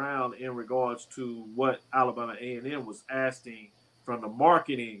hands around in regards to what Alabama A&M was asking from the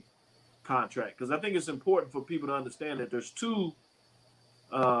marketing contract? Because I think it's important for people to understand that there's two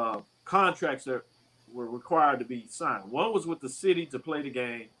contracts that were required to be signed. One was with the city to play the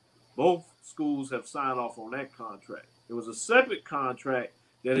game. Both schools have signed off on that contract. There was a separate contract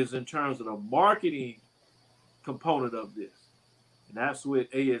that is in terms of the marketing component of this. And that's with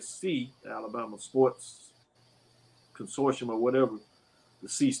ASC, the Alabama Sports Consortium, or whatever the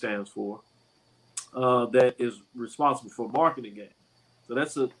C stands for, that is responsible for marketing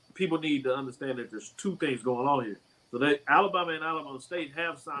games. So people need to understand that there's two things going on here. So that Alabama and Alabama State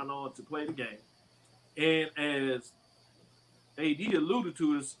have signed on to play the game. And as AD alluded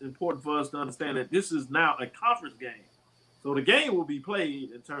to, it's important for us to understand that this is now a conference game. So the game will be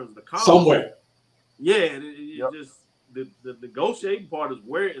played in terms of the conference. Somewhere. Yeah, just the negotiating part is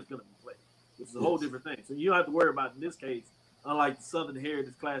where it's going to be played. Which is a whole different thing. So you don't have to worry about, in this case, unlike the Southern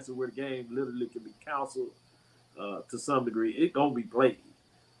Heritage Classic where the game literally can be counseled to some degree, it's going to be played.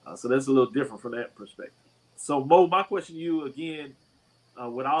 So that's a little different from that perspective. So, Mo, my question to you again,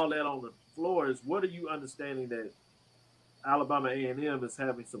 with all that on the floor, is what are you understanding that Alabama A&M is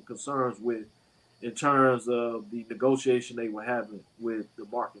having some concerns with in terms of the negotiation they were having with the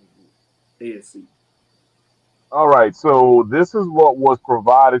marketing group, ASC? All right, so this is what was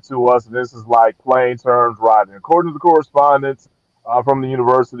provided to us, and this is like plain terms writing. According to the correspondence from the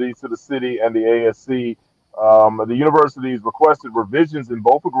university to the city and the ASC, The universities requested revisions in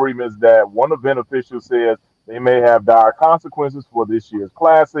both agreements that one event official says they may have dire consequences for this year's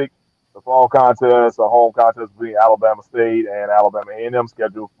Classic, the fall contest, a home contest between Alabama State and Alabama A&M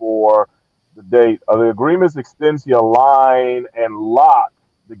scheduled for the date. The agreements extends to align and lock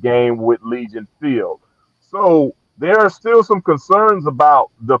the game with Legion Field. So there are still some concerns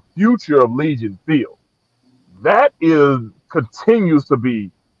about the future of Legion Field. That is continues to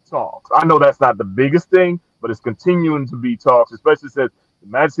be talks. I know that's not the biggest thing, but it's continuing to be talks, especially since the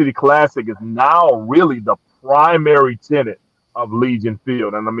Magic City Classic is now really the primary tenant of Legion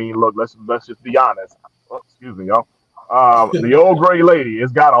Field. And I mean, look, let's just be honest. Oh, excuse me, y'all. The old gray lady, it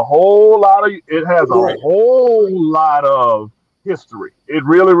has a whole lot of history. It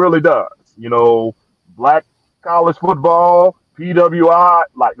really, really does. You know, black college football, PWI,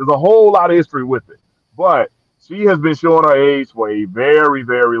 like there's a whole lot of history with it. But she has been showing her age for a very,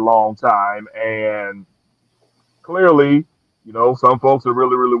 very long time. And clearly, you know, some folks are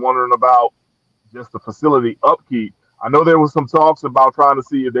really, really wondering about just the facility upkeep. I know there was some talks about trying to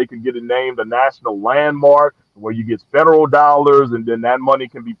see if they can get it named a national landmark where you get federal dollars and then that money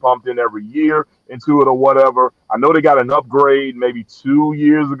can be pumped in every year into it or whatever. I know they got an upgrade maybe 2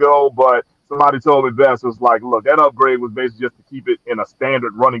 years ago, but somebody told me best. It was like, look, that upgrade was basically just to keep it in a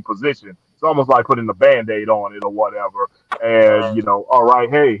standard running position. It's almost like putting a Band-Aid on it or whatever. And, you know, all right,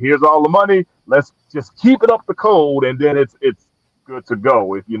 hey, here's all the money. Let's just keep it up the code and then it's good to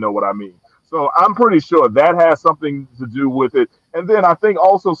go, if you know what I mean. So I'm pretty sure that has something to do with it. And then I think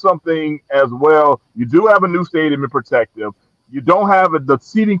also something as well, you do have a new stadium in Protective. You don't have the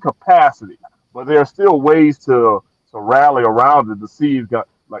seating capacity, but there are still ways to rally around it. The seats got,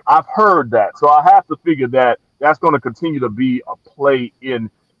 like, I've heard that. So I have to figure that that's going to continue to be a play into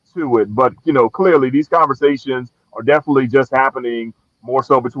it. But, you know, clearly these conversations are definitely just happening more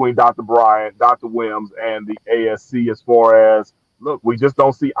so between Dr. Bryant, Dr. Wims, and the ASC as far as, look, we just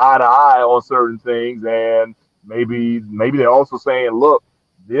don't see eye to eye on certain things, and maybe they're also saying, look,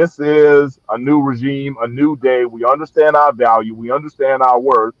 this is a new regime, a new day. We understand our value, we understand our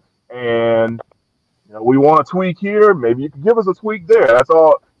worth, and you know, we want a tweak here. Maybe you can give us a tweak there. That's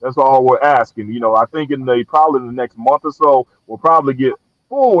all. That's all we're asking. You know, I think probably the next month or so, we'll probably get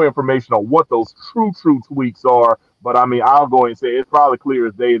full information on what those true tweaks are. But I mean, I'll go and say it's probably clear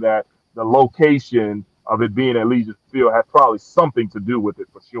as day that the location of it being at Legion Field has probably something to do with it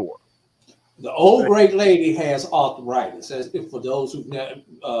for sure. The old great lady has arthritis. As if for those who've never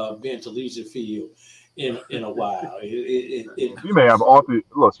been to Legion Field in a while, she may have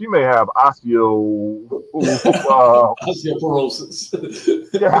she may have osteoporosis.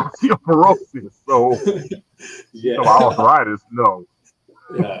 Yeah, osteoporosis. So yeah, arthritis. No.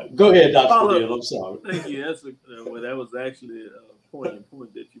 Yeah, go ahead, Dr. Bill. I'm sorry. Thank you. That's that was actually a point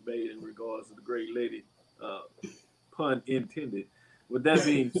that you made in regards to the great lady, pun intended. With that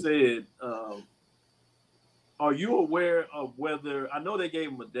being said, are you aware of whether, I know they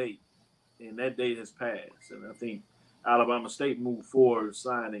gave them a date and that date has passed, and I think Alabama State moved forward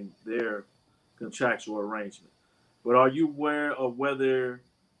signing their contractual arrangement, but are you aware of whether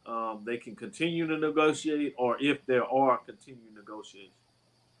they can continue to negotiate or if there are continued negotiations?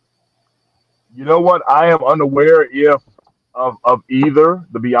 You know what? I am unaware of either,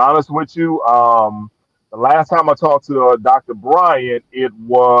 to be honest with you. The last time I talked to Dr. Bryant, it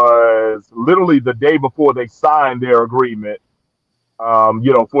was literally the day before they signed their agreement,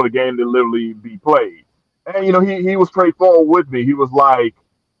 you know, for the game to literally be played. And, you know, he was straightforward with me. He was like,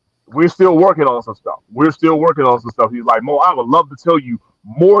 we're still working on some stuff. We're still working on some stuff. He's like, Mo, I would love to tell you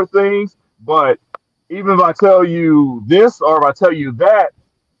more things, but even if I tell you this or if I tell you that,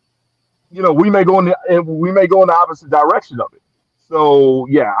 you know, we may go in the opposite direction of it. So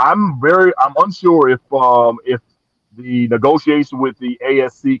yeah, I'm unsure if the negotiation with the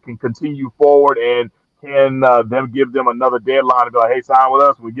ASC can continue forward and can them give them another deadline to be like, hey, sign with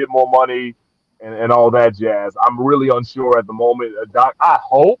us, we get more money and all that jazz. I'm really unsure at the moment. Doc, I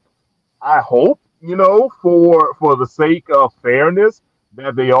hope, you know, for the sake of fairness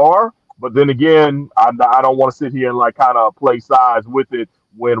that they are. But then again, I don't want to sit here and like kind of play sides with it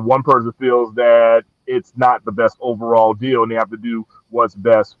when one person feels that it's not the best overall deal and they have to do what's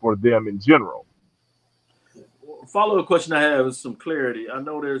best for them in general. Follow-up question I have is some clarity. I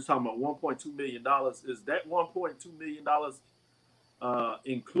know they're talking about $1.2 million. Is that $1.2 million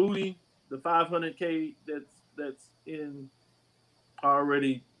including the $500K that's in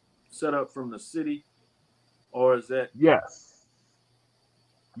already set up from the city, or is that? Yes.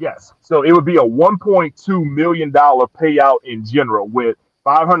 So it would be a $1.2 million payout in general, with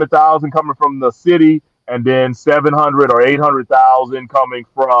 $500,000 coming from the city and then $700,000 or $800,000 coming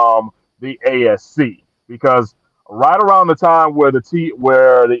from the ASC. because right around the time where the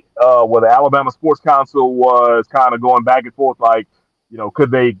Alabama Sports Council was kind of going back and forth, like,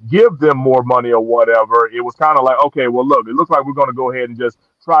 could they give them more money or whatever? It was kind of like, okay, well, look, it looks like we're going to go ahead and just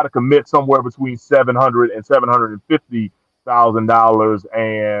try to commit somewhere between $700 and $750,000.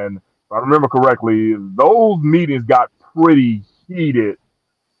 And if I remember correctly, those meetings got pretty heated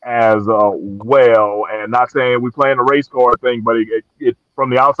as well. And not saying we playing the race car thing, but it from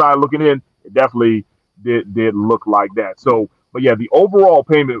the outside looking in, it definitely did look like that. So, but yeah, the overall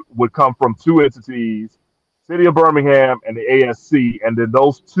payment would come from two entities, City of Birmingham and the ASC, and then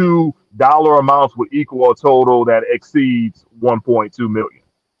those two dollar amounts would equal a total that exceeds 1.2 million.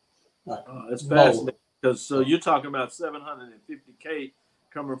 That's fascinating because you're talking about $750K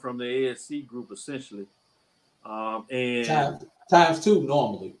coming from the ASC group essentially, and times two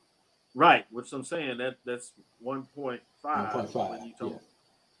normally. Right, which I'm saying that's 1.5. 1.5.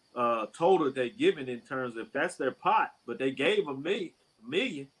 Total they're giving in terms of that's their pot, but they gave a million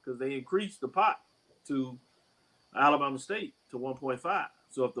because they increased the pot to Alabama State to 1.5.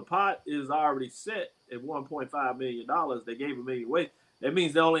 So if the pot is already set at $1.5 million, they gave $1 million away. That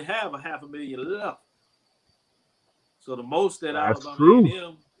means they only have $500,000 left. So the most that Alabama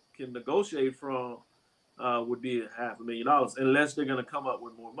A&M can negotiate from would be $500,000, unless they're going to come up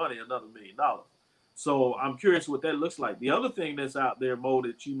with more money, another $1 million. So I'm curious what that looks like. The other thing that's out there, Mo,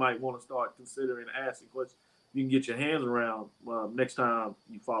 that you might want to start considering asking questions you can get your hands around next time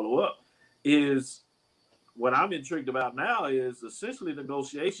you follow up is what I'm intrigued about now is essentially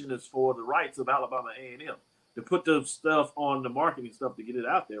negotiation is for the rights of Alabama A&M to put the stuff on the marketing stuff to get it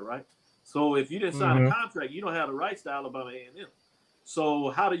out there, right? So if you didn't sign a contract, you don't have the rights to Alabama A&M.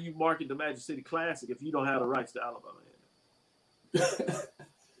 So how do you market the Magic City Classic if you don't have the rights to Alabama A&M?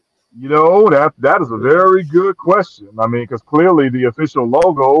 That is a very good question. I mean, because clearly the official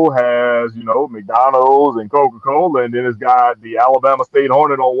logo has, McDonald's and Coca-Cola, and then it's got the Alabama State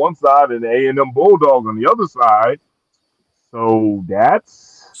Hornet on one side and the A&M Bulldogs on the other side. So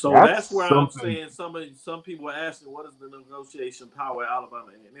that's where something. I'm saying some people are asking what is the negotiation power at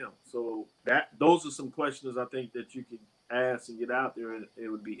Alabama A&M. So those are some questions I think that you can ask and get out there, and it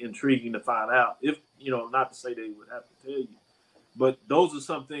would be intriguing to find out. If not to say they would have to tell you. But those are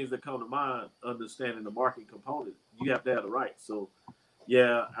some things that come to mind, understanding the market component. You have to have the right. So,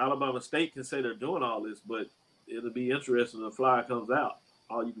 yeah, Alabama State can say they're doing all this, but it'll be interesting when the flyer comes out.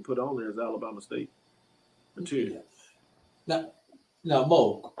 All you can put on there is Alabama State material. Now,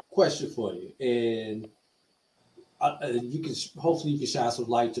 Mo, question for you. And hopefully you can shine some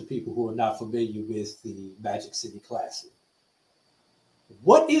light to people who are not familiar with the Magic City Classic.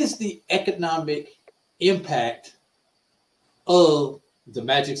 What is the economic impact of the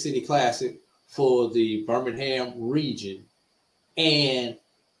Magic City Classic for the Birmingham region, and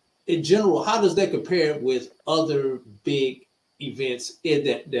in general, how does that compare with other big events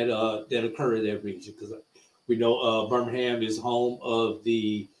that occur in that region? Because we know Birmingham is home of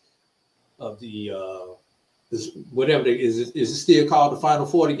the whatever is it still called the Final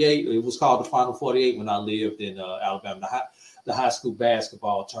 48? It was called the Final 48 when I lived in Alabama, the high school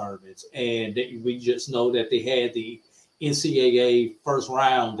basketball tournaments, and we just know that they had the NCAA first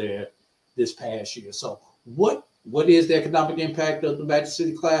round there this past year. So what is the economic impact of the Magic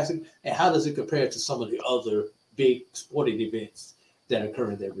City Classic, and how does it compare to some of the other big sporting events that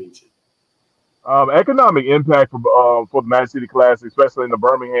occur in that region? Economic impact for the Magic City Classic, especially in the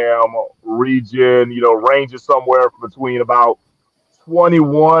Birmingham region, ranges somewhere between about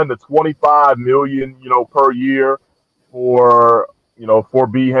 21 to 25 million, per year for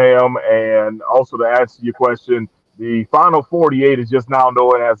BHAM. And also to answer your question, the Final 48 is just now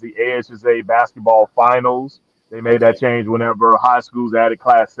known as the AHSA Basketball Finals. They made that change whenever high schools added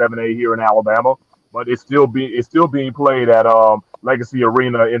Class 7A here in Alabama, but it's still being played at Legacy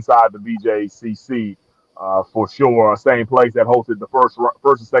Arena inside the BJCC for sure. Same place that hosted the first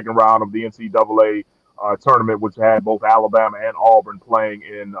and second round of the NCAA tournament, which had both Alabama and Auburn playing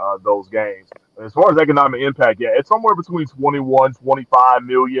in those games. As far as economic impact, it's somewhere between 21, 25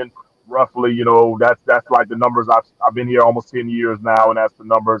 million. Roughly, that's like the numbers. I've been here almost 10 years now, and that's the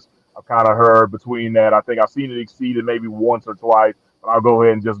numbers I've kind of heard between that. I think I've seen it exceeded maybe once or twice, but I'll go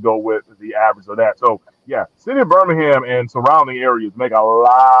ahead and just go with the average of that. So, yeah, City of Birmingham and surrounding areas make a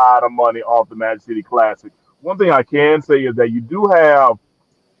lot of money off the Magic City Classic. One thing I can say is that you do have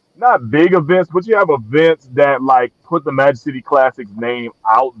not big events, but you have events that like put the Magic City Classic's name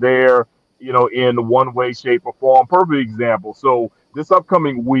out there, in one way, shape, or form. Perfect example. So this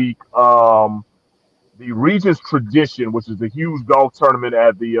upcoming week, the Regents Tradition, which is a huge golf tournament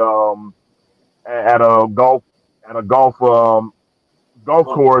at the at a golf golf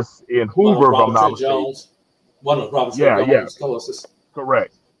course in One of Hoover, if I'm Robert not Trent mistaken. Jones. One of Robert Trent Yeah, yeah, Jones courses.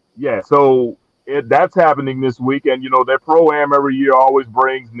 correct. Yeah, so that's happening this week, and their pro-am every year always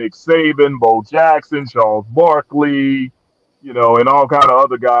brings Nick Saban, Bo Jackson, Charles Barkley, and all kind of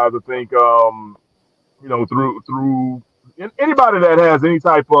other guys. I think through anybody that has any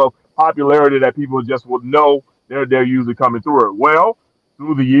type of popularity that people just would know, they're usually coming through it. Well,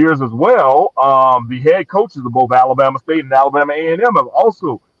 through the years as well, the head coaches of both Alabama State and Alabama A&M have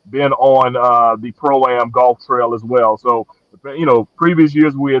also been on the pro-am golf trail as well. So, previous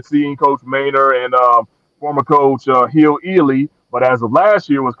years we had seen Coach Maynor and former coach Hill Ely, but as of last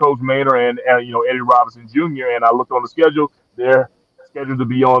year was Coach Maynor and Eddie Robinson Jr. And I looked on the schedule; they're scheduled to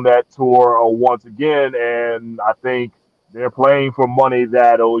be on that tour once again, and I think they're playing for money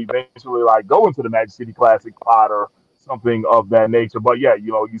that'll eventually go into the Magic City Classic pot or something of that nature. But yeah,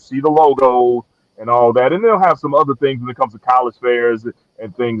 you see the logos and all that, and they'll have some other things when it comes to college fairs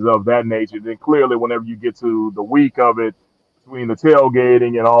and things of that nature. Then clearly, whenever you get to the week of it, between the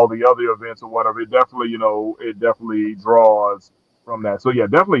tailgating and all the other events or whatever, it definitely draws from that. So yeah,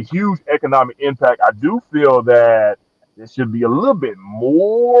 definitely huge economic impact. I do feel that there should be a little bit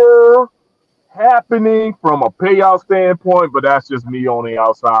more happening from a payout standpoint, but that's just me on the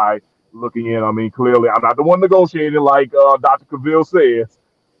outside looking in. I mean, clearly, I'm not the one negotiating like Dr. Cavill says.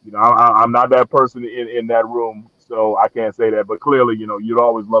 I'm not that person in that room, so I can't say that. But clearly, you'd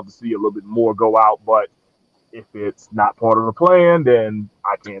always love to see a little bit more go out. But if it's not part of the plan, then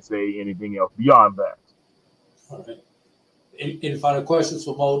I can't say anything else beyond that. All right. Any final questions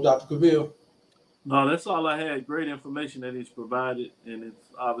for Mo, Dr. Cavill? No, that's all I had. Great information that he's provided, and it's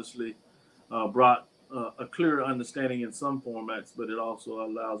obviously brought a clearer understanding in some formats, but it also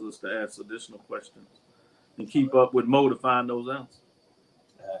allows us to ask additional questions and keep up with Mo to find those answers.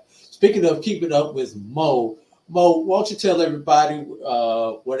 Speaking of keeping up with Mo, why don't you tell everybody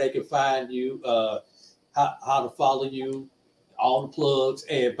where they can find you, how to follow you, all the plugs.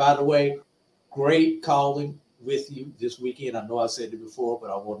 And by the way, great calling with you this weekend. I know I said it before, but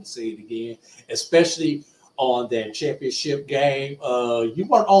I want to say it again, especially on that championship game. You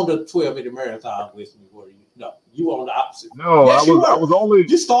weren't on the 12-minute marathon with me, were you? No, you were on the opposite. No, yes, I was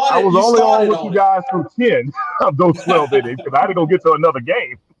only on with you guys from 10 of those 12 innings because I had to go get to another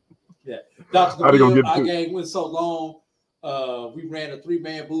game. Yeah, Dr. Cavill, our game went so long. We ran a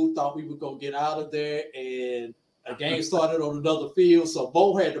 3-man booth, thought we were going to get out of there, and a game started on another field. So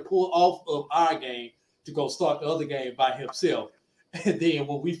Mo had to pull off of our game to go start the other game by himself. And then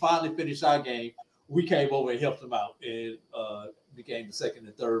when we finally finished our game, we came over and helped him out and became the second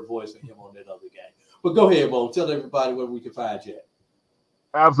and third voice for him on that other game. But go ahead, Mo. Tell everybody where we can find you at.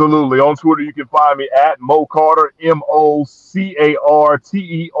 Absolutely. On Twitter, you can find me at Mo Carter, MoCarter,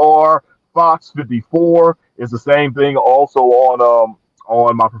 Fox 54. It's the same thing also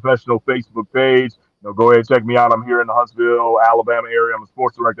on my professional Facebook page. Go ahead and check me out. I'm here in the Huntsville, Alabama area. I'm a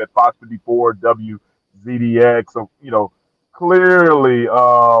sports director at Fox 54 WZDX. So, clearly,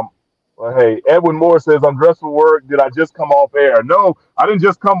 hey, Edwin Moore says, I'm dressed for work. Did I just come off air? No, I didn't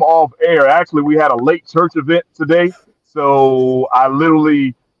just come off air. Actually, we had a late church event today. So I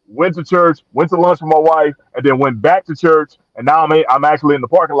literally went to church, went to lunch with my wife, and then went back to church. And now I'm actually in the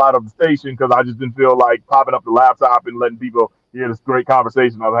parking lot of the station because I just didn't feel like popping up the laptop and letting people hear this great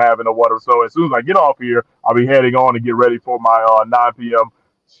conversation I'm having or whatever. So as soon as I get off here, I'll be heading on to get ready for my 9 p.m.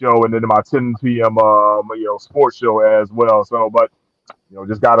 show and then my 10 p.m. Sports show as well. So, but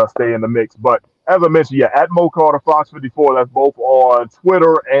just gotta stay in the mix. But as I mentioned, yeah, at Mo Carter Fox 54. That's both on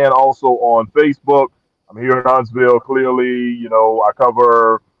Twitter and also on Facebook. I'm here in Huntsville. Clearly, I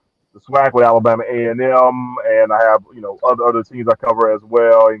cover the SWAC with Alabama A&M, and I have other teams I cover as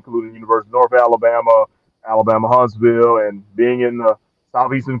well, including University of North Alabama, Alabama Huntsville, and being in the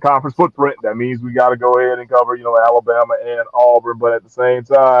Southeastern Conference footprint, that means we got to go ahead and cover Alabama and Auburn. But at the same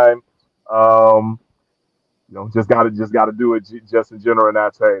time, just got to do it just in general, and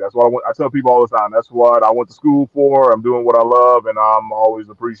that's what I tell people all the time. That's what I went to school for. I'm doing what I love, and I'm always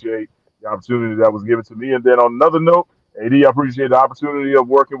appreciate the opportunity that was given to me. And then on another note, AD, I appreciate the opportunity of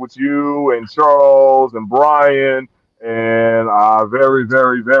working with you and Charles and Brian and our very,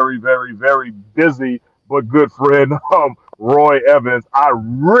 very, very, very, very busy but good friend Roy Evans. I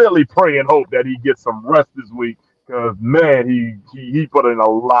really pray and hope that he gets some rest this week because, man, he put in a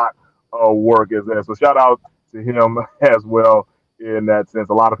lot of work as that. So shout out to him as well in that sense.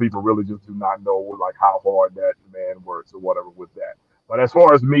 A lot of people really just do not know how hard that man works or whatever with that. But as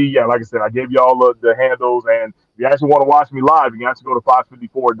far as me, yeah, like I said, I gave you all the handles. And if you actually want to watch me live, you can actually go to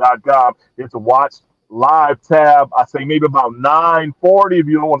fox54.com. It's a watch live tab. I say maybe about 9:40 if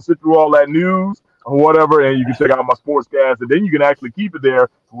you don't want to sit through all that news. or whatever, and you can check out my sportscast, and then you can actually keep it there.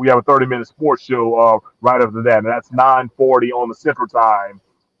 We have a 30-minute sports show right after that, and that's 9:40 on the Central Time,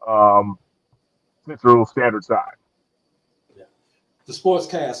 Central Standard Time. Yeah. The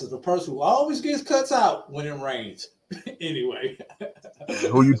sportscast is the person who always gets cuts out when it rains. Anyway.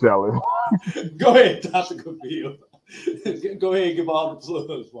 Who you telling? Go ahead, Dr. Cavill. Go ahead and give all the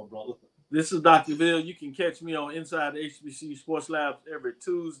plugs, my brother. This is Dr. Ville. You can catch me on Inside the HBCU Sports Lab every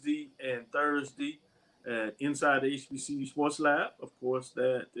Tuesday and Thursday at Inside the HBCU Sports Lab. Of course,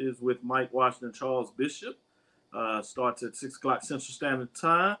 that is with Mike Washington and Charles Bishop. Starts at 6 o'clock Central Standard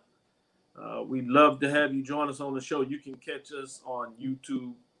Time. We'd love to have you join us on the show. You can catch us on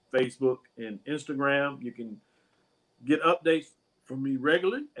YouTube, Facebook, and Instagram. You can get updates from me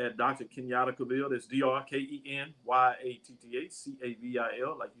regularly at Dr. Kenyatta Cavill. That's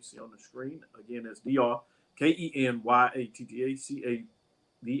DrKenyattaCavil, like you see on the screen. Again, that's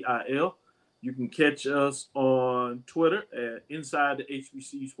DrKenyattaCavil. You can catch us on Twitter at Inside the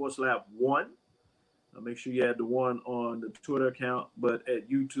HBCU Sports Lab 1. Make sure you add the 1 on the Twitter account, but at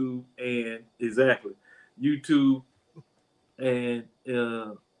YouTube and YouTube and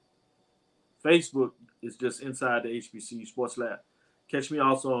Facebook is just Inside the HBCU Sports Lab. Catch me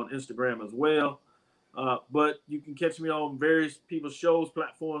also on Instagram as well. But you can catch me on various people's shows,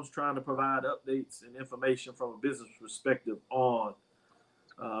 platforms, trying to provide updates and information from a business perspective on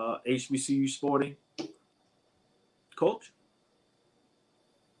HBCU sporting. Coach?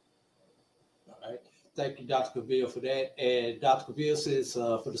 All right. Thank you, Dr. Cavill, for that. And Dr. Cavill says,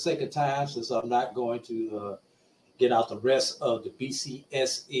 for the sake of time, since I'm not going to get out the rest of the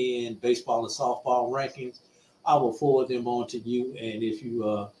BCSN baseball and softball rankings, I will forward them on to you. And if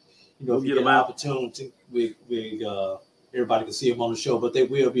you, if you get an opportunity, everybody can see them on the show, but they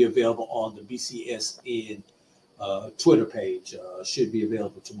will be available on the BCSN Twitter page. Should be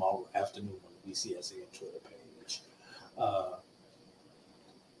available tomorrow afternoon on the BCSN Twitter page.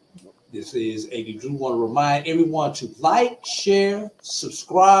 This is A.D. Drew. Want to remind everyone to like, share,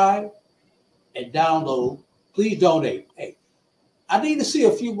 subscribe, and download. Please donate. Hey, I need to see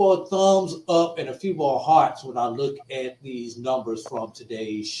a few more thumbs up and a few more hearts when I look at these numbers from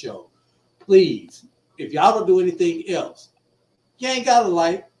today's show. Please, if y'all don't do anything else, you ain't got to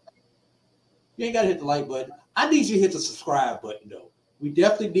like. You ain't got to hit the like button. I need you to hit the subscribe button, though. We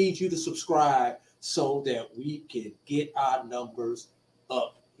definitely need you to subscribe so that we can get our numbers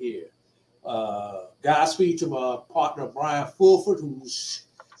up here. Godspeed to my partner, Brian Fulford, who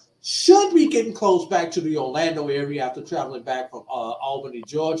should be getting close back to the Orlando area after traveling back from Albany,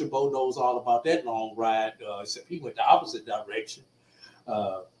 Georgia. Bo knows all about that long ride, except he went the opposite direction.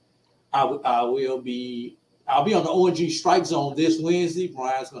 I'll be on the ONG Strike Zone this Wednesday.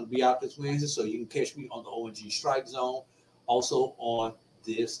 Brian's going to be out this Wednesday, so you can catch me on the ONG Strike Zone also on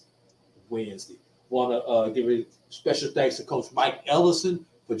this Wednesday. Want to give a special thanks to Coach Mike Ellison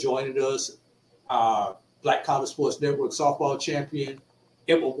for joining us, our Black College Sports Network softball champion,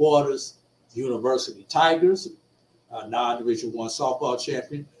 Edward Waters University Tigers, non-Division I softball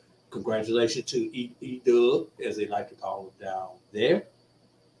champion. Congratulations to E-Dub, as they like to call it down there.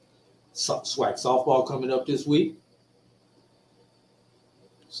 SWAC softball coming up this week.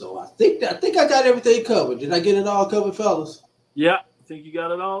 So I think I got everything covered. Did I get it all covered, fellas? Yeah, I think you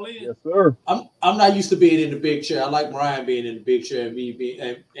got it all in. Yes, sir. I'm not used to being in the big chair. I like Brian being in the big chair and me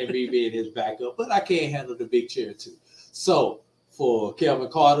being his backup, but I can't handle the big chair too. So for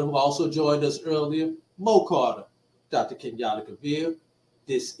Kelvin Carter, who also joined us earlier, Mo Carter, Dr. Kenyatta Cavill,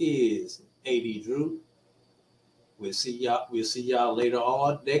 this is A.D. Drew. We'll see y'all later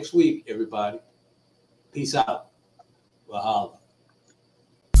on next week, everybody. Peace out. We'll holler.